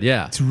it's good.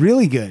 Yeah. It's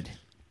really good.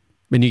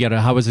 And you got to.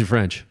 How was it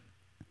French?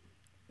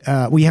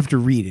 We have to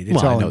read it.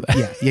 It's Well, I all know that.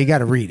 Yeah, you got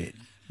to read it.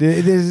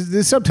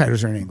 The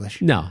subtitles are in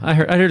English. No, I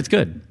heard it's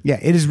good. Yeah,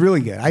 it is really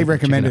good. I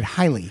recommend it it out.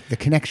 highly. The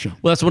Connection.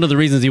 Well, that's one of the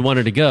reasons he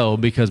wanted to go,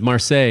 because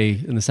Marseille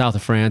in the south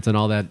of France and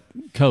all that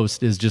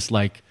coast is just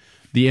like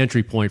the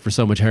entry point for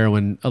so much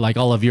heroin, like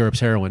all of Europe's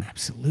heroin.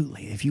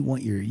 Absolutely. If you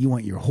want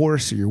your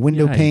horse or your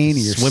window Yeah, pane or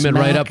you your can swim it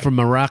right smack. up from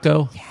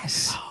Morocco.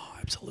 Yes. Oh,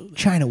 absolutely.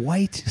 China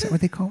White. Is that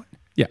what they call it?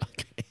 Yeah.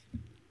 Okay.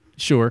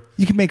 Sure.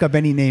 You can make up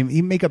any name. You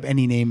can make up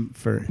any name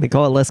for They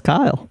call it Les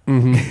Kyle.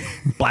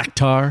 Black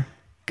tar.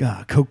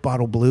 Coke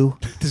bottle blue.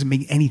 Doesn't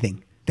mean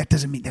anything. That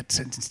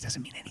sentence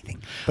doesn't mean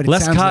anything. But it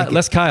Les sounds like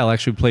it. Kyle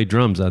actually played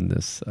drums on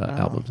this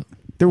album.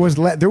 There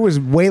was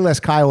way less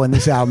Kyle in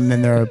this album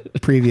than their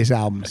previous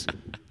albums.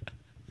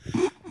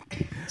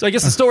 So I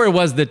guess the story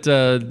was that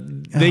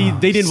they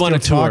didn't want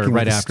to still tour talking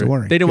right with the after.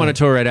 story. They didn't want Good. to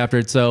tour right after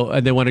it,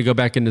 so they want to go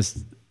back into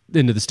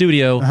the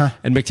studio,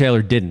 and Mick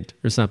Taylor didn't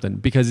or something,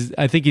 because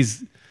I think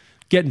he's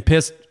getting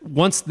pissed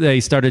once they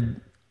started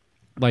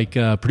like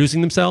producing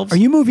themselves. Are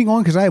you moving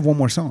on? Because I have one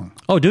more song.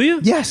 Oh, do you?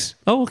 Yes.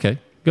 Oh, okay.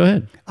 Go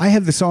ahead. I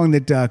have the song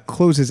that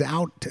closes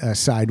out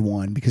side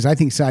one, because I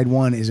think side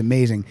one is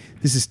amazing.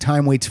 This is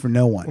Time Waits for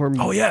No One.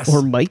 Oh, yes.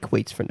 Or Mike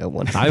waits for no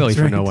one. I wait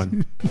for right. no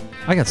one.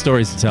 I got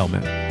stories to tell,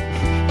 man.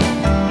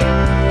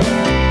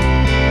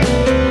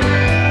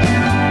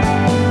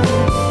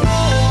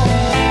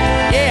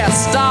 Yeah,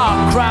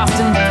 star-crossed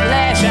in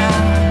pleasure.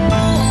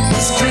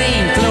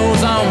 Stream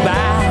flows on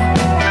by.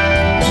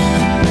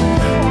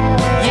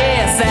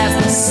 Yes, as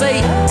we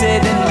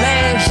sated in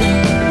leisure,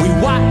 we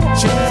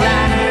watch it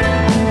fly.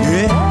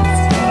 Yes.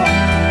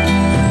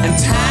 And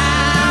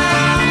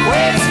time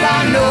waits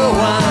for no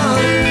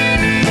one,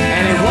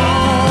 and it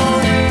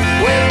won't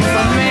wait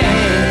for me.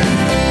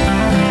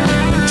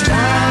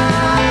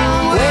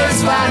 Time waits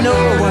for no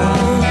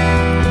one,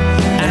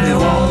 and it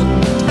won't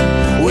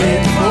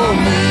wait for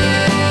me.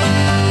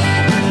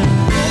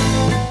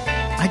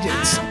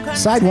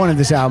 Side one of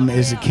this album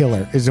is a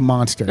killer, is a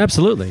monster.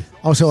 Absolutely.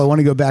 Also, I want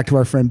to go back to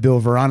our friend Bill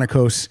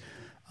Veronicos.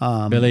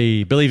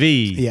 Billy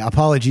V. Yeah,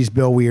 apologies,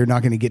 Bill. We are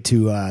not going to get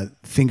to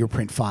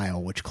Fingerprint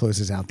File, which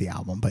closes out the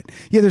album. But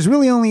yeah, there's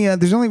really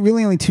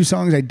only two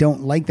songs I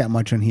don't like that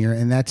much on here,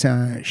 and that's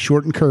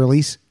Short and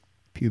Curly's,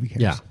 Pubic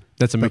Hairs. Yeah,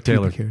 that's a But Mick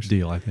Taylor Pubic Hairs.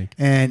 deal, I think.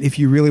 And If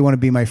You Really Want to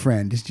Be My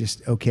Friend is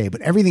just okay. But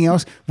everything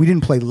else, we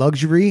didn't play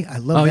Luxury. I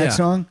love Oh, that yeah.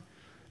 song.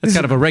 That's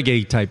kind of a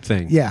reggae type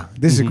thing. Yeah,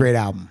 this is a great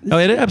album. Oh,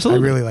 it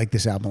absolutely. I really like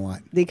this album a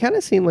lot. They kind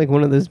of seem like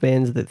one of those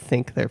bands that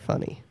think they're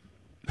funny.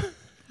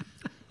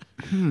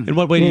 In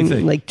what way do you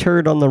think? Like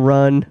Turd on the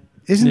Run,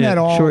 Isn't Yeah, that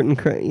all? Short and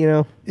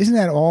Isn't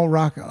that all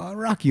rock?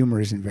 Rock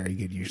humor isn't very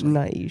good usually.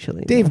 not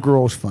usually. Dave no.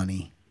 Grohl's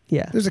funny.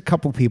 Yeah, There's a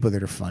couple people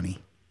that are funny.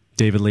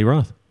 David Lee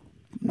Roth.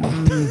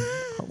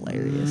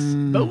 hilarious.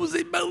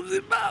 Mosey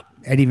Bop.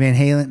 Eddie Van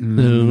Halen.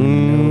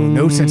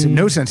 No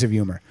sense of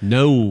humor.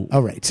 No.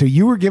 All right, so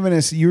you were giving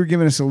us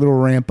a little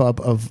ramp up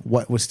of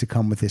what was to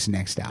come with this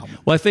next album.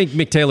 Well, I think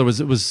Mick Taylor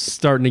was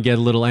starting to get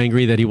a little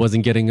angry that he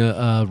wasn't getting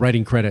a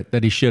writing credit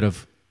that he should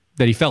have,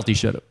 that he felt he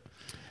should have.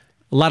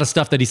 A lot of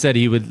stuff that he said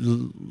he would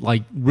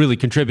like really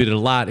contributed a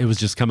lot. It was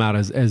just come out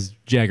as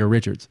Jagger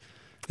Richards,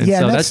 and Yeah,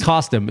 so that's- that's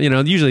cost him.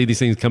 Usually these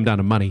things come down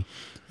to money.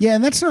 Yeah,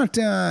 and that's not.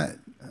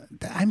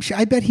 I'm sure.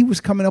 I bet he was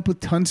coming up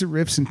with tons of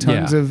riffs and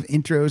tons Yeah. of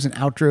intros and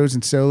outros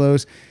and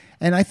solos.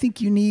 And I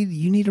think you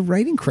need a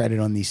writing credit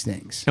on these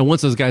things. And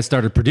once those guys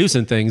started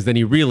producing things, then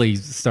he really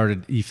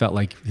started. He felt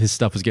like his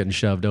stuff was getting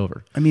shoved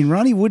over. I mean,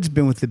 Ronnie Wood's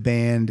been with the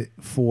band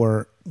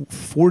for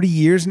 40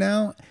 years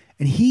now,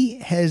 and he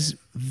has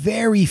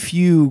very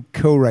few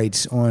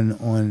co-writes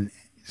on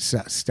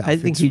stuff. I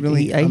think It's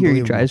really I hear he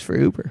unbelievable. drives for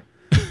Uber.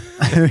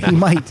 He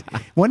might.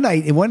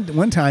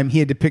 One time, he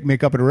had to pick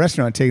Mick up at a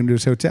restaurant and take him to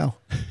his hotel.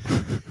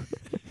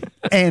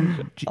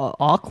 And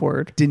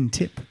Awkward. didn't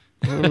tip.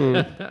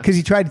 Because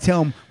he tried to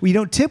tell him, well, you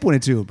don't tip when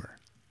it's Uber.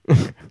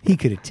 He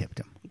could have tipped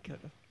him.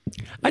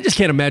 I just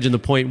can't imagine the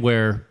point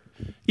where,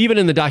 even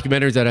in the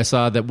documentaries that I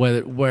saw, that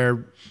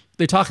where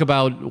they talk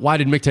about why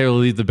did Mick Taylor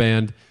leave the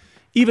band,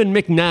 even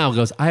Mick now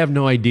goes, I have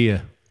no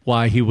idea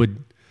why he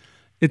would.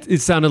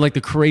 It sounded like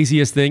the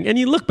craziest thing, and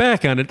you look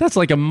back on it, that's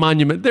like a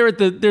monument. They're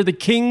the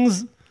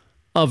kings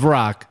of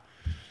rock.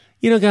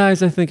 You know,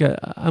 guys, I think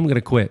I'm going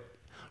to quit.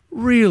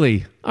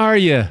 Really? Are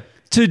you?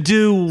 To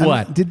do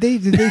what? Did they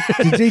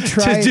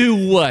try to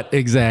do what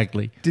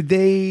exactly? Did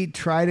they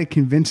try to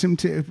convince him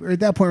to? Or at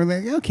that point,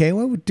 we're like, okay,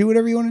 well, do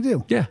whatever you want to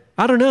do. Yeah,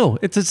 I don't know.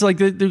 It's just like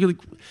they're like,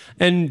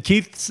 and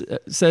Keith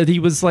said he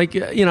was like,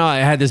 you know,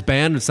 I had this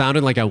band. It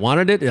sounded like I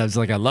wanted it. I was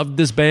like, I loved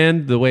this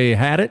band the way he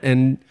had it,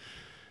 and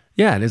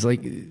yeah, and it's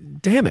like,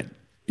 damn it,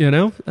 you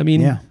know. I mean,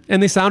 Yeah.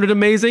 And they sounded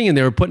amazing, and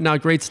they were putting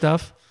out great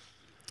stuff.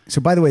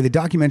 So, by the way, the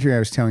documentary I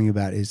was telling you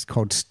about is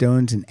called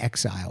Stones in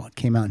Exile. It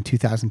came out in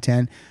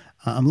 2010.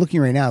 I'm looking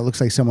right now. It looks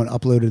like someone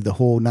uploaded the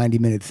whole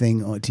 90-minute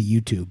thing to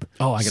YouTube.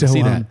 Oh, I got to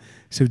see that.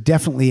 So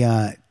definitely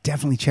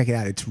check it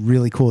out. It's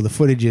really cool. The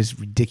footage is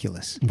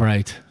ridiculous.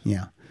 Right.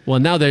 Yeah. Well,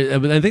 now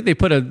I think they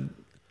put a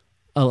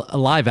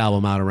live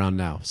album out around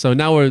now. So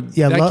now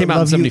that came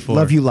out in 74.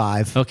 Love You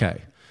Live. Okay.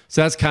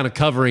 So that's kind of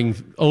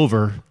covering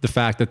over the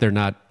fact that they're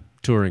not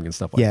touring and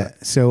stuff like that.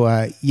 Yeah. So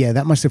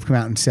that must have come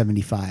out in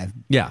 75.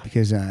 Yeah.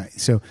 Because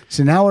so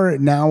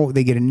now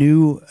they get a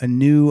new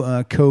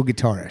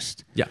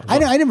co-guitarist. Yeah.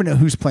 I never know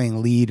who's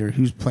playing lead or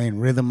who's playing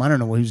rhythm. I don't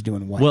know who's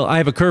doing what. Well, I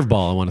have a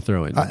curveball I want to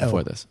throw in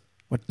before this.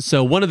 What?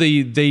 So one of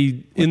in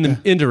the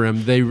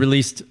interim, they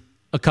released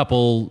a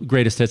couple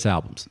greatest hits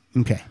albums.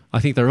 Okay. I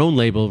think their own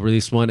label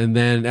released one, and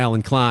then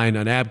Alan Klein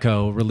on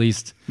ABCO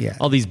released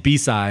all these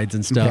B-sides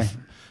and stuff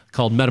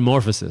called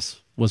Metamorphosis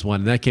was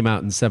one. And that came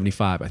out in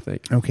 75, I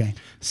think. Okay.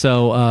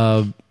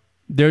 So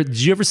did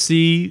you ever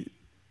see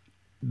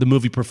the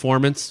movie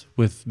Performance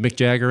with Mick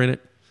Jagger in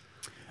it?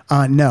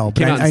 No, but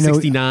Came out in I know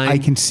 69 I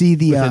can see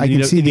the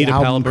Anita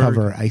album Pallenberg.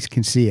 cover. I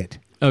can see it.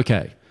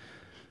 Okay.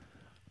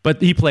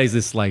 But he plays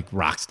this like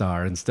rock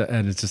star and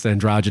it's just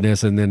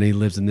androgynous, and then he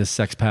lives in this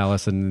sex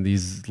palace, and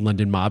these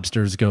London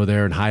mobsters go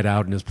there and hide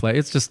out in his place.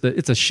 It's just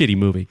it's a shitty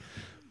movie.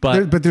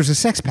 But there's a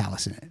sex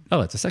palace in it.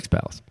 Oh, it's a sex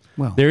palace.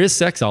 Well. There is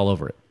sex all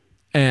over it.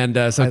 And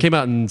so it came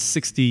out in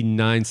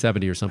 69,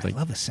 70 or something. I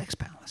love a sex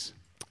palace.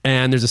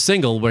 And there's a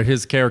single where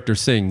his character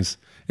sings.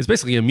 It's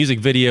basically a music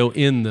video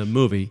in the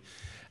movie.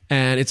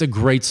 And it's a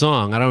great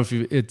song. I don't know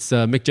if it's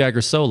Mick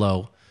Jagger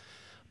solo,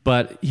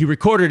 but he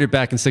recorded it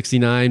back in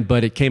 69,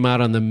 but it came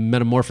out on the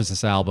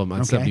Metamorphosis album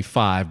on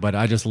 75. But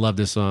I just love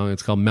this song.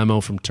 It's called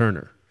Memo from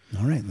Turner.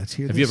 All right, let's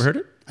hear this. Have you ever heard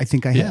it? I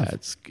think I have. Yeah,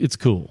 it's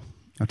cool.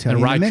 I'll tell and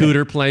you Ry in a minute.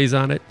 Cooder plays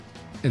on it,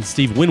 and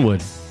Steve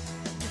Winwood.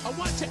 I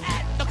want you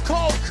at the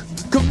Coke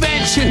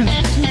convention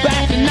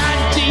back in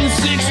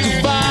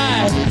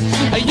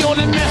 1965. You're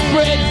the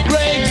great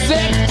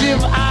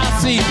executive I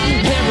see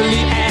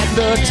heavily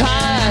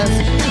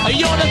advertised.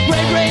 You're the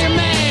great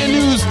man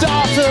whose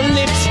daughter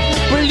licks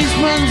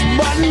policeman's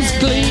buttons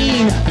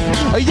clean.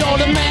 You're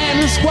the man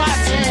who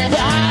squats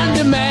behind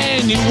the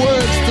man who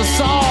works the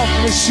soft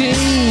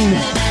machine.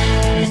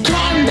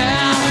 Calm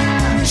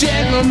down,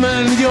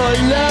 gentlemen, your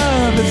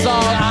love is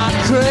all I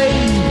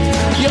crave.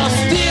 You'll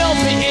still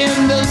be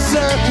in the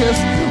circus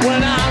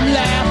when I'm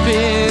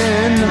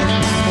laughing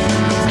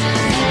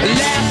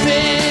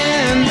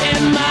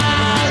in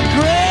my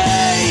grave.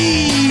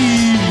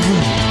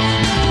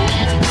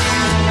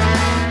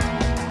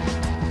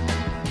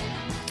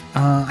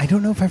 I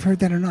don't know if I've heard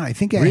that or not. I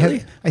think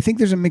Really? I think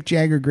there's a Mick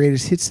Jagger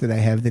greatest hits that I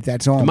have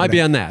that's on. It might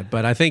be on that,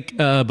 but I think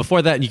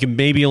before that, you can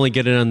maybe only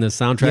get it on the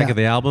soundtrack of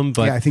the album.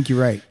 But yeah, I think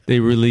you're right. They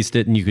released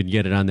it, and you could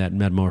get it on that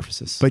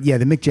Metamorphosis. But yeah,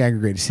 the Mick Jagger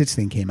greatest hits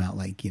thing came out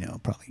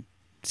probably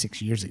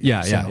 6 years ago.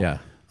 Yeah.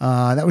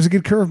 That was a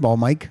good curveball,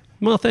 Mike.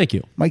 Well, thank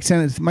you. Mike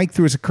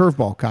threw us a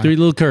curveball, Kyle. Threw a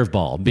little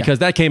curveball because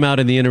that came out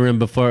in the interim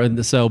before.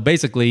 And so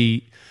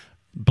basically,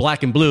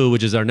 Black and Blue,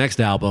 which is our next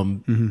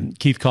album,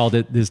 Keith called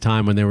it this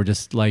time when they were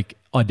just like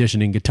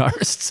auditioning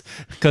guitarists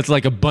because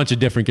like a bunch of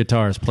different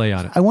guitarists play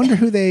on it. I wonder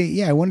who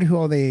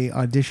all they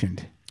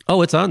auditioned.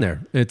 Oh, it's on there.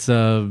 It's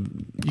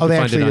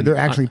they're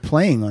actually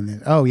playing on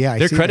this. Oh yeah,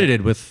 they're credited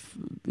with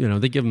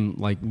they give them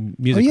like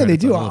music. Oh yeah, they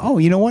credits do. on all of it. Oh,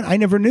 you know what? I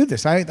never knew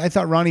this. I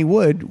thought Ronnie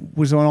Wood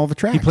was on all the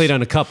tracks. He played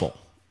on a couple,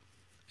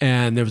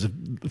 and there was a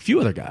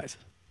few other guys.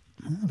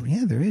 Oh,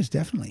 yeah, there is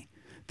definitely.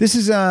 This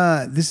is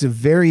a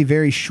very,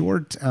 very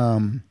short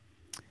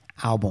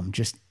album,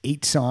 just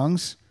 8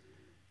 songs.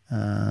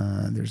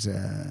 There's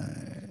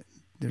a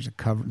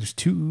cover. There's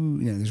 2.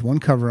 There's one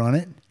cover on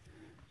it,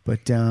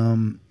 but how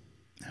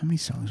many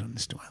songs on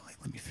this do I like?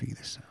 Let me figure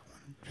this out.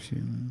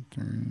 1,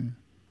 2, 3,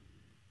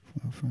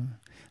 4, 5.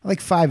 I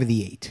like 5 of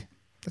the 8.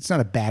 That's not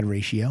a bad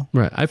ratio.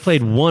 Right. I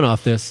played one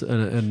off this,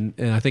 and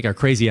I think our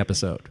Crazy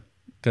episode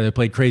because I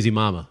played Crazy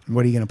Mama.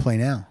 What are you going to play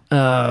now?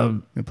 I'm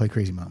going to play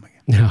Crazy Mama again.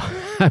 No,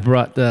 I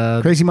brought.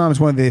 Crazy Mom is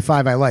one of the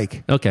 5 I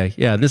like. Okay,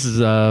 yeah, this is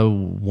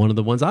one of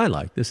the ones I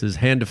like. This is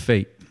Hand of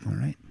Fate. All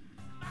right.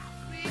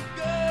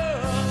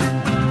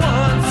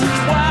 Once his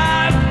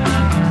wife,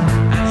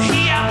 and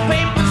he had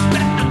papers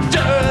that the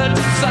judge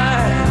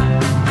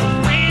signed.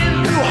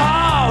 Wind blew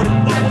hard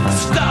over the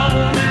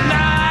stormy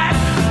night.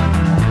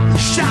 He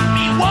shot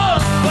me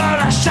once, but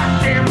I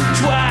shot him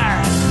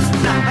twice.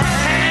 The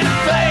hand of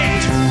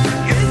fate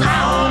is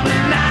on me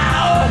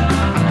now.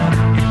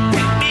 It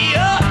picked me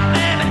up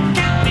and it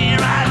kicked me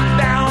right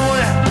down.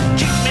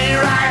 Kick me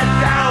right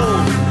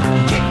down.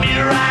 Kick me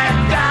right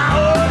down.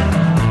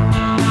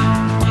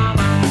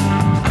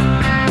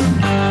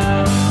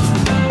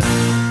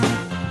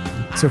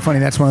 So funny.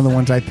 That's one of the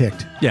ones I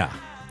picked. Yeah.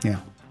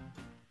 Yeah.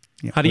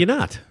 How do you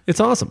not?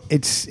 It's awesome.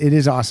 It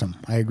is awesome.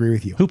 I agree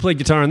with you. Who played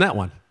guitar on that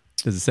one?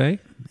 Does it say?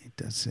 It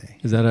does say.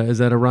 Is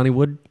that a Ronnie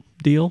Wood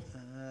deal?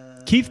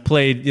 Keith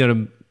played,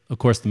 of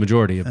course, the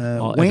majority of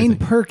Wayne everything.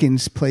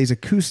 Perkins plays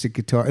acoustic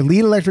guitar. Lead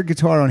electric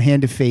guitar on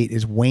Hand of Fate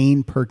is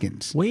Wayne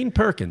Perkins. Wayne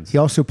Perkins He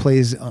also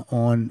plays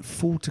on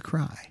Fool to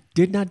Cry.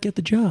 did not get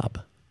the job.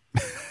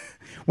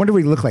 Wonder what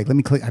he looked like. Let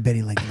me click. I bet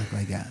he look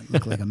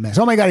like a mess.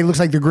 Oh my God, he looks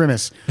like the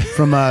Grimace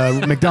from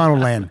McDonald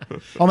Land.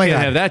 Oh my Can't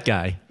God. have that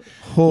guy.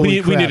 Holy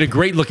we crap. need a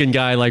great looking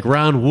guy like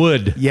Ron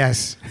Wood.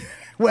 Yes.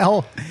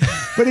 Well,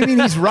 but I mean,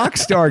 he's rock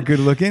star good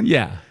looking.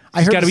 Yeah. I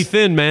He's heard got to be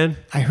thin, man.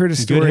 I heard a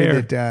Good story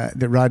hair.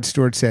 that Rod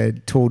Stewart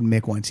told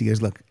Mick once. He goes,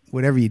 "Look,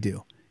 whatever you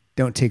do,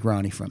 don't take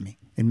Ronnie from me."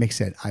 And Mick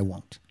said, "I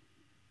won't."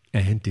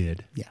 And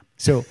did. Yeah.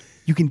 So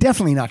you can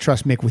definitely not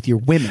trust Mick with your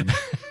women.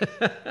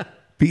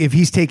 If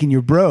he's taking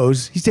your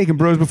bros, he's taking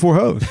bros before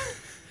hoes.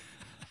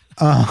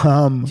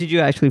 Did you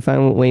actually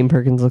find what Wayne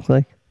Perkins looked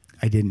like?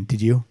 I didn't.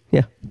 Did you?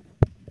 Yeah.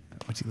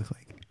 What's he look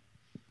like?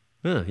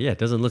 Yeah, it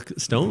doesn't look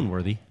stone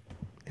worthy.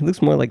 He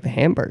looks more like the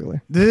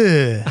Hamburglar.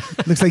 Ugh.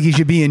 Looks like he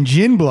should be in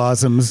Gin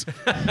Blossoms. He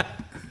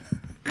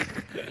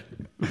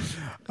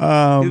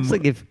looks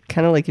like if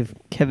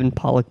Kevin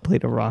Pollak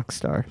played a rock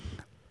star.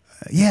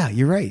 Yeah,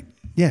 you're right.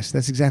 Yes,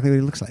 that's exactly what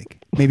he looks like.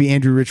 Maybe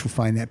Andrew Rich will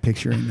find that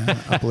picture and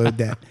upload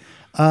that.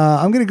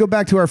 I'm going to go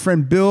back to our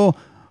friend Bill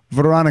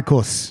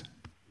Veronicos.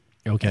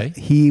 Okay.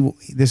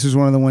 This is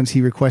one of the ones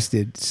he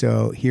requested.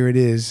 So here it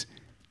is.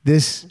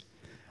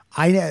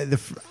 I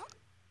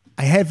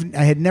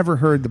had never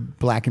heard the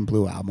Black and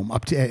Blue album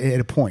up to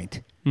at a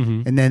point.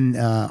 Mm-hmm. And then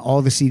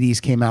all the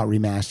CDs came out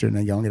remastered, and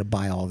I go, I'm going to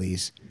buy all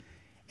these.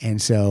 And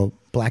so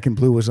Black and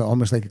Blue was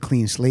almost like a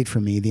clean slate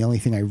for me. The only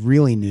thing I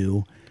really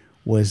knew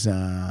was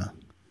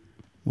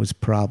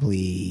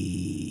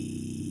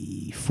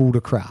probably Fool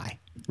to Cry.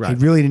 Right. I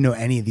really didn't know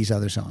any of these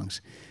other songs.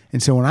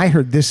 And so when I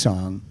heard this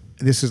song,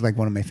 this is like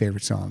one of my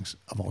favorite songs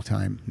of all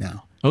time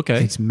now.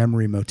 Okay. It's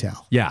Memory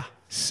Motel. Yeah.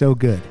 So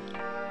good.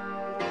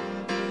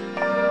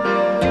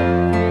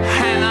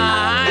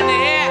 Hannah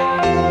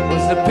Honey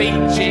was the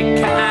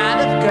peachy kind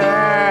of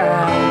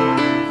girl.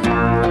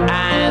 Her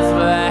eyes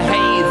were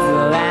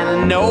hazel and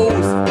her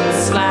nose was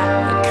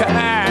slightly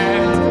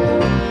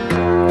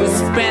curved. We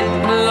spent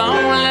a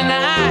lonely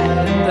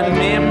night at the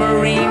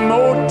Memory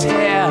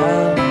Motel.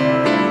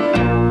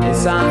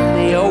 It's on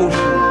the ocean, I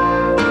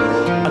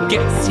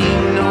guess you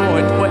know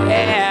it well.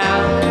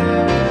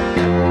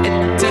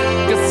 It took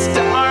a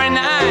starry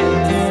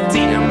night to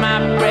steal my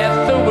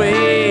breath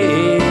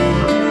away.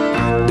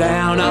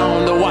 Down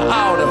on the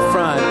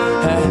waterfront,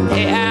 her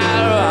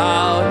hair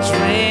all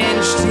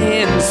drenched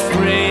in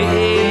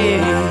spray.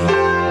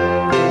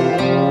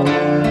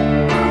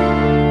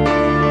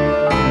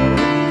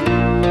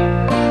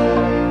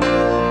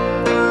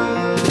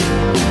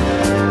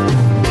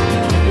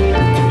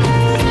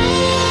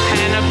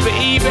 And a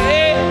baby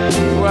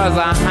was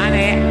a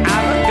honey of a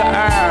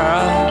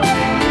girl.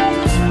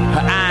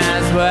 Her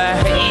eyes were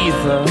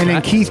hazel. And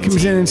then Keith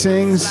comes in and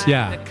sings.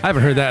 Yeah. I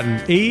haven't heard that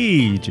in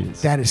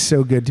ages. That is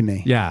so good to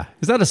me. Yeah.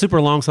 Is that a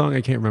super long song?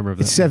 I can't remember if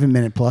It's that. 7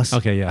 minute plus.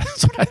 Okay, yeah.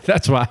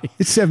 That's why.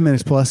 It's 7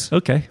 minutes plus.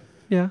 Okay.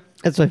 Yeah.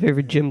 That's my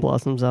favorite Jim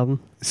Blossoms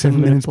album.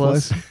 7 minutes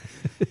plus.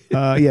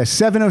 Yeah,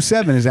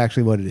 7:07 is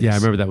actually what it is. Yeah, I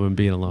remember that one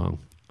being long.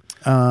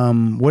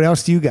 What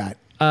else do you got?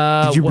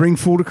 Did you bring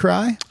Fool to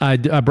Cry? I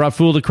brought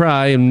Fool to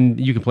Cry, and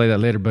you can play that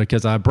later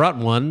because I brought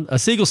a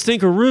Seagull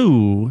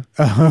Stinkeroo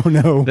Oh,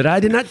 no. that I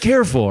did not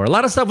care for. A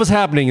lot of stuff was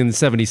happening in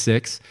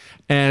 '76,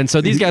 and so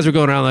these guys were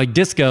going around like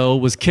disco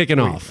was kicking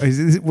off.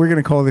 We're going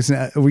to call this,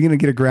 are we going to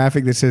get a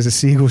graphic that says a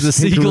Seagull The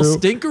Seagull Stinkeroo?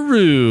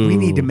 Stinkeroo. We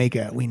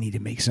need to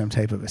make some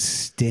type of a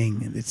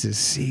sting that says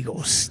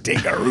Seagull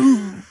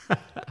Stinkeroo.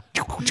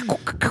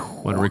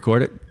 Want to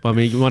record it? I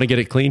mean, you want to get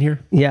it clean here?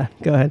 Yeah,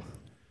 go ahead.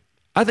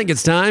 I think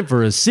it's time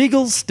for a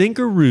Seagull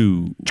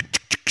Stinkeroo.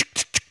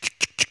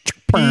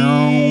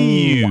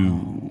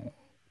 Ew.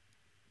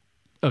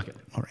 Okay.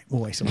 All right,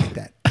 we'll wait something like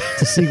that.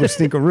 It's a Seagull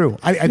Stinkeroo.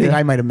 I think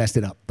I might have messed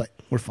it up, but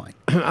we're fine.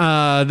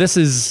 This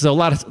is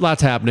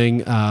lots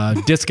happening.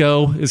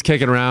 Disco is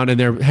kicking around, and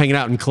they're hanging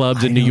out in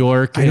clubs in New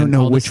York. I don't and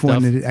know all this which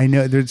one. stuff. It is. I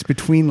know there's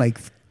between like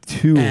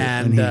two.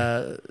 And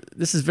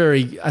this is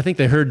I think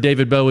they heard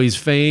David Bowie's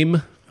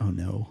Fame, oh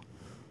no.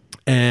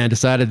 and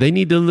decided we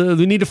need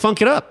to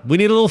funk it up. We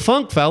need a little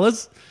funk,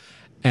 fellas.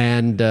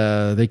 And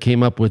they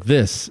came up with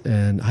this,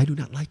 and I do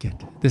not like it.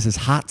 This is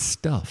Hot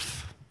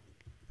Stuff.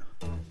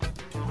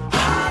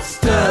 Hot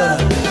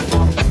stuff.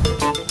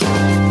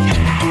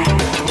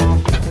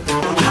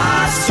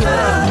 Hot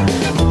stuff.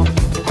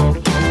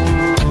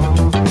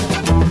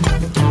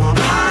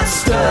 Hot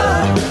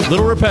stuff.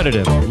 Little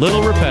repetitive.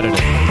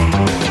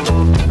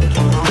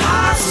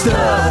 Hot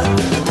stuff.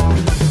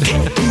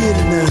 Can't get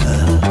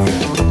enough.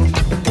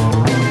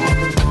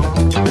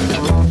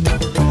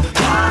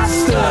 Hot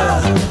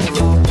stuff.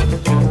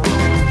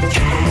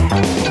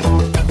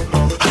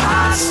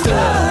 Hot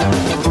stuff.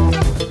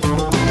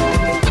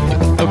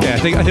 Okay,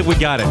 I think we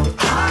got it.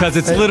 Because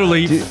it's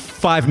literally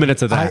 5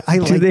 minutes of that. I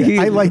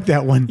like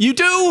that one. You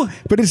do?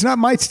 But it's not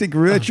my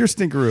stinkeroo. That's your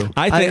stinkeroo.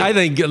 I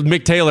think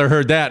Mick Taylor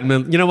heard that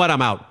and you know what?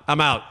 I'm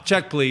out.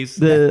 Check, please.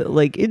 The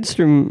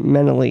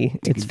instrumentally,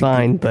 it's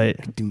fine, but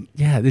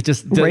Yeah, it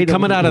just Write a-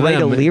 coming out of write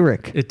them. a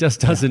lyric. It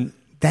just doesn't.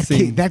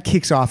 seem- That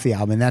kicks off the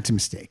album. That's a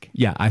mistake.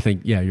 Yeah, I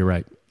think. Yeah, you're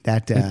right.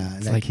 That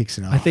like- kicks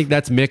it off. I think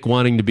that's Mick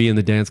wanting to be in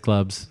the dance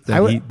clubs,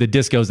 the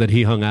discos that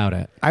he hung out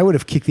at. I would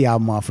have kicked the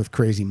album off with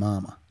Crazy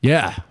Mama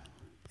Yeah.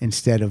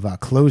 instead of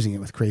closing it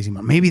with Crazy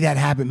Mama. Maybe that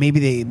happened. Maybe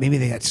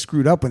they got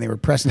screwed up when they were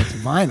pressing it to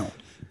vinyl.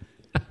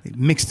 They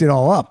mixed it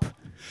all up.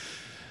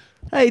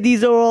 hey,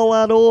 these are all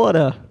out of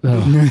order.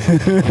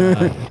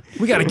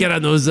 We got to get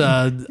on those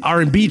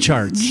R&B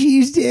charts.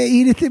 Jeez,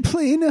 Edith, they're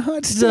playing the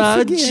hot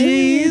stuff again.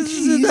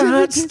 Jeez, the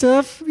hot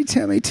stuff. Every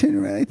time I turn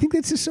around, I think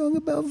that's a song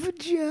about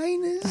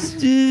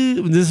vaginas.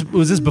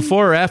 Was this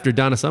before or after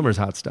Donna Summer's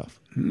Hot Stuff?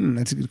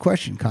 That's a good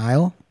question,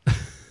 Kyle.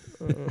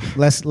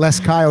 less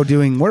Kyle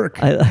doing work.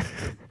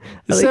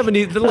 The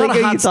 70s, a lot of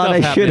how hot you stuff thought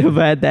I should happening. have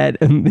had that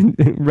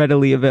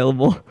readily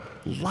available.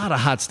 A lot of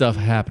hot stuff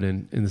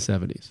happening in the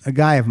 70s. A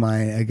guy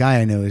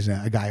I know is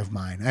a guy of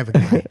mine. I have a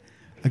guy.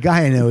 A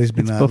guy I know has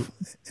been.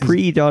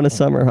 Pre Donna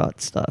Summer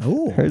hot stuff.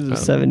 Oh. Hers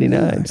was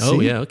 79. Oh,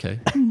 yeah, okay.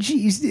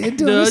 Jeez, No,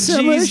 Donna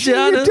Summer, geez, you're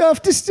Donna.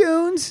 tough to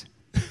Stones.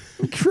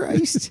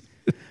 Christ.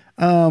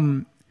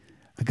 A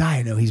guy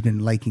I know, he's been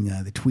liking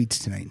the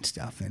tweets tonight and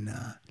stuff, and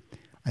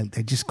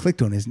I just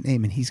clicked on his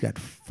name, and he's got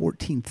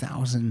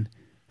 14,000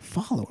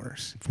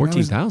 followers.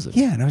 14,000?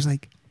 Yeah, and I was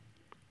like,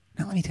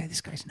 now let me tell you, this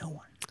guy's no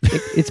one.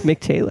 It's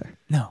Mick Taylor.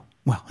 No,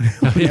 well,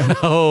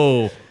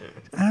 Oh.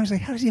 and I was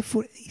like, how does he have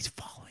he's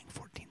following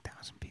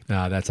 14,000 people?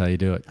 Ah, that's how you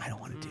do it. I don't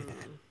want to do that.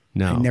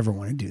 No. I never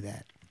want to do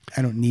that.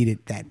 I don't need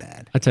it that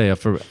bad. I tell you,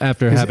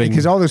 after having...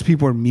 Because all those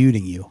people are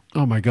muting you.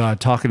 Oh, my God,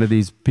 talking to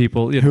these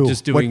people. You know, Who?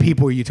 just doing... What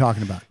people are you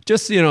talking about?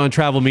 Just, on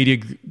travel media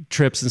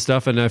trips and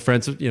stuff, and I have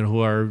friends,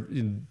 who are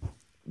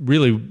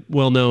really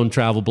well-known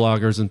travel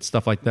bloggers and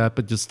stuff like that,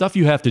 but just stuff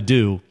you have to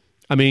do,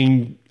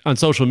 on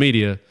social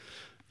media,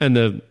 and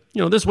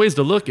there's ways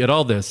to look at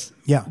all this.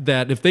 Yeah.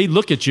 That if they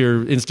look at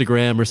your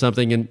Instagram or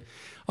something and,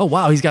 oh,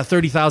 wow, he's got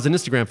 30,000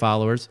 Instagram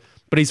followers,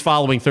 but he's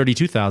following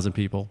 32,000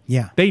 people.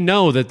 Yeah. They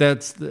know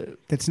that's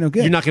no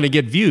good. You're not going to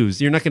get views.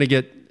 You're not going to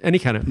get any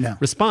kind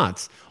of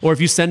response. Or if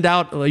you send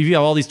out, if you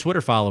have all these Twitter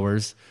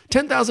followers,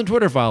 10,000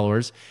 Twitter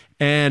followers,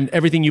 and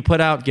everything you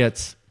put out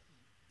gets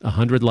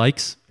 100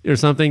 likes or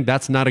something,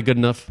 that's not a good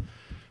enough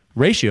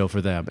ratio for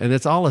them. And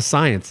it's all a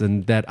science,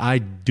 and that I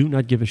do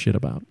not give a shit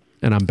about,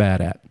 and I'm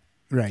bad at.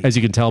 Right. As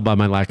you can tell by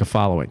my lack of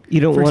following.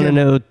 You don't want to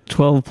know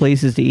 12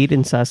 places to eat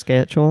in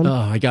Saskatchewan?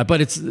 Oh my God.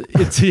 But it's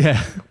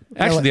yeah.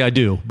 Actually, I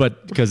do,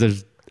 but because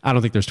I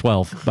don't think there's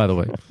 12, by the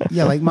way.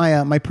 Yeah, like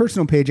my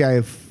personal page, I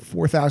have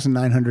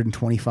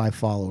 4,925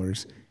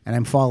 followers, and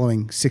I'm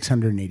following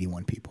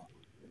 681 people.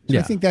 So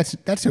I think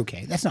that's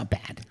okay. That's not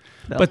bad.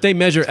 But they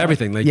measure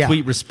everything. They Yeah.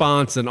 tweet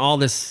response and all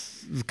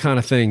this kind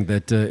of thing.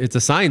 That it's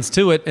a science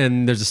to it,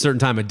 and there's a certain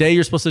time of day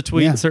you're supposed to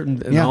tweet,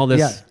 and all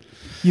this.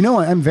 Yeah.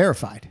 I'm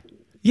verified.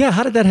 Yeah,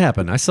 how did that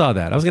happen? I saw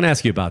that. I was going to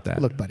ask you about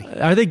that. Look, buddy.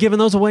 Are they giving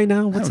those away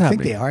now? What's I don't happening?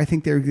 think they are. I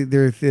think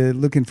they're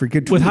looking for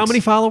good tweets. With how many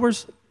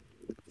followers?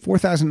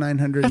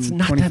 4,925. That's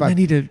not that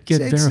many to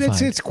get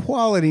verified. It's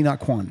quality, not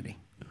quantity.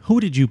 Who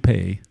did you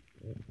pay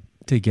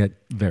to get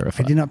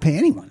verified? I did not pay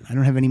anyone. I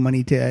don't have any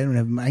money to. I don't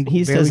have. He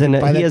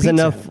has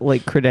enough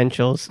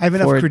credentials. I have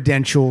enough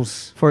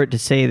credentials for it to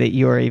say that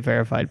you are a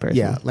verified person.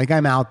 Yeah, like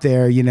I'm out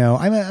there.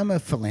 I'm a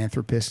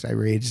philanthropist. I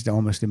raised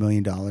almost $1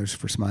 million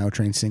for Smile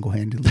Train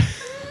single-handedly,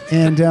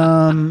 and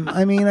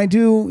I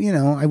do.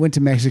 I went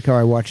to Mexico.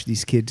 I watched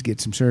these kids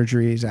get some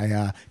surgeries.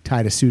 I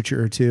tied a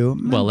suture or two.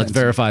 Well, let's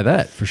verify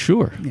that for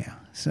sure. Yeah.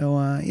 So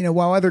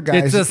while other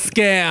guys, it's a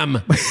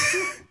scam.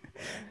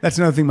 That's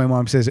another thing my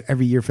mom says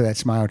every year for that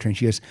Smile Train.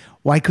 She goes,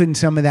 why couldn't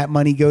some of that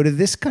money go to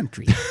this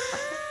country?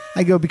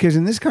 I go, because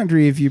in this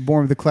country, if you're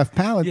born with a cleft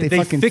palate, they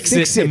fucking fix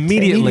it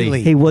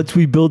immediately. Hey, once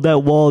we build that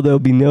wall, there'll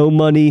be no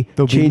money.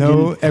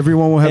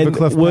 Everyone will have a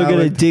cleft palate. We're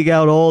going to dig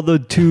out all the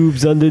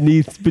tubes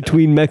underneath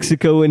between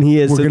Mexico and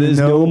here, so there's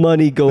no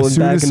money going back and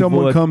forth. As soon as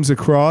someone comes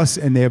across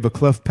and they have a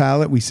cleft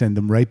palate, we send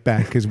them right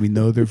back because we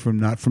know they're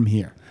not from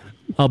here.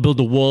 I'll build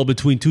a wall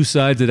between two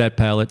sides of that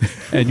pallet,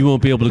 and you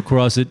won't be able to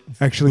cross it.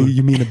 Actually,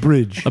 you mean a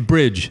bridge. A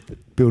bridge.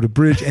 build a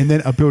bridge, and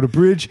then I build a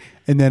bridge,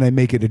 and then I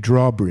make it a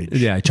drawbridge.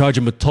 Yeah, I charge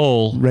them a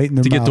toll Right in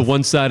their to get to mouth.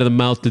 one side of the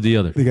mouth to the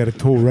other. They got a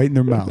toll right in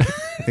their mouth.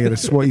 They got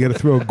to You got to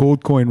throw a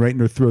gold coin right in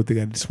their throat. They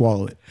got to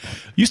swallow it.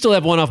 You still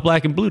have one off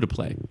Black and Blue to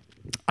play.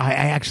 I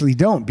actually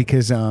don't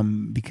because it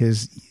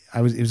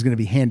was going to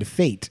be Hand of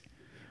Fate.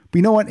 But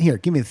you know what? Here,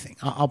 give me the thing.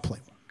 I'll play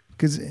one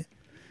because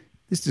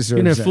this deserves. You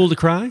don't have a- Fool to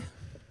Cry?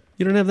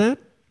 You don't have that?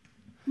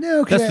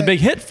 No, 'cause That's the big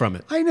hit from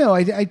it. I know.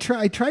 I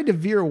tried to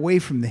veer away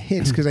from the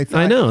hits because I thought.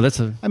 I know.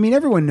 I mean,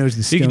 everyone knows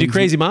the Stones. You can do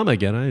Crazy Mama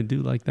again. I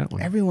do like that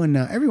one. Everyone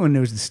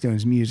knows the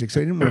Stones music, so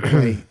I didn't want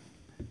to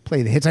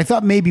play the hits. I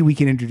thought maybe we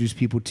could introduce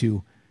people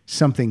to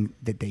something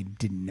that they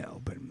didn't know,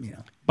 but you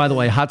know. By the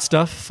way, Hot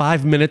Stuff,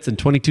 5 minutes and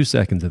 22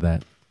 seconds of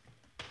that.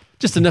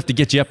 Just enough to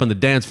get you up on the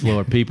dance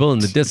floor, people, in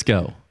the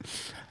disco.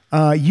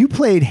 You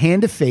played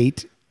Hand of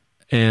Fate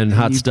And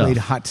Hot you Stuff. played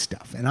Hot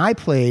Stuff, and I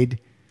played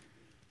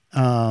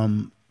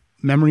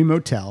Memory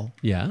Motel,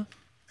 Yeah.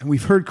 and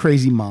we've heard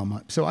Crazy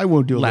Mama, so I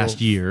will do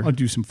Last year. I'll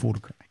do some Fool to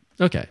Cry.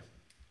 Okay.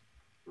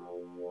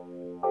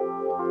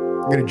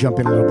 I'm gonna jump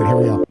in a little bit. Here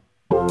we go.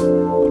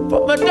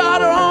 Put my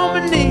daughter on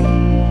my knee.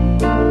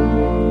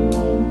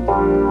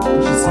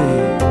 She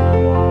said,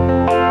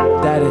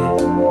 Daddy,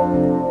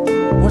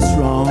 what's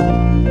wrong?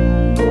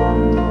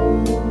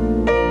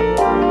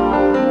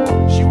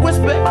 She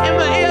whispered in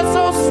my ear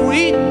so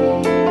sweet.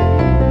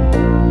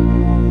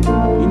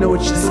 You know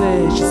what she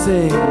said? She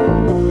said,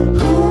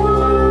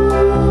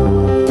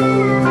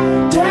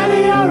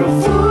 Daddy, you're a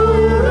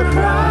fool to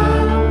cry.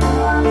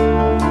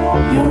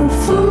 You're a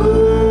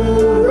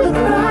fool to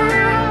cry.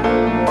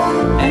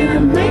 And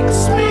it makes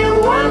me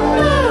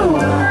wonder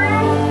why.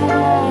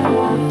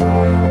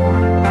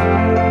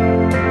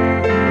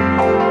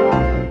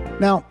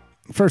 Now,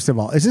 first of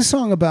all, is this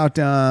song about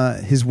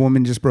his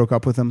woman just broke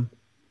up with him?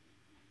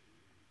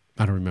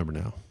 I don't remember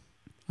now.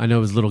 I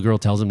know his little girl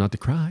tells him not to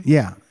cry.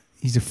 Yeah,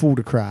 he's a fool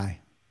to cry.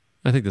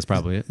 I think that's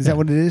probably it. Is that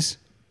what it is?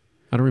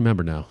 I don't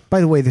remember now.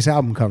 By the way, this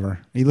album cover.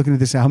 Are you looking at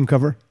this album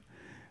cover?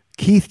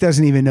 Keith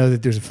doesn't even know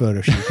that there's a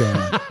photo shoot going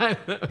on.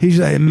 He's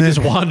like, Just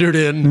wandered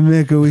in.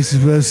 Mick, are we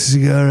supposed to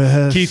go to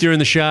rehearse? Keith, you're in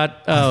the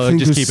shot. I Oh, think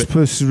just we're keep it.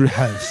 supposed to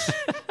rehearse.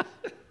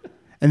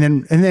 And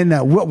then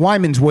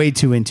Wyman's way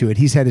too into it.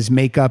 He's had his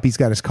makeup. He's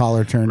got his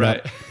collar turned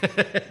Right.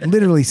 up.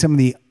 Literally, some of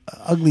the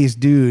ugliest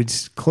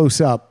dudes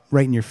close up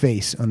right in your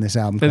face on this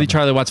album. I think cover.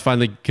 Charlie Watts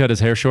finally cut his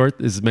hair short.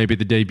 This is maybe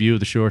the debut of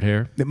the short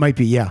hair. It might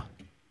be, yeah.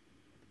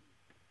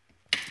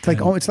 It's like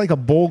it's like a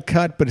bowl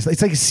cut, but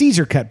it's like a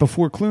Caesar cut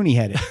before Clooney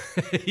had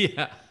it.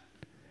 Yeah.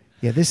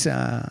 Yeah, this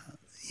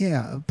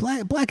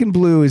Black and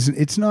Blue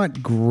it's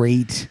not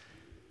great.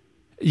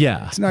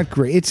 Yeah. It's not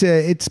great.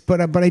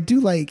 But I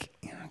do like.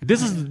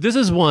 This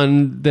is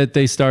one that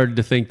they started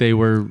to think they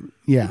were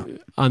Yeah.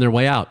 on their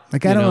way out.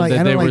 Like, I don't like-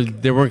 that I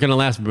don't they weren't going to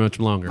last much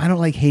longer. I don't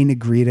like Hey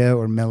Negrita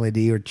or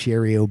Melody or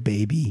Cherry O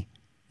Baby.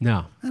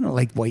 No. I don't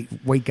like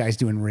white guys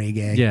doing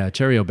reggae. Yeah,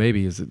 Cherry O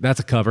Baby that's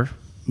a cover.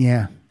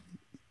 Yeah.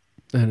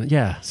 And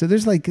yeah. So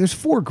there's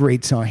 4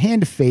 great songs: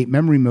 Hand of Fate,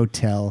 Memory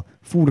Motel,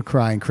 Fool to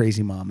Cry, and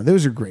Crazy Mama.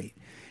 Those are great.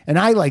 And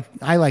I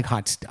like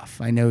Hot Stuff.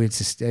 I know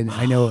it's it's a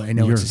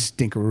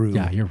stinkeroo.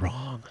 Yeah, you're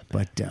wrong.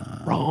 But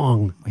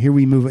Wrong. here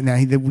we move. Now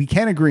we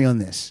can agree on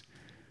this.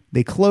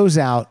 They close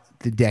out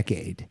the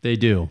decade. They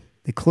do.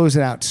 They close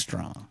it out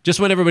strong. Just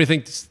when everybody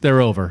thinks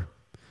they're over.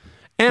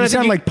 And You I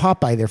sound think like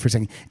Popeye there for a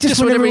second. Just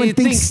when whenever everyone you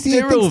thinks think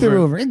they're they're over.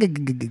 over.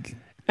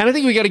 And I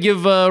think we got to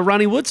give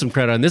Ronnie Wood some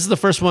credit on this. Is the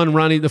first one,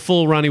 the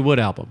full Ronnie Wood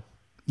album.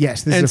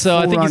 Yes, this And is a so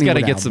I full think he's Ronnie got to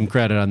Wood get album. some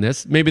credit on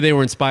this. Maybe they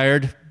were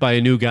inspired by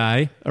a new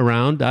guy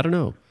around. I don't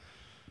know.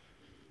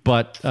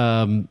 But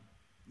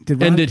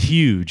ended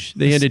huge.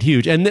 They ended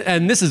huge.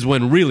 And this is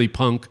when really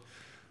punk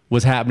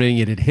was happening.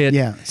 It had hit.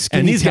 Yeah,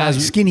 and these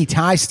guys skinny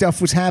tie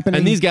stuff was happening.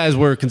 And these guys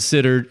were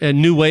considered,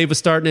 and New Wave was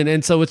starting,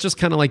 and so it's just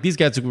kind of like these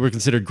guys were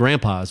considered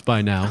grandpas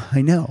by now.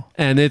 I know.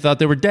 And they thought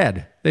they were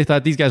dead. They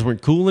thought these guys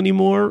weren't cool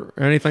anymore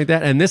or anything like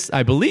that. And this,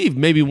 I believe,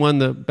 maybe won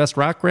the Best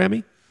Rock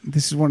Grammy.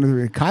 This is one of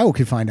the Kyle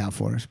could find out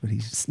for us, but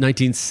he's It's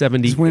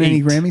 1978. does win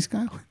any Grammys,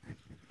 Kyle?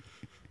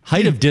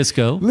 Height of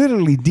disco.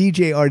 Literally,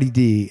 DJ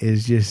RDD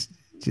is just.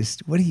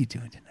 What are you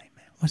doing tonight,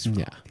 man? What's wrong?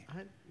 Yeah.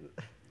 with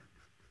you?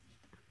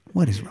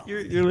 What is wrong?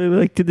 You're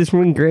like, did this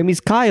win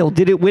Grammys? Kyle,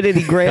 did it win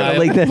any Grammy? Kyle.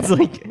 Like that's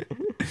like.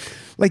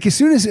 Like as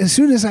soon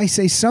as I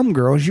say some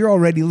girls, you're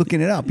already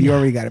looking it up. You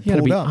already got it You got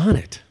to pulled be up. on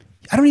it.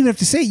 I don't even have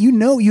to say it. You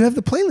know, you have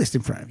the playlist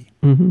in front of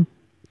you.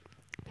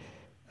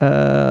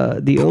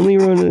 The only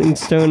Rolling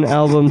Stone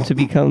album to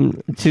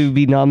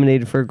be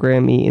nominated for a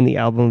Grammy in the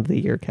Album of the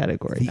Year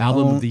category.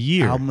 Album of the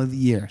year. Album of the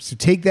year. So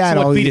take that. So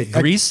what all beat you it?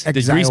 Grease? Did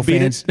Exile Grease beat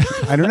fans.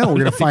 it? I don't know. We're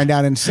gonna find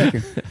out in a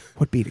second.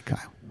 What beat it,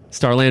 Kyle?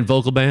 Starland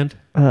Vocal Band.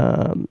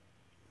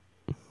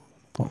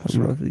 What was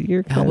Album wrong? of the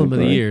Year. Album of the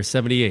category. year,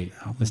 78.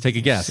 Let's take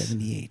a guess.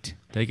 78.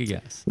 Take a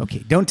guess. Okay,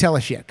 don't tell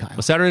us yet, Kyle.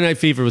 Well, Saturday Night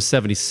Fever was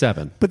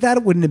 77. But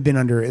that wouldn't have been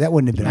under. That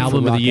wouldn't have been Album for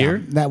of the rock year?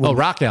 album. That would.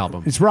 Rock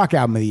album. It's rock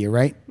album of the year,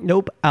 right?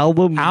 Nope.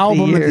 Album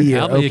Album of the year.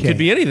 Album, It okay. could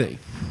be anything.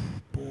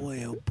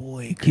 Boy, oh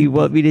boy. Do you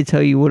want me to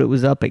tell you what it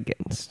was up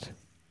against?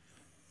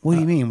 What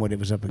do you mean? What it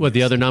was up against? What,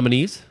 the other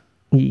nominees?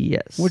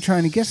 Yes. We're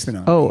trying to guess the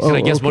nominees. Oh,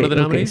 I guess one of the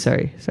okay, nominees?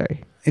 Sorry.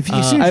 If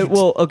you see,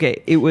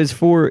 Okay.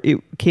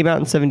 It came out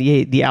in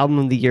 78. The album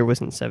of the year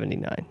was in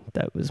 79.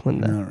 That was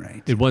when all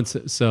right. It once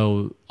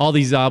so all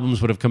these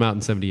albums would have come out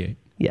in 78.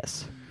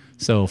 Yes.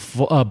 So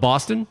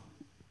Boston.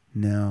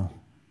 No,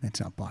 that's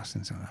not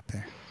Boston's not up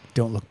there.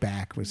 Don't Look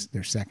Back was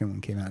their second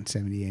one, came out in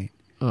 78,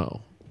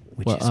 Oh,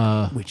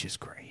 which is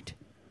great.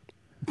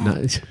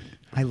 nice.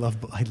 I love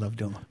Don't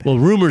Look Back. Well,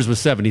 Rumors was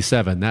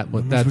 77. That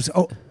was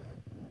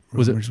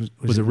Was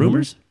it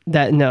Rumors?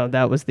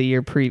 That was the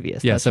year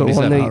previous. Yeah, That's what won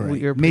 77. the All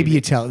right. year Maybe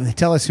you previous.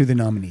 tell us who the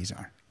nominees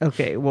are.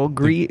 Okay, well,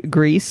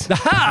 Grease,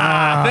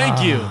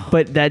 Thank you.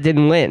 but that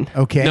didn't win.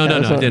 Okay. No,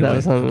 That didn't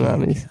was win. on the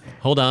nominees.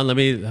 Hold on, let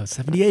me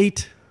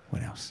 78.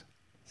 What else?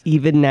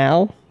 Even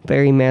Now,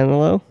 Barry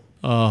Manilow.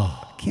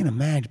 Oh, Can't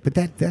imagine. But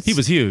that's he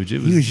was huge. He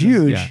was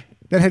huge. Yeah,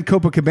 That had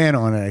Copacabana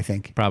on it, I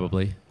think.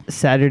 probably.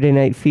 Saturday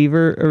Night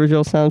Fever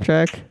original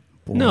soundtrack.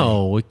 Boy.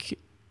 No,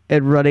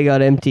 And Running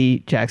on Empty,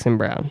 Jackson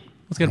Brown.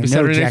 it's got to I be know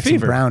Saturday Night Jackson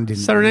Fever. Brown didn't-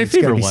 Saturday Night it's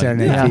gotta Fever be won.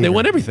 Saturday Night Yeah, they Fever.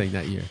 won everything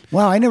that year.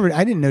 Wow, I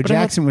didn't know I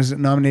Jackson was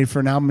nominated for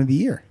an album of the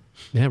year.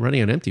 Yeah,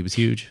 Running on Empty was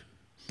huge.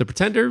 The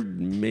Pretender,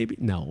 maybe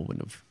no,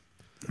 wouldn't have.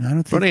 I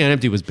don't think Running on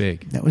Empty was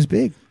big. that was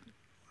big.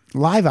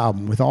 Live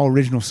album with all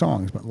original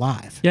songs, but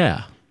live.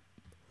 Yeah,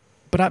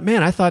 but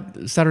I thought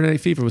Saturday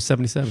Night Fever was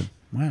 77.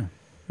 Wow.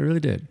 I really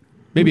did.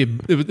 Maybe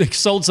it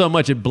sold so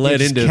much it bled It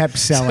just into. kept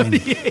selling.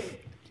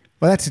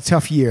 Well, that's a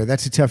tough year.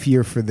 That's a tough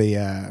year for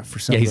the for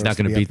some. Yeah, of he's those not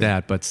going to be beat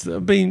up there. that. But I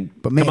mean,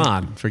 But man- come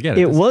on, forget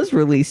it. It was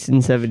released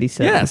in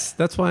 77. Yes,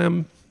 that's why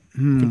I'm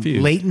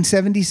confused. Late in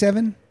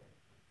 '77.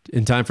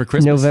 In time for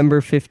Christmas.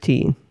 November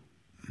 15.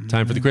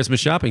 Time for the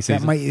Christmas shopping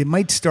That season.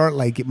 might start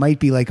it might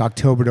be like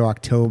October to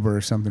October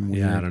or something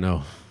weird. Yeah, I don't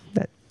know.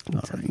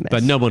 That's a mess.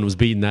 But no one was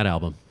beating that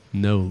album.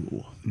 No.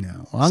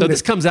 No. So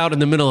this comes out in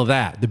the middle of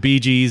that. The Bee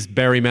Gees,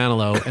 Barry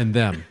Manilow, and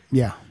them.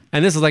 yeah.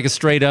 And this is like a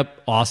straight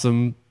up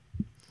awesome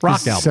rock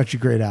This is album. such a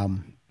great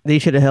album. They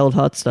should have held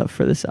Hot Stuff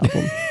for this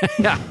album.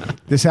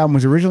 This album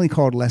was originally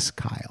called Les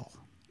Kyle.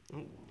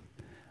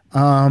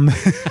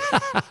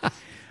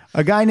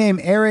 A guy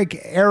named Eric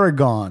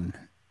Aragon.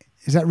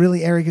 Is that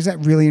really Eric? Is that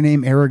really your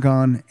name,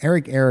 Aragon?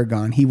 Eric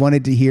Aragon. He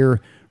wanted to hear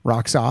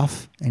Rocks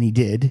Off, and he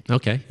did.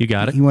 Okay, you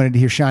got it. He wanted to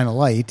hear Shine a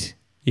Light.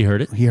 You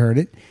heard it. He heard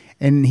it.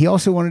 And he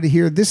also wanted to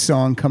hear this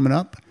song coming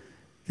up.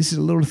 This is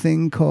a little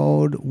thing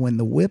called When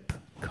the Whip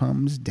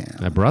Comes Down.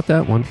 I brought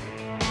that one.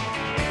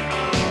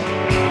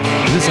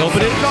 Is this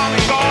open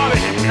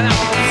it?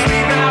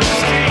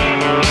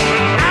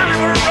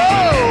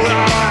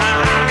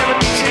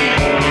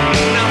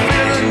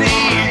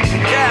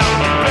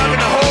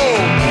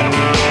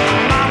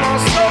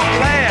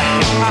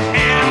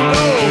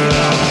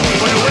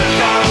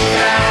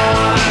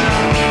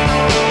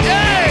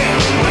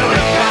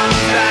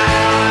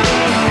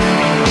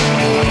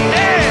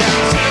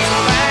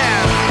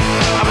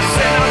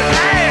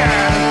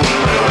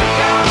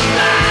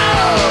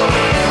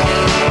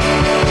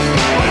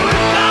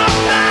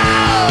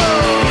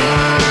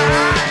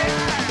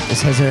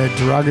 This has a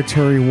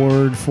derogatory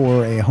word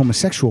for a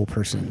homosexual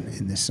person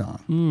in this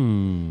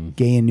song.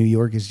 Gay in New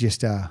York is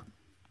just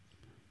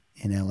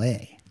in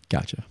L.A.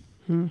 Gotcha.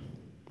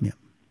 Yeah.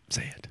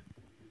 Say it.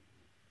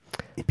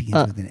 It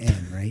begins with an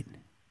N, right?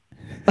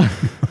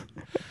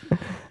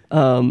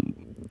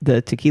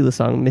 The Tequila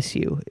song "Miss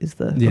You" is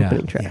the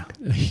opening track.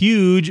 Yeah. A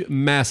huge,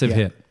 massive Yeah.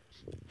 hit.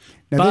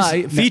 Now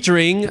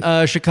Featuring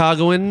a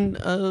Chicagoan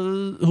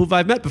who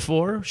I've met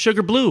before,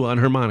 Sugar Blue on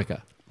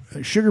harmonica.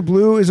 Sugar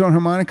Blue is on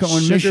harmonica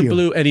on Miss Sugar You.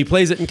 Blue, and he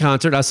plays it in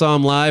concert. I saw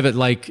him live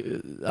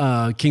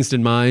at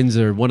Kingston Mines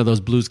or one of those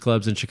blues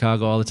clubs in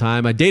Chicago all the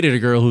time. I dated a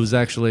girl who was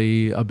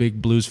actually a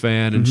big blues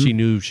fan, and she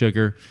knew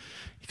Sugar.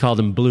 He called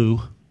him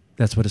Blue.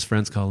 That's what his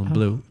friends call him,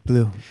 Blue.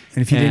 Blue.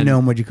 And if you didn't And- know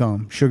him, what'd you call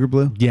him? Sugar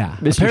Blue? Yeah,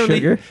 Mr.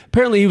 Sugar?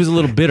 Apparently, he was a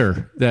little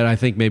bitter that I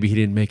think maybe he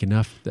didn't make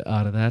enough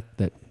out of that.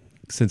 That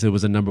since it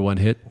was a #1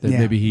 hit, that Yeah.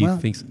 maybe he Well,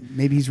 thinks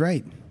maybe he's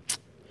right.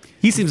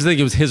 he seems to think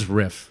it was his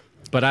riff.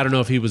 But I don't know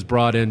if he was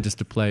brought in just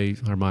to play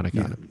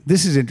harmonica on it.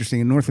 This is interesting.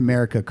 In North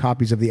America,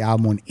 copies of the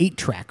album on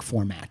 8-track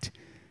format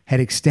had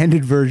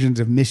extended versions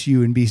of Miss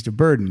You and Beast of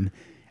Burden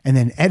and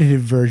then edited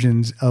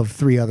versions of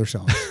 3 other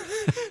songs.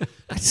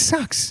 That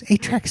sucks.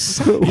 8-tracks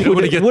suck. You don't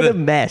want to get What the, a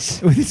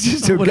mess. It's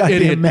just a What an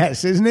goddamn idiot.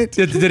 mess, isn't it?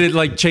 Did it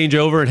like change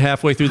over and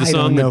halfway through the I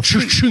song? don't know.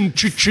 Chung, chung,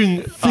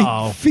 chung.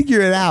 Oh,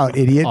 Figure it out,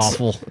 idiots.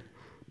 awful.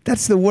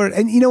 That's the word.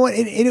 And you know what?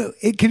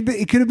 It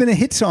could have been a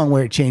hit song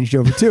where it changed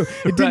over too.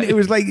 It didn't. Right. It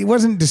was like it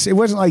wasn't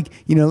like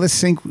let's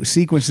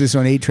sequence this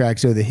on 8-track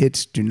so the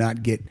hits do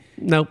not get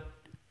Nope.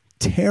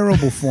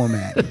 terrible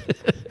format.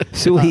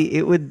 So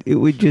it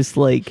would just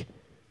like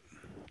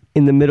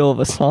in the middle of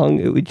a song,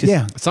 it would just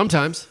Yeah.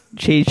 Sometimes.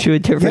 change to a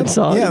different Yep,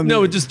 song. yeah. No,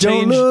 it would just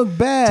Don't change look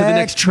back. to the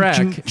next track,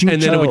 and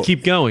then it would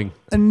keep going.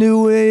 A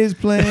new way is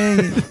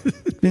playing.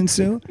 Been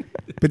so,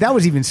 but that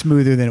was even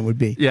smoother than it would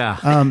be. Yeah.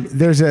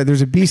 There's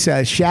a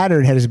B-side.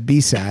 Shattered had a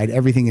B-side.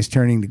 Everything is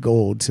turning to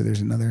gold. So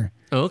there's another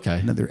Oh,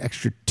 okay.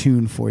 extra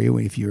tune for you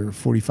if you're a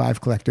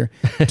 45 collector.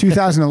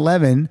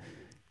 2011,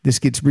 this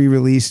gets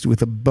re-released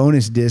with a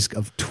bonus disc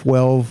of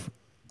 12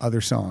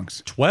 other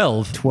songs.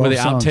 12? 12 Were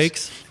they songs.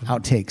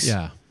 outtakes?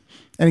 Yeah.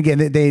 And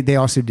again, they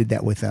also did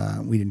that with,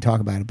 we didn't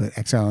talk about it, but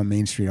Exile on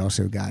Main Street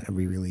also got a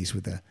re-release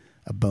with a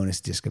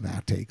bonus disc of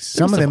outtakes.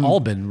 Some of them all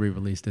been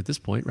re-released at this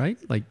point, right?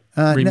 Like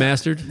no,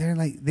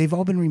 remastered? they've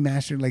all been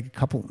remastered. Like a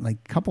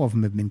couple of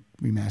them have been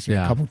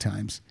remastered a couple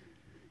times.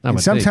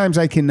 And sometimes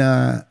I can,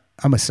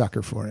 I'm a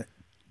sucker for it.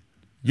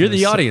 You're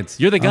the audience.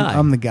 You're the guy.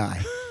 I'm the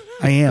guy.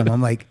 I am.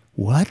 I'm like,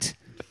 what?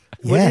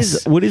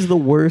 Yes. What is the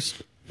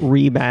worst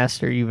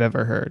remaster you've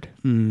ever heard?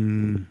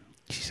 Jeez,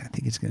 I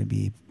think it's going to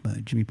be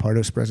Jimmy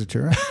Pardo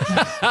Sprezzatura.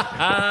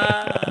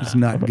 It's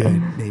not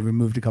good. They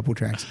removed a couple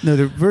tracks. No,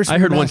 the verse. I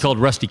heard one called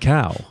Rusty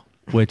Cow,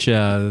 which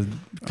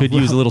could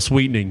use a little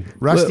sweetening.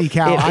 Rusty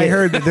Cow. I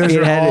heard that those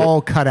are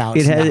all cutouts.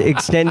 It had now. an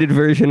extended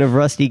version of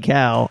Rusty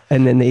Cow,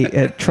 and then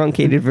a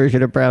truncated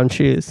version of Brown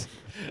Shoes.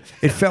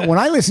 It felt when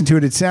I listened to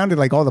it, it sounded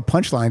like all the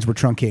punchlines were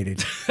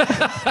truncated.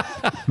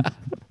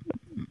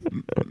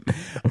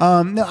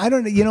 No, I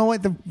don't. You know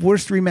what? The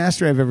worst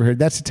remaster I've ever heard.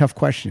 That's a tough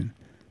question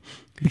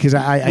because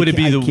I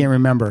can't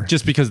remember.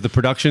 Just because the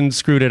production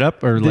screwed it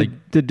up, or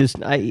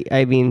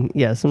I mean,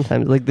 yeah,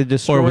 sometimes like the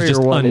Destroyer or it was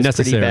just one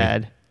unnecessary. is pretty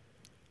bad.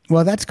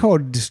 Well, that's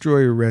called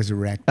Destroyer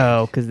Resurrect.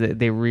 Oh, because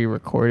they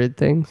re-recorded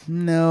things.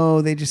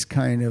 No, they just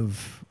kind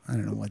of. I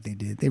don't know what they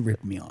did. They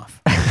ripped me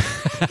off.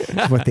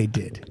 That's what they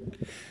did.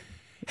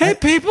 Hey,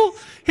 people!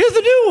 Here's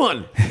the new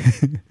one.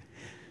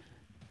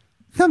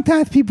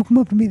 Sometimes people come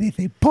up to me, they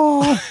say,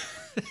 Paul.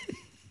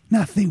 And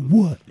I say,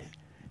 what?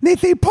 And they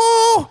say,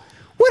 Paul,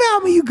 what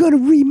album are you going to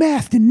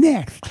remaster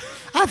next?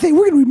 I say,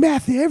 we're going to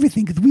remaster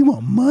everything because we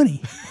want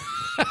money.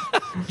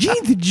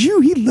 Gene's a Jew.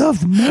 He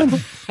loves money.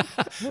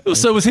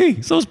 So was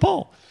he. So was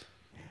Paul.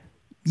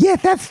 Yeah,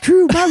 that's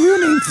true. My real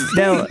name's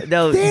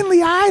No.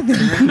 Stanley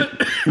Ivan.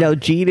 Now,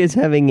 Gene is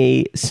having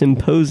a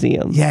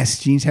symposium. Yes,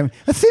 Gene's having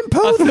a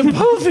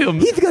symposium.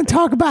 He's going to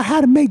talk about how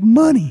to make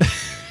money.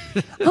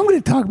 I'm going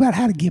to talk about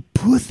how to get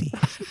pussy.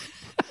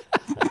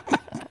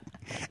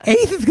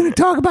 Ace is going to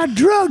talk about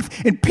drugs,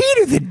 and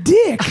Peter's a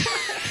dick.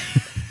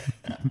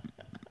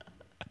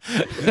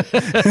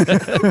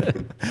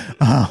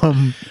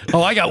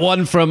 I got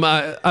one from.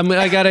 I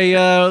got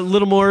a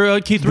little more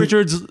Keith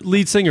Richards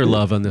lead singer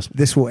love on this.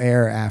 This will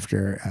air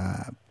after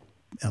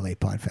LA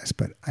Podfest,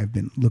 but I've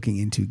been looking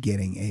into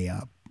getting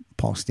a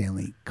Paul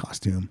Stanley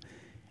costume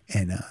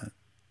and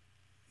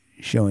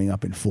showing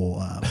up in full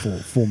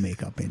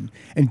makeup and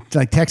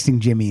like texting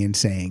Jimmy and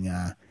saying,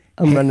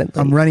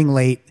 I'm running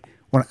late.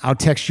 I'll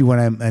text you when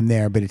I'm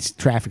there, but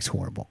traffic's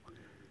horrible.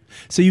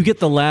 So you get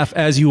the laugh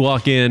as you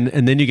walk in,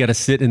 and then you got to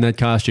sit in that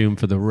costume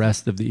for the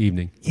rest of the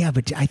evening. Yeah,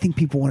 but I think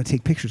people want to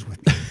take pictures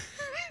with me.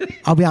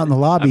 I'll be out in the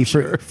lobby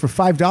for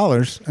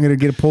 $5. I'm going to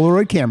get a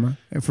Polaroid camera,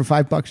 and for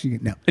 $5 you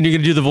get no. And you're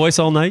going to do the voice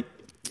all night?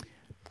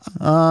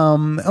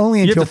 Only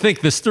you until have to think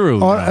this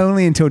through.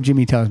 Only until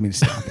Jimmy tells me to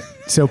stop it.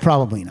 So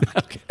probably not.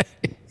 Okay.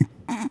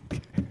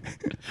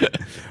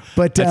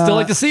 But I'd still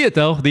like to see it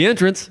though. The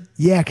entrance.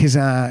 Yeah, because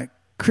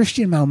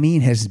Christian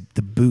Malmin has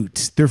the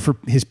boots. They're for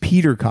his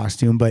Peter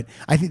costume, but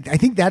I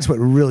think that's what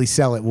would really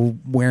sell it. We're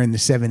wearing the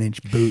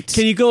 7-inch boots.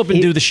 Can you go up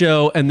and do the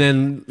show and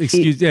then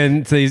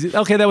and say,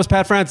 okay, that was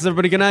Pat Francis,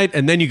 everybody good night,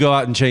 and then you go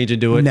out and change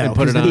into it and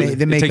put it on?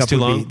 The makeup it takes too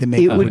long.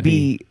 It would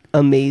be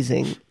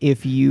amazing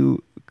if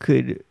you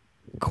could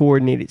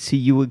coordinate it so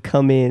you would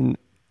come in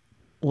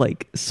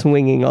like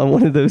swinging on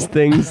one of those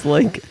things,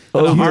 like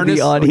over harness?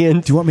 the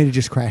audience. Do you want me to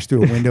just crash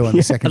through a window on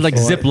the second like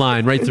floor zip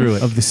line right through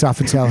it of the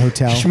Sofitel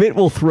Hotel? Schmidt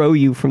will throw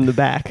you from the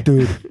back.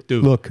 Dude,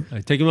 look,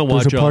 take him a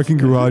watch there's a off. parking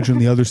garage on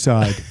the other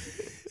side.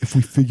 If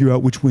we figure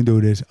out which window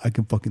it is, I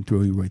can fucking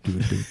throw you right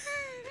through it, dude.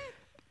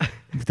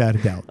 Without a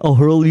doubt. I'll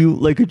hurl you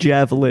like a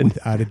javelin.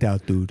 Without a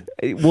doubt, dude.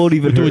 It won't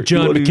even do hurt. a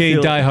John You won't even McCain feel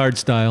it. Die Hard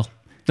style.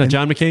 Not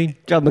John McCain?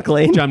 John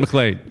McClane. John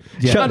McClane.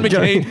 Yeah. John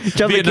McCain,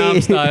 John Vietnam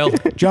McCain. style.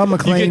 John You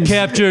McClane. get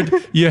captured,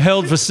 you're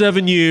held for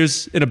 7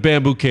 years in a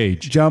bamboo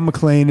cage. John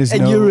McClane is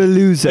And you're a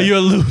loser. You're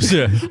a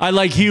loser. I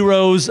like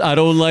heroes. I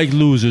don't like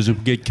losers who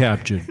get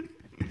captured.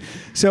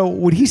 So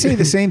would he say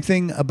the same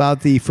thing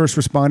about the first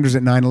responders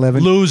at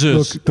 9/11?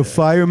 Losers. Look, the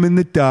firemen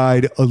that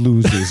died are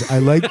losers. I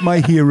like my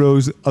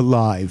heroes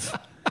alive.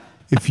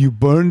 If you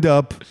burned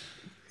up,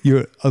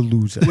 you're a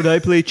loser. When I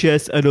play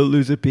chess, I don't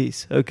lose a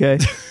piece, okay?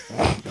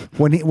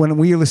 When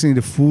we were listening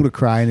to Fool to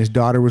Cry and his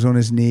daughter was on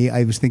his knee,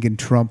 I was thinking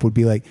Trump would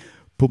be like,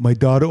 put my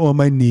daughter on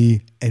my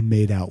knee and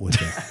made out with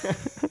her.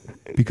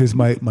 Because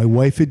my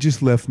wife had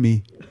just left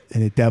me,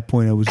 and at that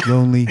point I was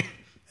lonely,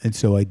 and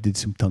so I did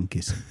some tongue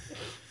kissing.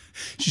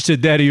 She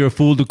said, Daddy, you're a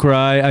fool to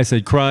cry. I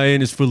said,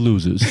 crying is for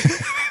losers.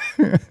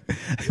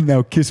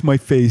 Now kiss my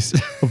face,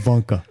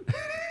 Ivanka.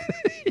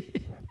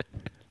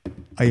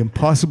 I am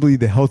possibly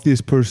the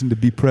healthiest person to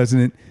be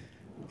president.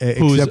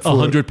 Who's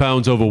 100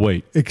 pounds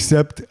overweight.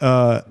 Except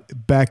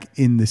back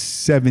in the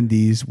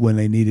 70s when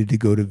I needed to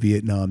go to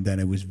Vietnam, then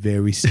I was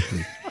very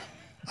sickly.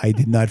 I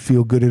did not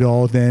feel good at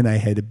all then. I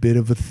had a bit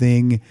of a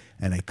thing,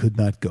 and I could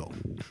not go.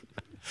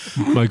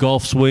 My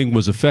golf swing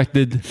was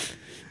affected.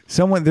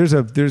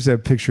 There's a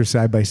picture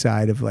side by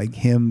side of like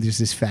him, just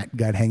this fat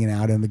gut hanging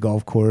out on the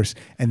golf course,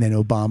 and then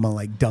Obama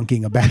like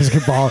dunking a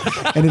basketball,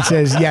 and it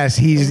says yes,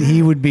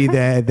 he would be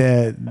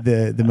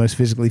the most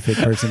physically fit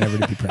person ever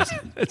to be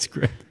president. That's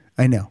great.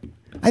 I know.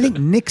 I think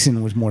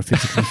Nixon was more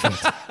physically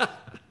fit.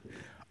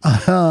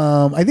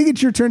 I think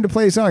it's your turn to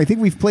play a song. I think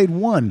we've played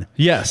one.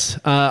 Yes,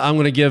 I'm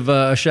going to give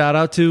a shout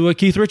out to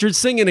Keith Richards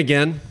singing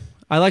again.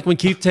 I like when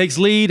Keith takes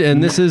lead,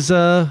 and this is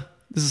a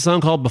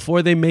song called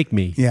 "Before They Make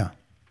Me." Yeah.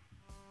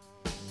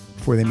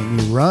 Before They Make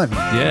Me Run.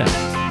 Yeah.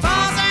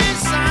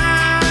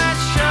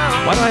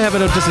 Why do I have it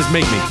just as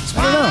 "Make Me"?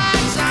 I don't know.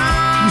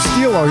 You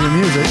steal all your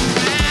music.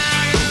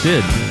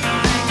 Did.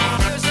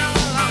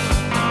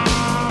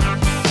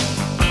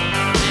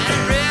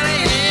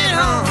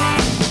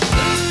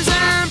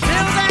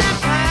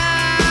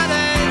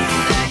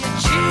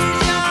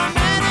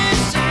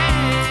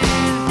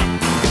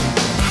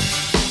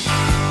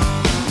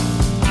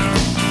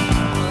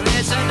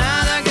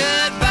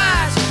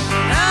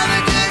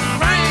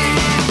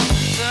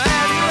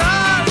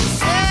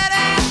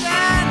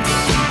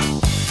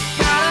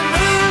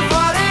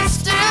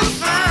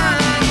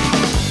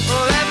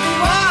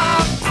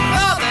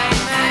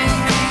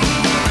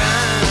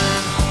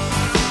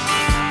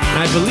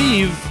 I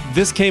believe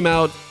this came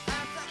out,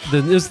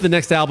 this is the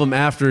next album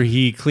after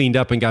he cleaned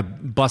up and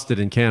got busted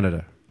in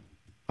Canada,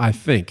 I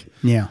think.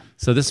 Yeah.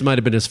 So this might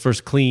have been his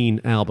first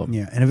clean album.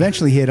 Yeah. And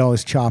eventually he had all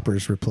his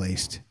choppers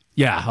replaced.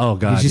 Yeah. Oh,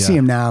 God. You see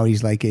him now,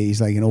 he's like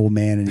an old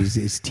man, and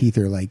his teeth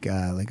are like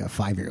a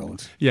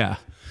 5-year-old's. Yeah.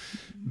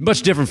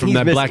 Much different from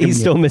that black and He's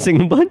still missing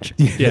a bunch.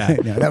 Yeah.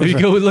 No, that if you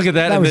was go look at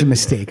that. That and was then, a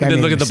mistake. And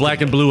then look at the Black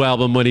and Blue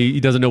album when he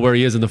doesn't know where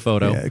he is in the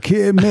photo. Yeah,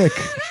 Kid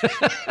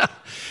Mick.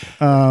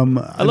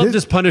 I love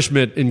this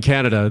punishment in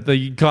Canada.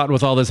 They caught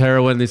with all this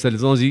heroin. They said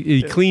as long as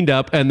he cleaned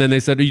up, and then they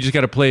said you just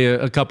got to play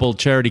a couple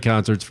charity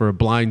concerts for a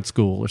blind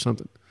school or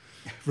something.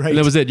 Right. And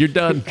that was it. You're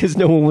done. Because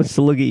no one wants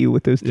to look at you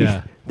with those teeth.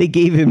 Yeah. They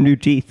gave him new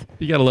teeth.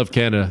 You got to love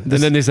Canada. And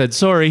then they said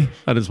sorry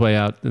on his way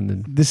out. And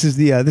then This is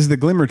the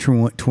Glimmer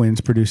twins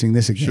producing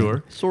this again.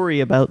 sure. Sorry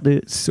about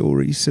this.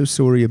 So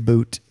sorry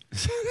about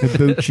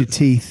your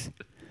teeth.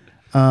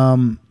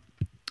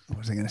 What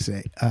was I going to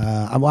say?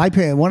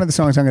 One of the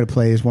songs I'm going to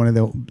play is one of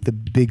the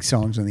big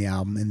songs on the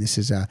album, and this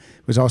is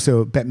was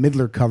also Bette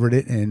Midler covered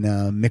it, and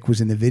Mick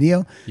was in the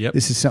video. Yep.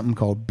 This is something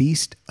called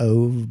 "Beast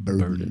of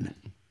Burden."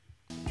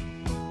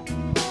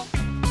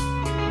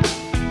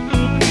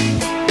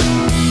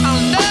 I'll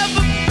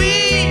never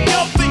be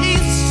your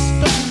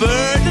beast of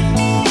burden.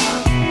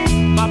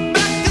 My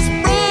back is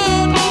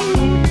broad,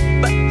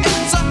 but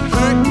it's a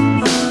hurt.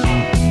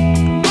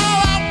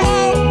 All I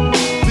want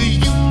for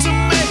you to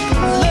make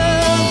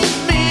love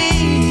me.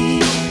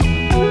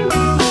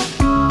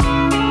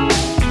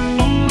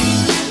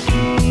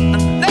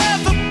 I'll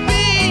never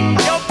be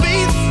your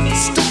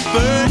beast of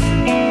burden.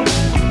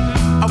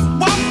 I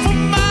walk for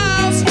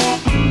miles,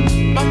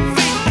 my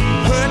feet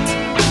hurt.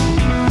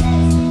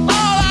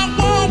 All I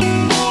want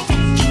for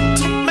you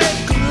to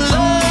make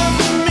love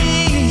me.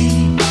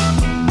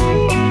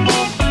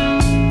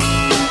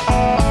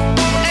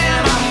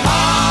 Am I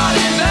hard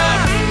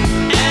enough?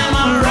 Am I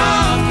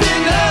rough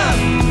enough?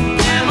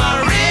 Am I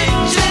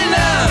rich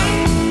enough?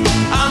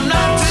 I'm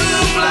not too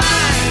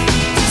blind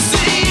to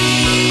see.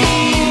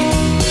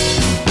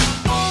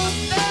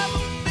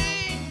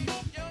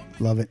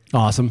 Love it,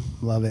 Awesome.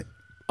 love it.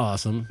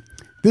 Awesome.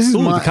 This is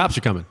Ooh, my. the cops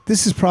are coming.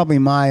 This is probably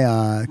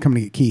my coming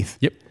to get Keith.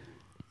 Yep.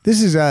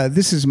 This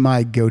is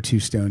my go-to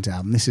Stones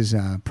album. This is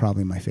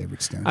probably my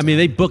favorite Stones. I mean,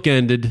 they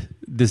bookended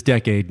this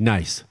decade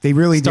nice. They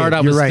really did. Started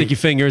out You're with right. Sticky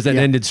Fingers and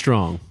Yep. ended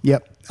strong.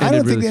 Yep. I Ended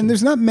don't think, really and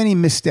there's not many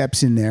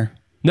missteps in there.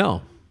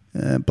 No,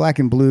 Black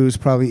and Blues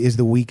probably is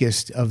the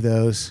weakest of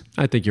those.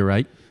 I think you're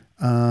right.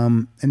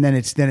 And then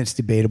it's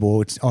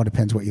debatable. It all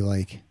depends what you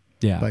like.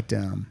 Yeah. But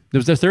It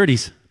was their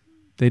 30s.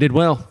 They did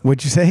well.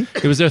 what'd you say?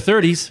 It was their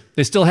 30s.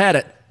 They still had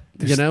it.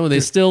 And they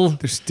still,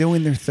 They're still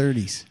in their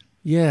 30s.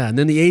 yeah. And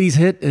then the 80s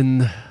hit,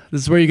 and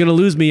this is where you're going to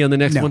lose me on the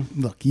next No, one.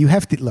 look, you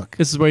have to look.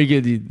 This is where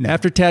you get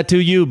after Tattoo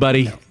You,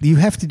 buddy. You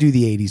have to do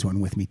the 80s one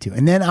with me too,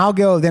 and then I'll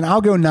go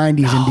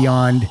 90s and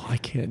beyond. I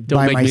can't. By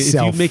Don't make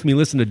myself. me. If you make me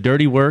listen to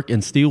Dirty Work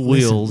and Steel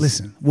Wheels,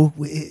 Listen, we'll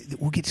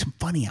get some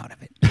funny out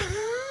of it.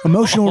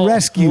 Emotional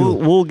Rescue.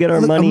 We'll get our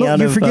money out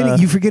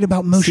of. You forget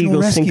about Emotional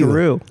Seagull Rescue.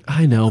 Sinkaroo.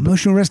 I know. but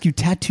Emotional Rescue,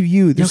 Tattoo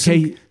You. There's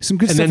Okay, some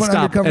good and stuff then on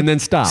stop, Undercover. and then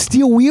stop.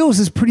 Steel Wheels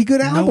is a pretty good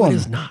album. No, it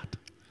is not.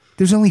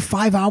 There's only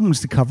 5 albums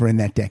to cover in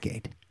that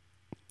decade.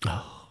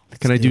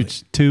 Can I do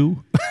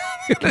two?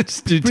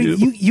 Let's do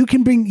two. You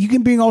can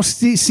bring all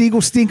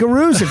Seagull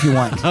Stinkaroos if you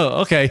want.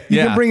 Oh, okay. You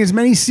yeah. can bring as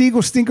many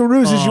Seagull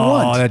Stinkaroos as you Oh,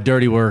 want. that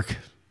Dirty Work.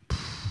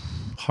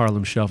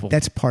 Harlem Shuffle.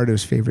 That's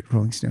Pardo's favorite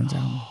Rolling Stones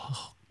album.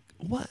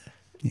 what?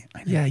 Yeah, I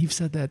know. Yeah, you've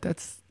said that.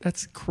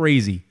 That's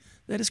crazy.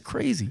 That is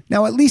crazy.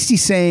 Now, at least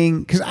he's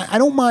saying, because I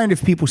don't mind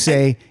if people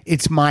say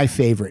it's my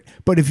favorite,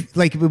 but if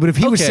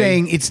he was Okay.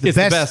 saying it's the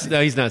best, No,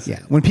 he's not. yeah.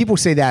 When people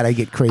say that, I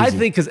get crazy. I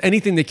think because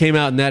anything that came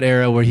out in that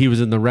era where he was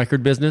in the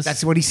record business,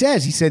 that's what he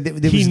says. He said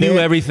that he knew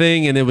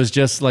everything, and it was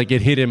just like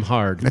it hit him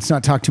hard. Let's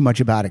not talk too much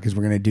about it because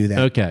we're going to do that.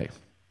 Okay.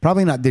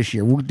 Probably not this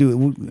year. We'll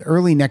do it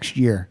early next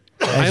year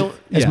as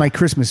yeah. my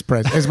Christmas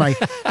present, as my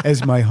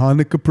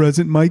Hanukkah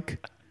present.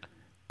 Mike,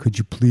 could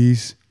you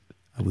please?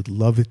 I would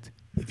love it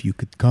if you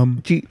could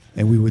come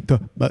and we would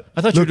talk. But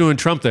I thought you were doing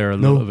Trump there a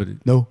little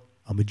bit. No,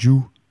 I'm a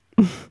Jew.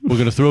 We're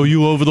gonna throw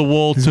you over the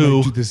wall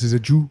too. This is a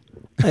Jew.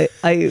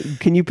 I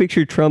can you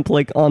picture Trump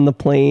like on the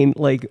plane,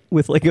 like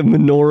with like a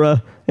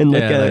menorah and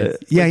like a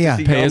yeah.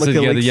 Pay us to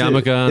get the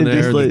yarmulke on and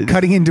there. just, like,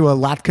 Cutting into a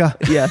latke.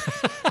 yeah.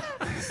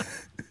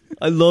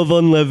 I love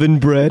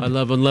unleavened bread. I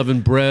love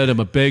unleavened bread. I'm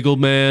a bagel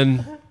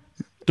man,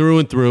 through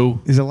and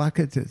through. Is a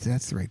latke?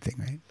 That's the right thing,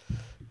 right?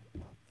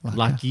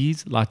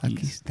 Latkes.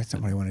 Latkes. That's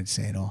not what I wanted to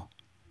say at all.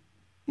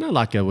 No,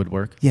 latke would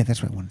work. Yeah,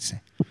 that's what I wanted to say.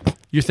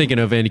 You're thinking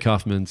of Andy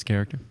Kaufman's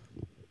character.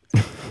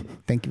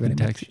 Thank you very much.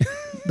 Taxi.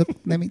 Look,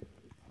 let me.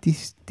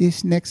 This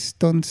next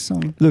Stone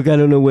song. Look, I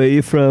don't know where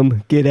you're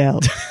from. Get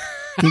out.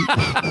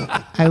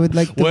 I would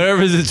like to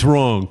Wherever it's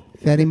wrong.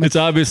 very much. It's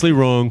obviously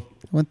wrong.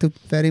 Want to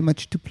very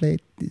much to play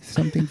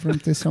something from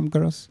the Some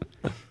Girls.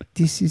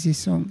 This is a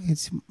song.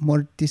 It's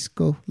more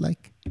disco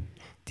like.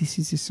 This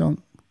is a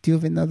song. Do you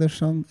have another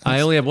song?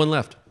 I only have one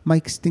left.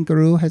 Mike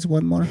Stinkaroo has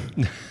one more.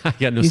 I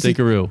got no Is it-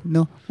 stinkeroo.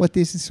 No. What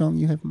is the song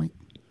you have, Mike?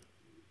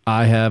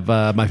 I have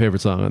my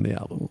favorite song on the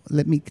album.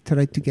 Let me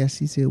try to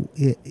guess. Is it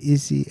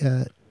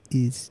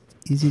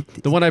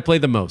The one I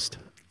played the most.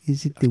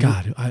 is it the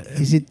God, whip?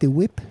 Is it the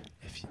whip?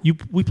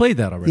 we played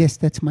that already. Yes,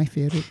 that's my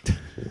favorite.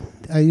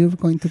 Are you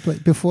going to play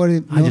before?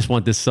 I just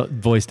want this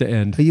voice to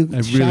end. Are you I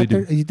really shattered?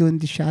 do. Are you doing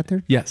the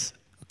shattered? Yes.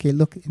 Okay,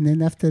 look, and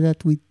then after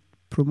that we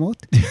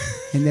promote,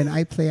 and then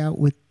I play out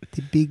with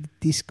the big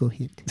disco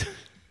hit.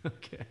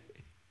 Okay.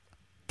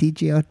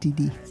 DJ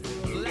RTD.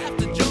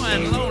 Laughter, joy,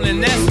 and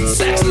loneliness.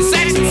 Sex, and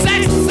sex, and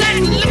sex, and sex.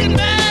 Look at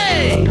me.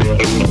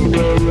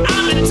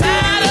 I'm in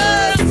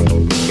tatters.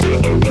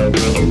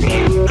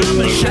 I'm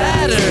a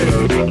shattered.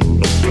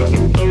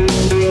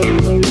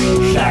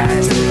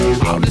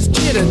 All this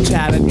chitter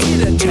chatter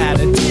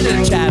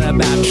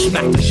about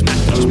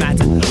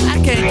schmatter. I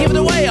can't give it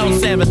away on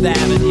 7th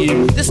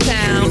Avenue. This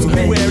town's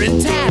wearing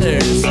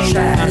tatters.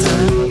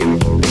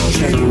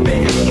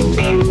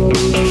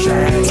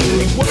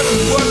 Work,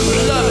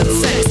 love, and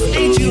sex.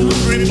 Ain't you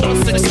hungry for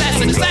success?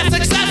 Does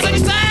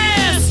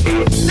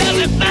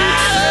it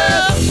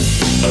matter?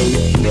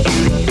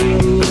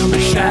 I'm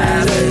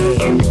shattered.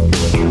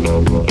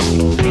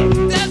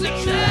 Does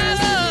it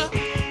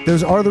matter?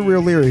 Those are the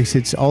real lyrics.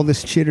 It's all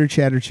this chitter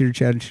chatter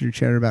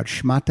about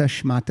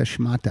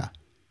schmata.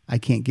 I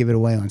can't give it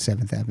away on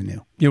 7th Avenue.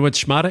 You know what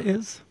schmata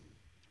is?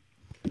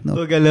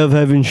 Look, I love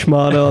having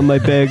schmata on my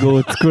bagel.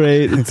 It's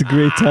great. It's a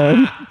great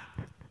time.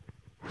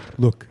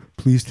 Look,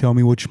 please tell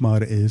me what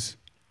schmata is.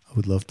 I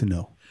would love to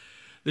know.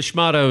 The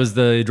schmata is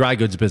the dry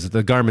goods business,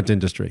 the garment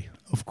industry.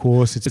 Of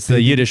course, It's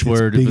the Yiddish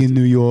word. Big in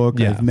New York.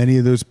 I Yeah. have many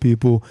of those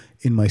people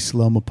in my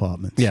slum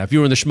apartments. Yeah, if you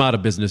were in the schmata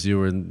business, you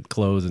were in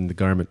clothes in the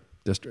garment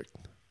district.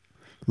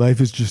 Life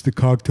is just a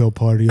cocktail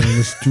party on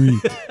the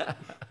street.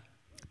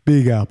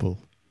 Big Apple.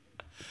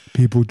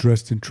 People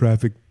dressed in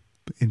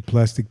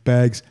plastic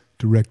bags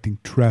directing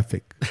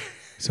traffic.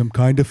 Some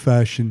kind of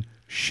fashion.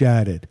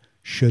 Shattered.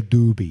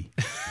 Shadooby.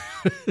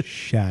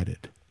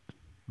 Shattered.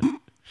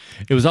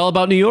 It was all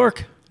about New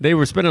York. They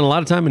were spending a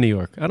lot of time in New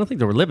York. I don't think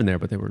they were living there,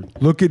 but they were.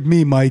 Look at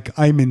me, Mike.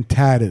 I'm in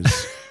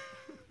tatters.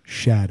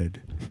 Shattered.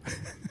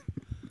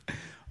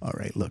 All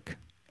right, look.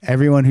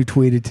 Everyone who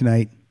tweeted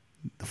tonight,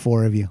 the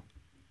 4 of you,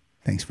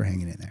 thanks for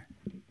hanging in there.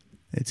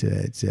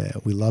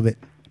 We love it.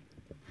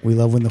 We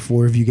love when the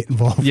 4 of you get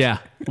involved. Yeah.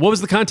 What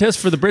was the contest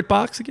for the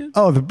BritBox again?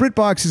 Oh, the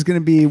BritBox is going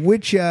to be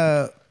which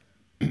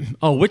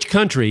Which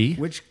country?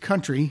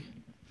 country?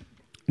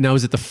 Now,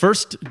 is it the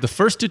first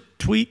to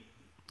tweet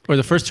or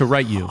the first to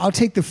write you? I'll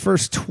take the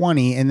first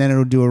 20 and then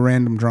it'll do a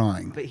random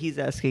drawing. But he's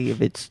asking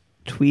if it's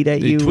tweet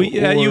at They you, tweet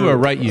at you or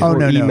write you? Oh, or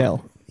no, no.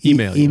 email.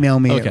 Email you. Email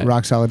me Okay. at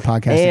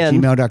rocksolidpodcast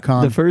And at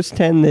gmail.com. the first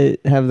 10 that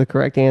have the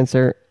correct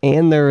answer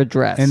and their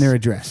address. And their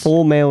address.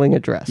 Full mailing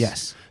address.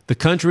 Yes. The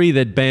country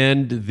that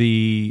banned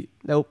the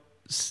Nope.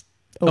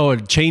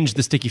 it changed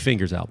the Sticky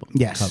Fingers album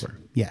Yes. cover.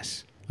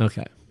 Yes.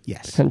 Okay.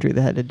 Yes. Country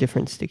that had a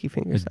different Sticky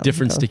Fingers. There's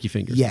different album. Sticky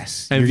Fingers.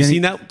 Yes. And have You're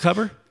you gonna- seen that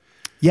cover?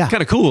 Yeah.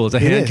 Kind of cool. It's a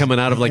It hand is. coming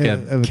out of like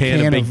a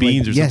can of baked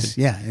beans or yes,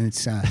 something. yeah, and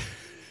it's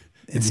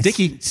It's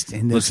sticky.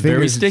 And those Looks very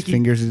fingers, sticky.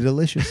 Fingers are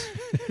delicious.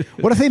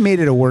 What if they made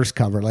it a worse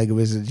cover? Like it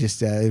was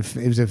just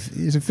it was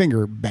a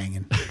finger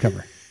banging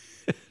cover.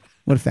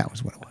 What if that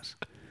was what it was?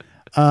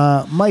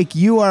 Mike,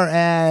 you are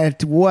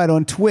at what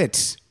on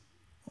Twits?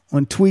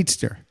 On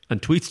Tweetster? On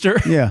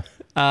Tweetster? Yeah,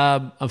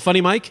 I'm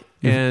Funny Mike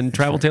and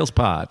Travel Tales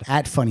Pod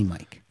at Funny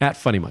Mike. at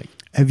Funny Mike.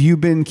 Have you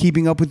been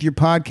keeping up with your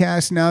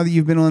podcast now that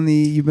you've been on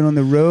the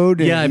road?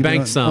 and Yeah, I you've been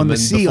banked some. on the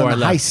and sea, before on I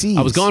the left, high seas.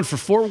 I was gone for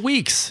 4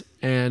 weeks,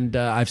 and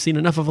I've seen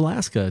enough of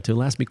Alaska to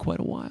last me quite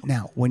a while.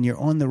 Now, when you're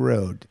on the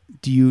road,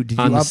 did you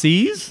On the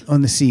seas?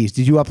 On the seas,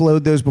 did you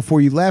upload those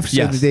before you left?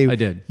 Yes, that I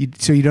did.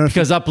 So you don't have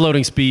Because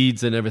uploading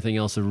speeds and everything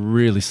else are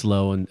really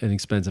slow and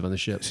expensive on the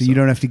ship. so you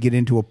don't have to get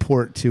into a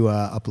port to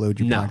upload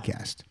your No.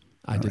 podcast.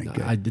 I All did right, not.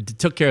 good. I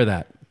took care of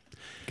that.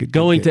 Good,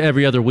 Going good. to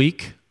every other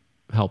week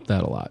helped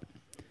that a lot.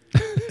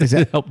 Is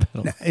that helped that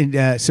a lot.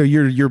 and so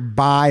you're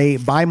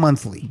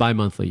bi-monthly.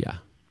 Bi-monthly, yeah.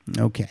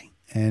 Okay.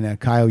 And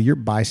Kyle, you're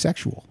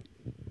bisexual.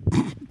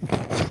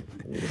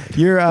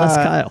 You're That's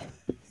Kyle.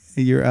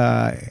 You're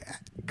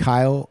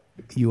Kyle.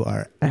 You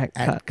are At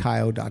at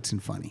Kyle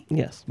Dotson Funny.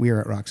 Yes. We are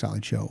at Rock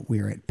Solid Show. We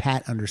are at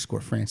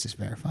Pat_Francis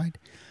Verified.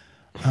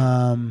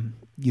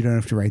 You don't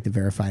have to write the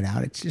verified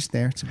out. It's just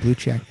there. It's a blue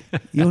check.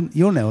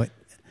 You'll know it.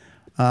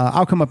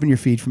 I'll come up in your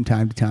feed from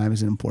time to time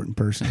as an important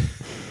person.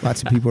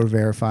 Lots of people are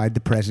verified. The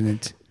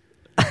president,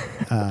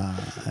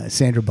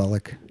 Sandra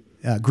Bullock,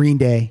 Green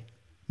Day,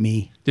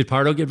 me. Did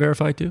Pardo get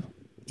verified too?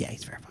 Yeah,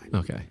 he's verified.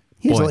 Okay.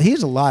 He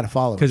has a lot of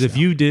followers. Because if though.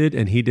 you did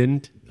and he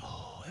didn't,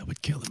 that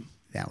would kill him.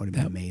 That would have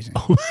been amazing.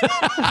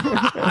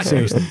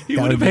 Seriously. He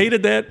that would have been-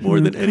 hated that more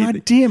than anything.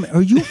 God damn it.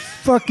 Are you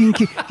fucking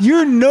kidding?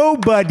 You're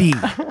nobody.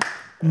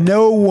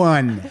 No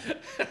one.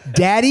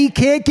 Daddy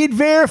can't get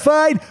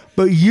verified,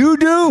 but you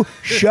do?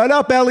 Shut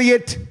up,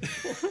 Elliot.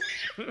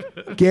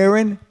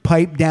 Garen,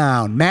 pipe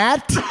down.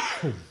 Matt?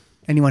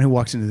 Anyone who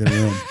walks into the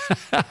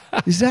room.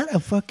 Is that a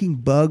fucking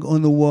bug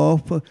on the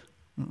wall?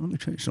 Let me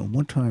tell you something.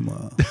 One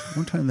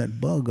time that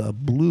bug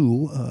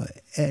blew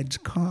Ed's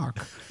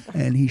cock,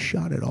 and he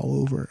shot it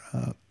all over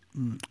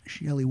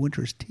Shelley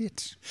Winter's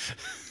tits.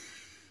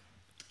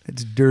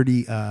 That's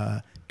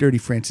dirty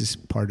Francis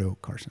Pardo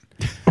Carson.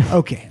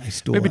 Okay, I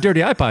stole Maybe it.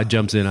 Dirty iPod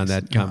jumps in on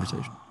that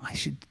conversation.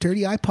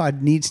 Dirty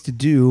iPod needs to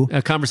do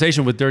A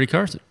conversation with Dirty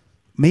Carson.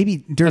 maybe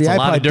Dirty That's a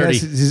lot iPod of dirty.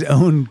 does his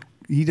own.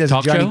 He does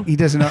Talk a Johnny.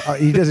 show?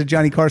 He does a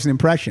Johnny Carson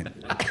impression.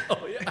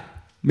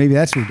 Maybe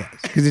that's what he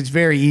does because it's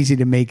very easy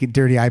to make a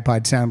Dirty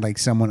iPod sound like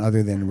someone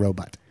other than a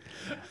robot.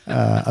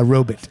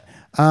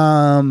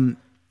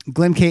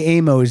 Glenn K.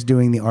 Amo is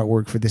doing the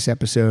artwork for this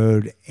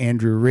episode.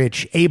 Andrew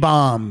Rich,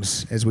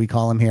 A-Bombs, as we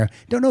call him here.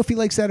 Don't know if he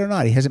likes that or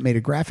not. He hasn't made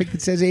a graphic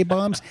that says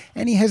A-Bombs,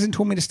 and he hasn't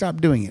told me to stop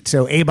doing it.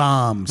 So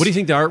A-Bombs. What do you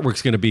think the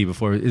artwork's going to be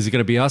before? Is it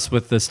going to be us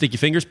with the Sticky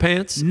Fingers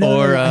pants?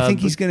 No, or, I think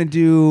he's going to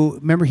do.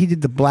 Remember, he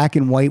did the black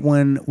and white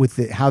one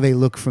with how they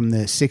look from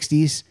the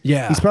 '60s.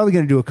 Yeah. he's probably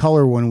going to do a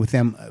color one with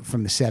them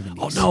from the '70s.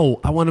 Oh no!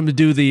 I want him to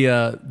do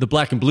the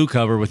black and blue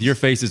cover with your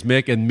face as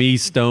Mick and me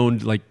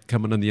stoned, like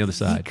coming on the other He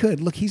side.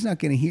 could look. He's not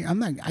going to hear.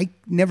 I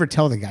never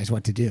tell the guys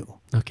what to do.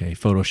 Okay,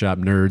 Photoshop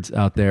nerds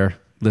out there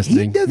He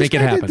listening, does. make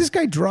it happen. This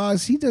guy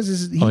draws. He does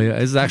his. Oh, yeah,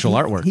 his actual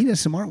artwork. He does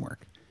some artwork.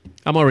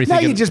 I'm already Now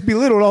thinking. you just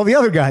belittled all the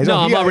other guys. no, Oh,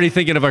 I'm yeah. already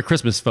thinking of our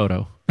Christmas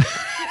photo.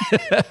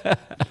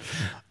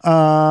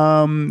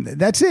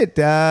 That's it.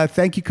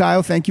 Thank you,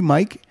 Kyle. Thank you,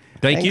 Mike.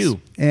 Thank Thanks.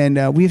 you.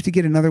 And we have to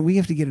get another. We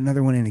have to get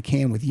another one in a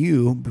can with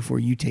you before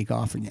you take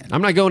off again.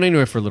 I'm not going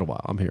anywhere for a little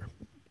while. I'm here.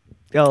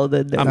 Oh,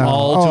 I'm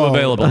all too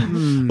available.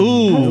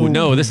 Ooh,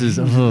 no, this is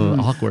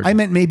awkward. I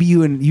meant maybe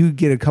you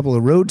get a couple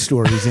of road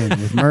stories in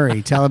with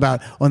Murray. Tell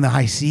about on the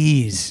high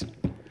seas.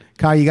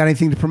 Kyle, you got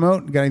anything to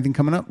promote? Got anything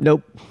coming up?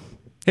 Nope.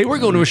 Hey, we're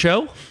going to a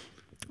show.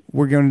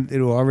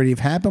 It'll already have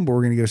happened, but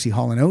we're going to go see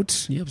Hall &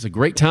 Oates Yeah, it was a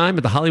great time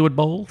at the Hollywood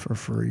Bowl. for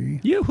free.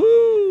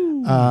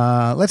 Yoo-hoo!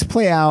 Let's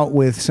play out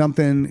with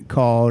something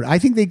called, I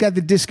think they got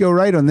the disco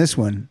right on this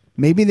one.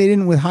 Maybe they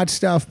didn't with Hot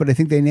Stuff, but I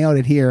think they nailed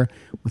it here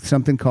with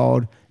something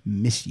called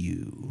Miss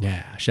You.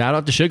 Yeah, shout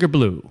out to Sugar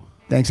Blue.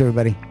 Thanks,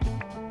 everybody.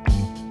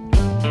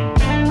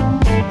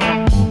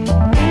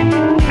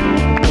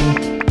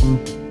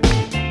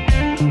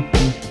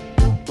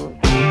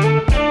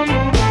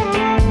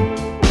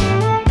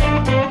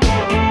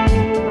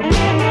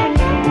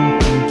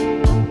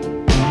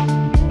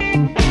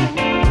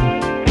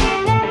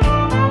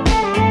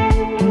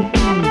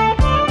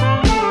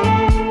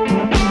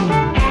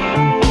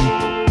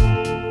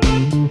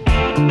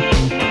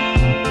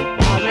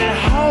 I've been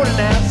holding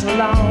out so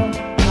long.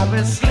 I've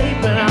been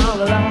sleeping all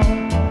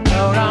alone.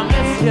 Lord, I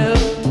miss you.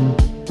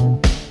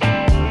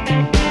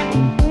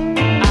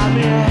 I've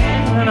been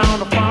hanging on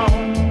the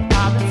phone.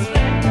 I've been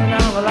sleeping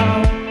all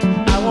alone.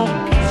 I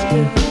won't kiss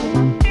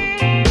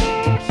you.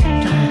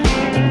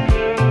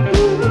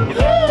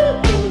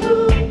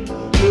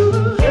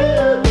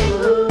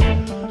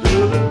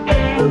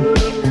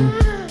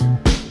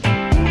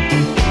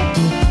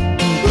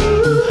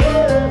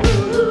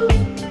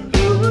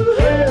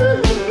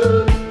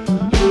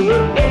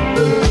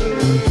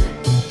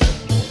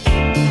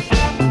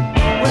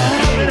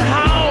 Well, I've been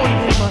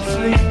howling in my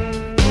sleep,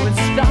 been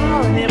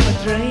starring in my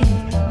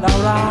dreams.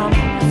 Lord, I